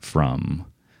escaping from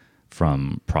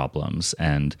problems.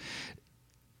 And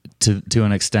to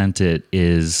an extent, it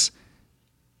is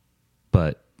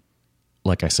But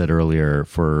like I said earlier,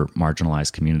 for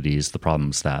marginalized communities, the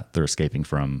problems that they're escaping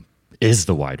from is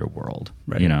the wider world.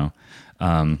 Right. You know,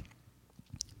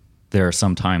 there are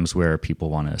some times where people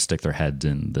want to stick their head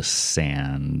in the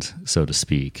sand, so to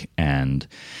speak, and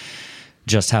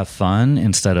just have fun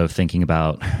instead of thinking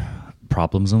about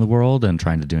problems in the world and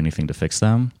trying to do anything to fix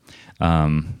them.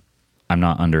 I'm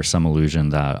not under some illusion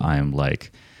that I'm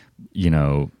like, you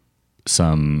know,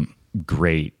 some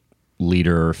great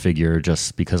leader figure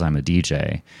just because I'm a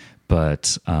DJ.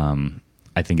 But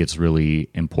I think it's really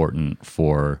important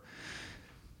for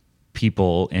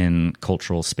people in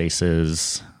cultural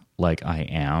spaces like I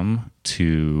am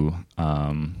to,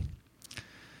 I'm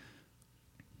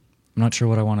not sure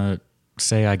what I want to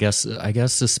say. I guess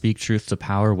to speak truth to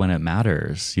power when it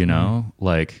matters, you know,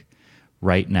 like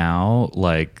right now,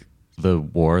 like the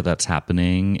war that's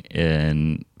happening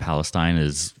in Palestine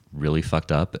is really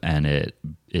fucked up and it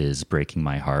is breaking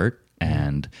my heart.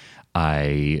 And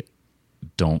I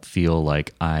don't feel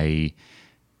like I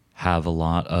have a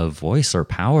lot of voice or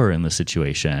power in the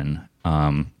situation.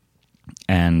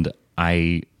 And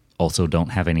I also don't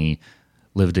have any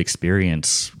lived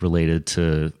experience related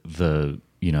to the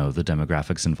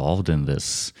demographics involved in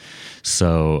this.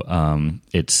 So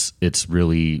it's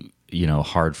really, you know,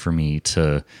 hard for me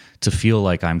to feel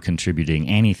like I'm contributing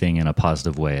anything in a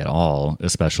positive way at all,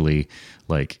 especially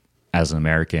like as an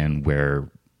American where,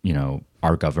 you know,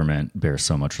 our government bears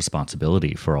so much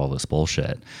responsibility for all this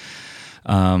bullshit.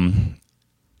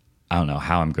 I don't know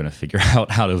how I'm going to figure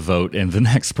out how to vote in the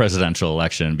next presidential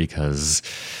election because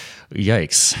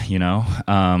yikes, you know?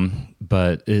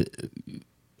 But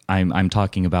I'm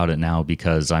talking about it now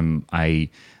because I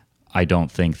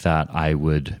don't think that I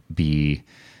would be,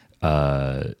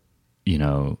 you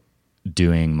know,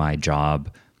 doing my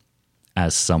job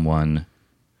as someone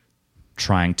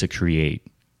trying to create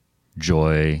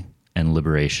joy and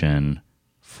liberation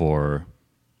for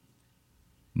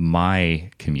my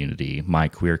community, my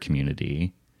queer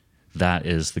community. That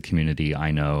is the community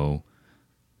I know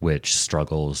which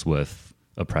struggles with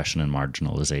oppression and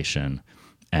marginalization.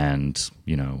 And,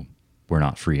 you know, we're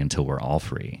not free until we're all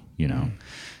free, you know?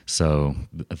 So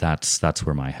that's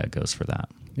where my head goes for that.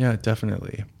 Yeah,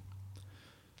 definitely.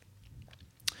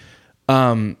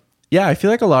 Yeah, I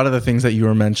feel like a lot of the things that you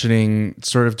were mentioning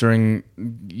sort of during,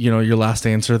 you know, your last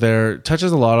answer there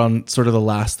touches a lot on sort of the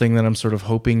last thing that I'm sort of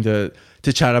hoping to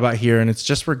chat about here. And it's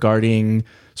just regarding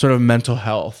sort of mental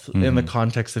health in the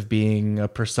context of being a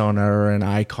persona or an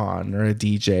icon or a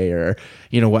DJ or,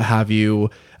 you know, what have you.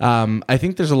 I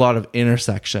think there's a lot of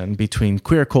intersection between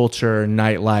queer culture,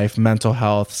 nightlife, mental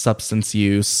health, substance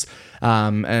use,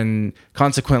 and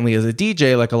consequently as a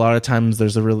DJ, like a lot of times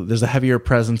there's a heavier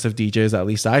presence of DJs, at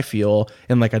least I feel,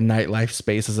 in like a nightlife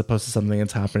space as opposed to something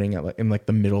that's happening in like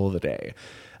the middle of the day.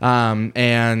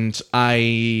 And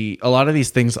a lot of these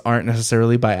things aren't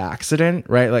necessarily by accident,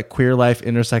 right? Like queer life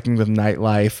intersecting with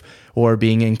nightlife or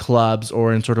being in clubs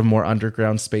or in sort of more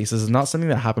underground spaces is not something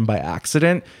that happened by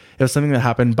accident. It was something that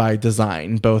happened by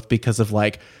design, both because of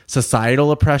like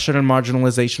societal oppression and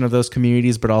marginalization of those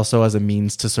communities, but also as a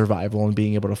means to survival and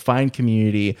being able to find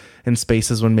community in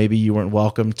spaces when maybe you weren't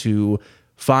welcome to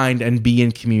find and be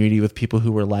in community with people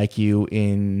who were like you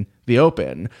in the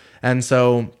open. And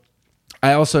so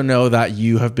I also know that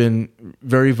you have been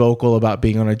very vocal about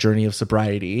being on a journey of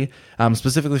sobriety,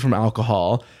 specifically from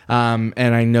alcohol. And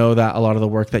I know that a lot of the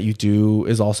work that you do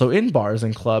is also in bars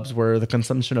and clubs where the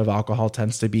consumption of alcohol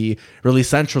tends to be really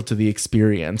central to the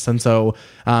experience. And so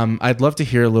I'd love to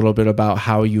hear a little bit about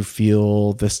how you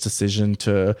feel this decision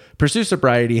to pursue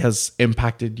sobriety has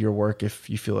impacted your work, if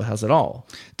you feel it has at all.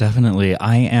 Definitely.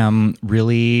 I am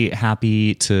really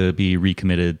happy to be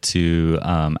recommitted to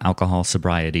alcohol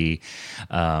sobriety.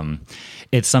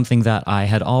 It's something that I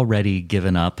had already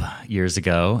given up years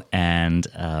ago. And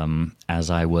as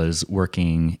I was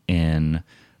working in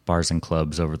bars and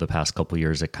clubs over the past couple of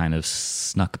years, it kind of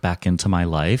snuck back into my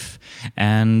life.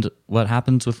 And what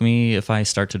happens with me if I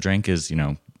start to drink is, you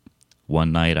know,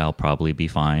 one night I'll probably be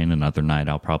fine, another night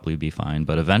I'll probably be fine.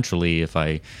 But eventually, if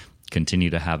I continue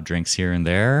to have drinks here and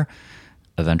there,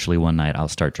 eventually one night I'll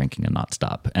start drinking and not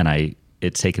stop. And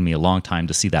it's taken me a long time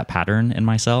to see that pattern in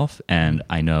myself. And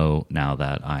I know now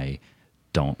that I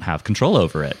don't have control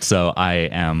over it. So I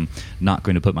am not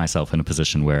going to put myself in a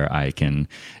position where I can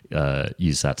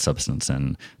use that substance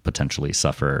and potentially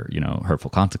suffer, you know, hurtful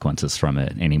consequences from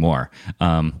it anymore.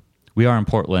 We are in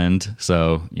Portland,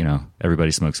 so, you know,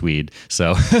 everybody smokes weed.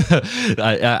 So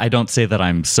I don't say that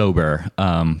I'm sober,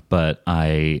 but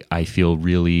I feel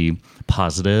really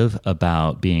positive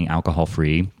about being alcohol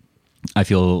free. I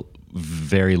feel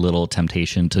very little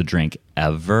temptation to drink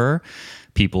ever.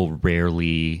 People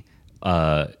rarely,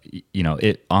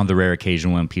 it on the rare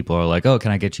occasion when people are like, oh,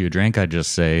 can I get you a drink? I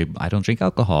just say, I don't drink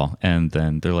alcohol. And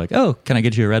then they're like, oh, can I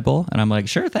get you a Red Bull? And I'm like,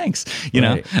 sure, thanks.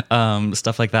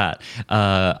 Stuff like that.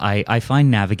 I find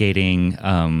navigating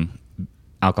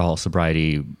alcohol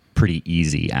sobriety pretty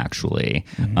easy, actually.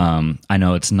 I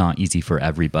know it's not easy for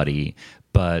everybody,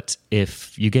 but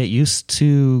if you get used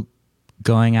to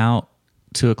going out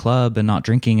to a club and not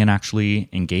drinking and actually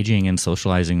engaging and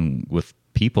socializing with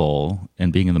people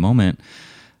and being in the moment,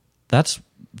 that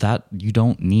you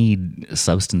don't need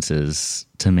substances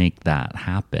to make that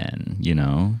happen,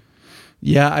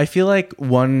 Yeah, I feel like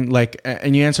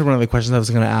and you answered one of the questions I was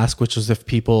going to ask, which was if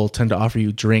people tend to offer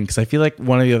you drinks. I feel like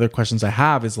one of the other questions I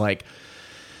have is like,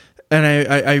 and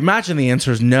I imagine the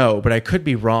answer is no, but I could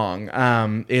be wrong,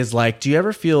 is like, do you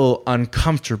ever feel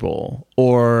uncomfortable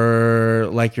or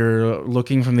like you're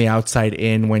looking from the outside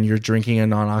in when you're drinking a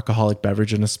non-alcoholic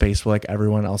beverage in a space where like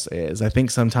everyone else is? I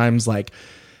think sometimes like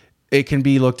it can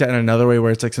be looked at in another way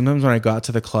where it's like sometimes when I go out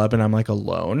to the club and I'm like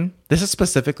alone, this is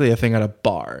specifically a thing at a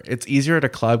bar. It's easier at a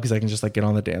club because I can just like get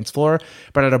on the dance floor.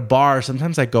 But at a bar,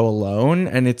 sometimes I go alone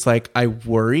and it's like I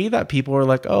worry that people are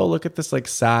like, oh, look at this like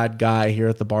sad guy here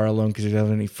at the bar alone because he doesn't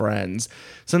have any friends.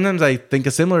 Sometimes I think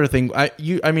a similar thing. I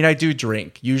do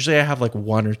drink. Usually I have like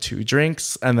 1 or 2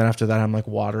 drinks. And then after that, I'm like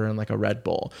water and like a Red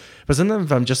Bull. But sometimes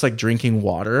if I'm just like drinking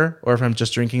water or if I'm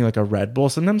just drinking like a Red Bull,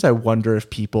 sometimes I wonder if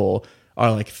people are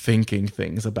like thinking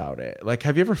things about it. Like,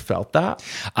 have you ever felt that?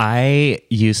 I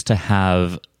used to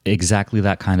have exactly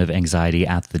that kind of anxiety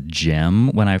at the gym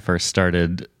when I first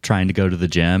started trying to go to the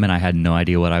gym, and I had no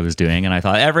idea what I was doing. And I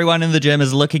thought everyone in the gym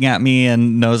is looking at me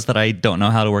and knows that I don't know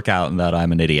how to work out and that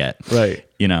I'm an idiot. Right.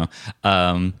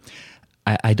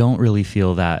 I don't really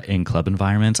feel that in club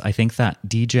environments. I think that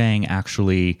DJing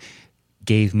actually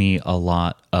gave me a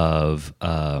lot of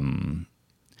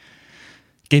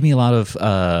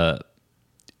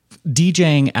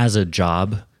DJing as a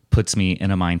job puts me in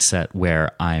a mindset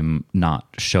where I'm not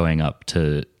showing up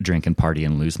to drink and party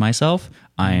and lose myself.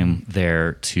 I'm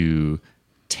there to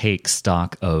take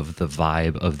stock of the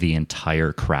vibe of the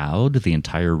entire crowd, the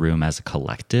entire room as a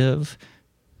collective,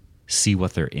 see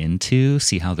what they're into,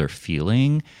 see how they're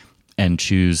feeling, and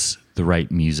choose the right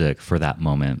music for that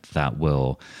moment that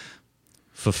will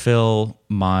fulfill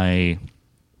my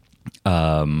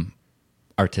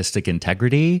artistic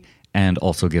integrity and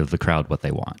also give the crowd what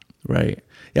they want. Right.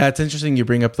 Yeah, it's interesting you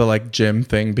bring up the like gym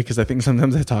thing because I think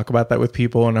sometimes I talk about that with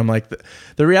people and I'm like,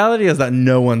 the reality is that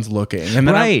no one's looking. And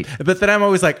then right. But then I'm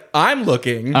always like, I'm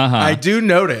looking. I do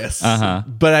notice,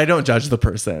 but I don't judge the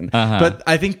person. But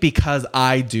I think because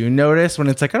I do notice when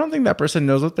it's like, I don't think that person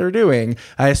knows what they're doing,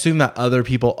 I assume that other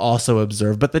people also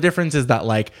observe. But the difference is that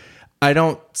like, I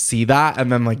don't see that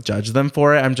and then like judge them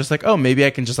for it. I'm just like, oh, maybe I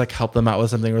can just like help them out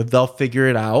with something or they'll figure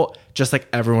it out just like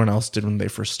everyone else did when they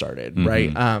first started.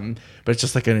 Right. But it's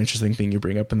just like an interesting thing you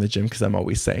bring up in the gym because I'm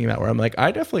always saying that where I'm like,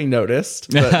 I definitely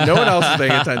noticed, but no one else is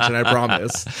paying attention. I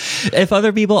promise. If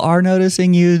other people are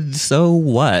noticing you, so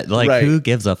what? Like who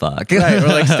gives a fuck? Right. Or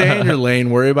like stay in your lane,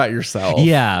 worry about yourself.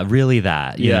 Yeah, really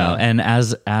that, you know? And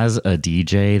as a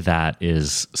DJ, that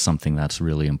is something that's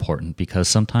really important because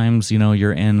sometimes,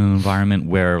 you're in an environment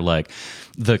where like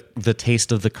the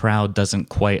taste of the crowd doesn't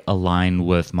quite align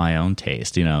with my own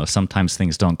taste. Sometimes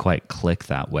things don't quite click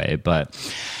that way, but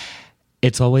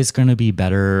it's always going to be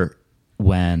better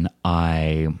when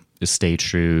I stay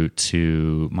true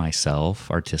to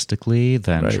myself artistically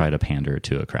than try to pander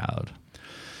to a crowd.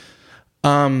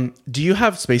 Do you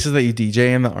have spaces that you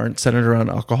DJ in that aren't centered around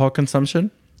alcohol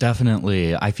consumption?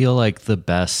 Definitely. I feel like the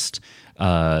best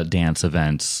dance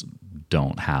events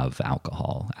don't have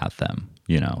alcohol at them.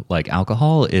 Like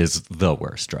alcohol is the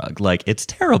worst drug. Like it's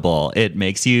terrible. It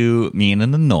makes you mean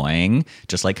and annoying,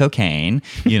 just like cocaine.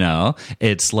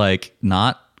 It's like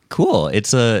not cool.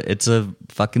 It's a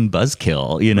fucking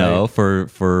buzzkill.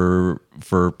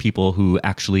 For people who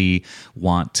actually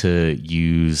want to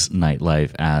use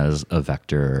nightlife as a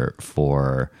vector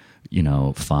for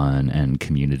fun and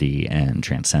community and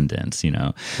transcendence.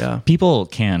 People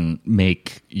can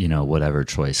make, whatever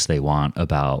choice they want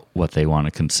about what they want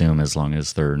to consume as long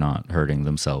as they're not hurting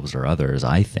themselves or others,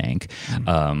 I think.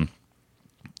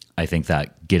 I think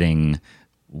that getting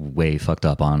way fucked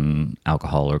up on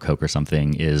alcohol or Coke or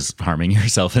something is harming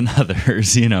yourself and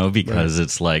others, because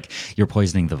it's like you're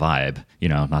poisoning the vibe,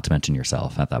 not to mention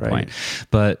yourself at that point.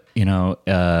 But,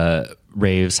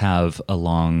 raves have a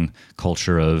long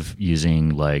culture of using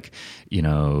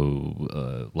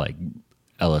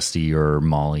LSD or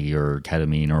Molly or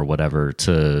ketamine or whatever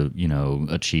to,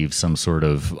 achieve some sort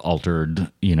of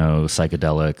altered,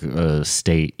 psychedelic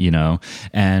state,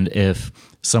 and if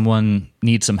someone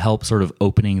needs some help sort of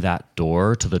opening that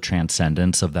door to the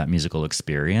transcendence of that musical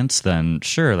experience, then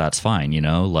sure, that's fine,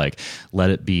 like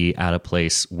let it be at a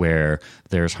place where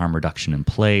there's harm reduction in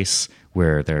place,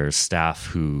 where there's staff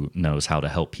who knows how to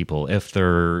help people if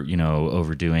they're,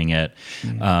 overdoing it.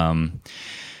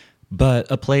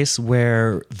 But a place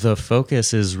where the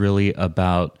focus is really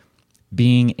about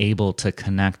being able to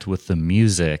connect with the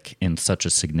music in such a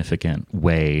significant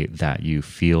way that you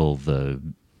feel the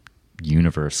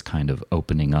universe kind of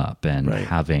opening up and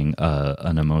having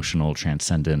an emotional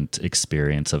transcendent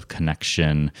experience of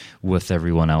connection with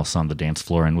everyone else on the dance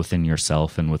floor and within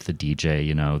yourself and with the DJ.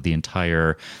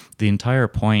 The entire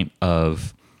point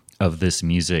of this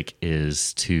music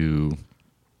is to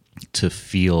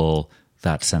feel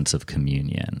that sense of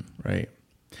communion. Right.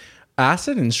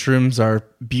 Acid and shrooms are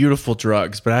beautiful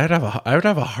drugs, but I would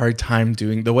have a hard time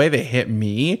doing the way they hit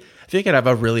me. I think I'd have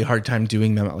a really hard time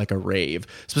doing them at like a rave,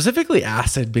 specifically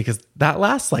acid, because that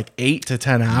lasts like 8 to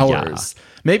 10 hours. Yeah.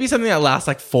 Maybe something that lasts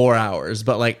like 4 hours,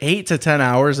 but like 8 to 10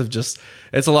 hours of just,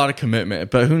 it's a lot of commitment,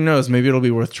 but who knows? Maybe it'll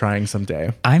be worth trying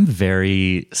someday. I'm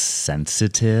very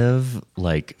sensitive,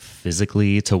 like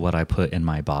physically, to what I put in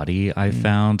my body, I've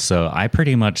found. So I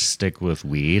pretty much stick with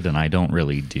weed and I don't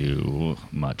really do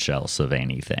much else of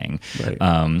anything. Right.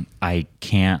 I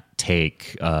can't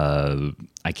take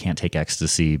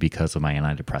ecstasy because of my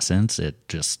antidepressants. It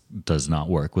just does not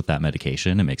work with that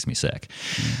medication. It makes me sick.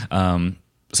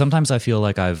 Sometimes I feel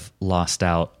like I've lost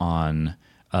out on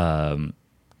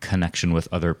connection with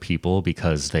other people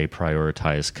because they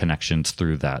prioritize connections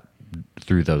through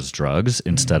those drugs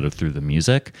instead of through the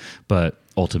music. But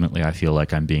ultimately, I feel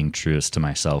like I'm being truest to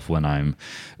myself when I'm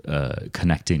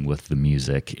connecting with the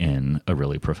music in a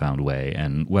really profound way.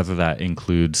 And whether that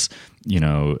includes,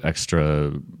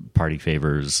 extra party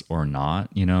favors or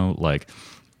not, like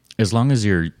as long as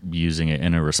you're using it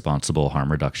in a responsible harm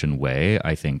reduction way,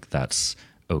 I think that's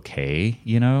okay,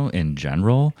 in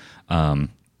general.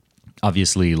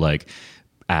 Obviously, like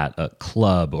at a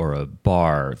club or a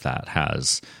bar that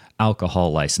has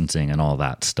alcohol licensing and all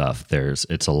that stuff,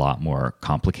 it's a lot more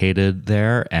complicated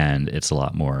there, and it's a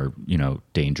lot more,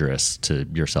 dangerous to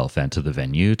yourself and to the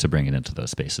venue to bring it into those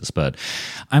spaces. But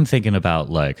I'm thinking about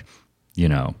like,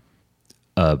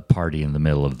 a party in the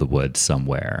middle of the woods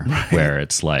somewhere where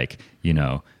it's like,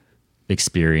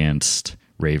 experienced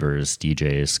ravers,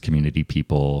 DJs, community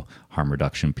people, harm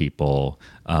reduction people,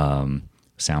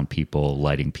 sound people,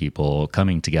 lighting people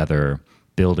coming together,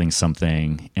 building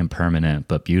something impermanent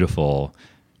but beautiful,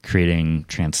 creating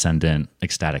transcendent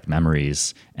ecstatic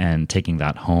memories, and taking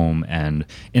that home and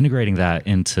integrating that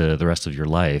into the rest of your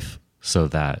life so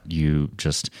that you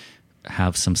just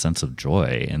have some sense of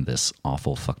joy in this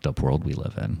awful fucked up world we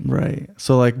live in. Right.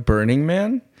 So like Burning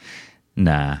Man?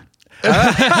 Nah.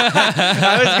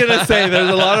 I was gonna say there's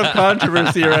a lot of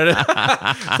controversy around it,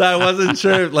 so I wasn't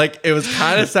sure. Like it was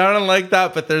kind of sounding like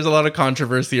that, but there's a lot of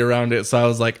controversy around it. So I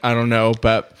was like, I don't know.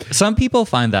 But some people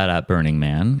find that at Burning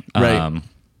Man. Right.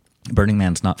 Burning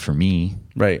Man's not for me.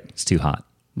 Right. It's too hot.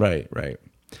 Right.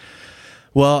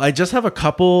 Well, I just have a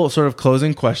couple sort of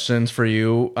closing questions for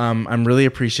you. I'm really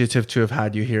appreciative to have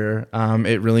had you here.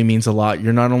 It really means a lot.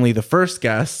 You're not only the first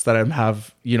guest that I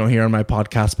have, here on my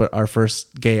podcast, but our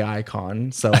first gay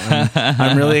icon. So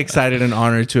I'm really excited and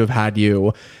honored to have had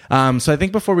you. So I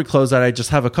think before we close out, I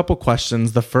just have a couple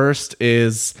questions. The first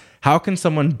is, how can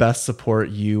someone best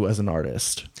support you as an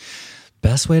artist?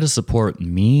 Best way to support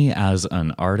me as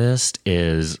an artist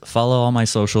is follow all my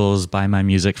socials, buy my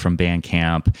music from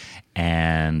Bandcamp,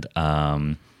 and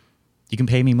you can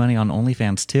pay me money on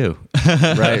OnlyFans too.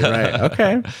 Right.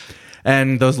 Okay.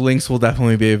 And those links will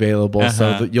definitely be available,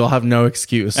 so that you'll have no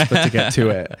excuse but to get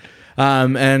to it.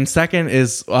 And second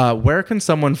is, where can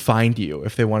someone find you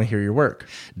if they want to hear your work?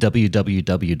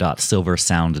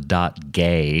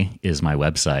 www.silversound.gay is my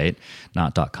website,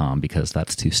 not .com because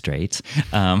that's too straight.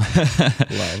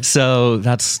 So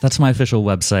that's my official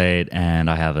website, and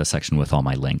I have a section with all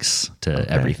my links to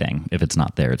everything. If it's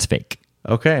not there, it's fake.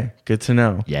 Okay, good to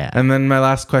know. Yeah. And then my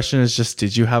last question is just,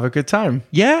 did you have a good time?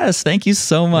 Yes, thank you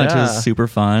so much. Yeah. It was super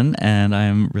fun, and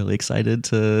I'm really excited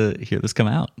to hear this come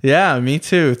out. Yeah, me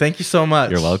too. Thank you so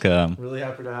much. You're welcome. Really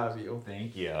happy to have you.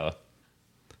 Thank you.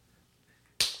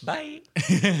 Bye.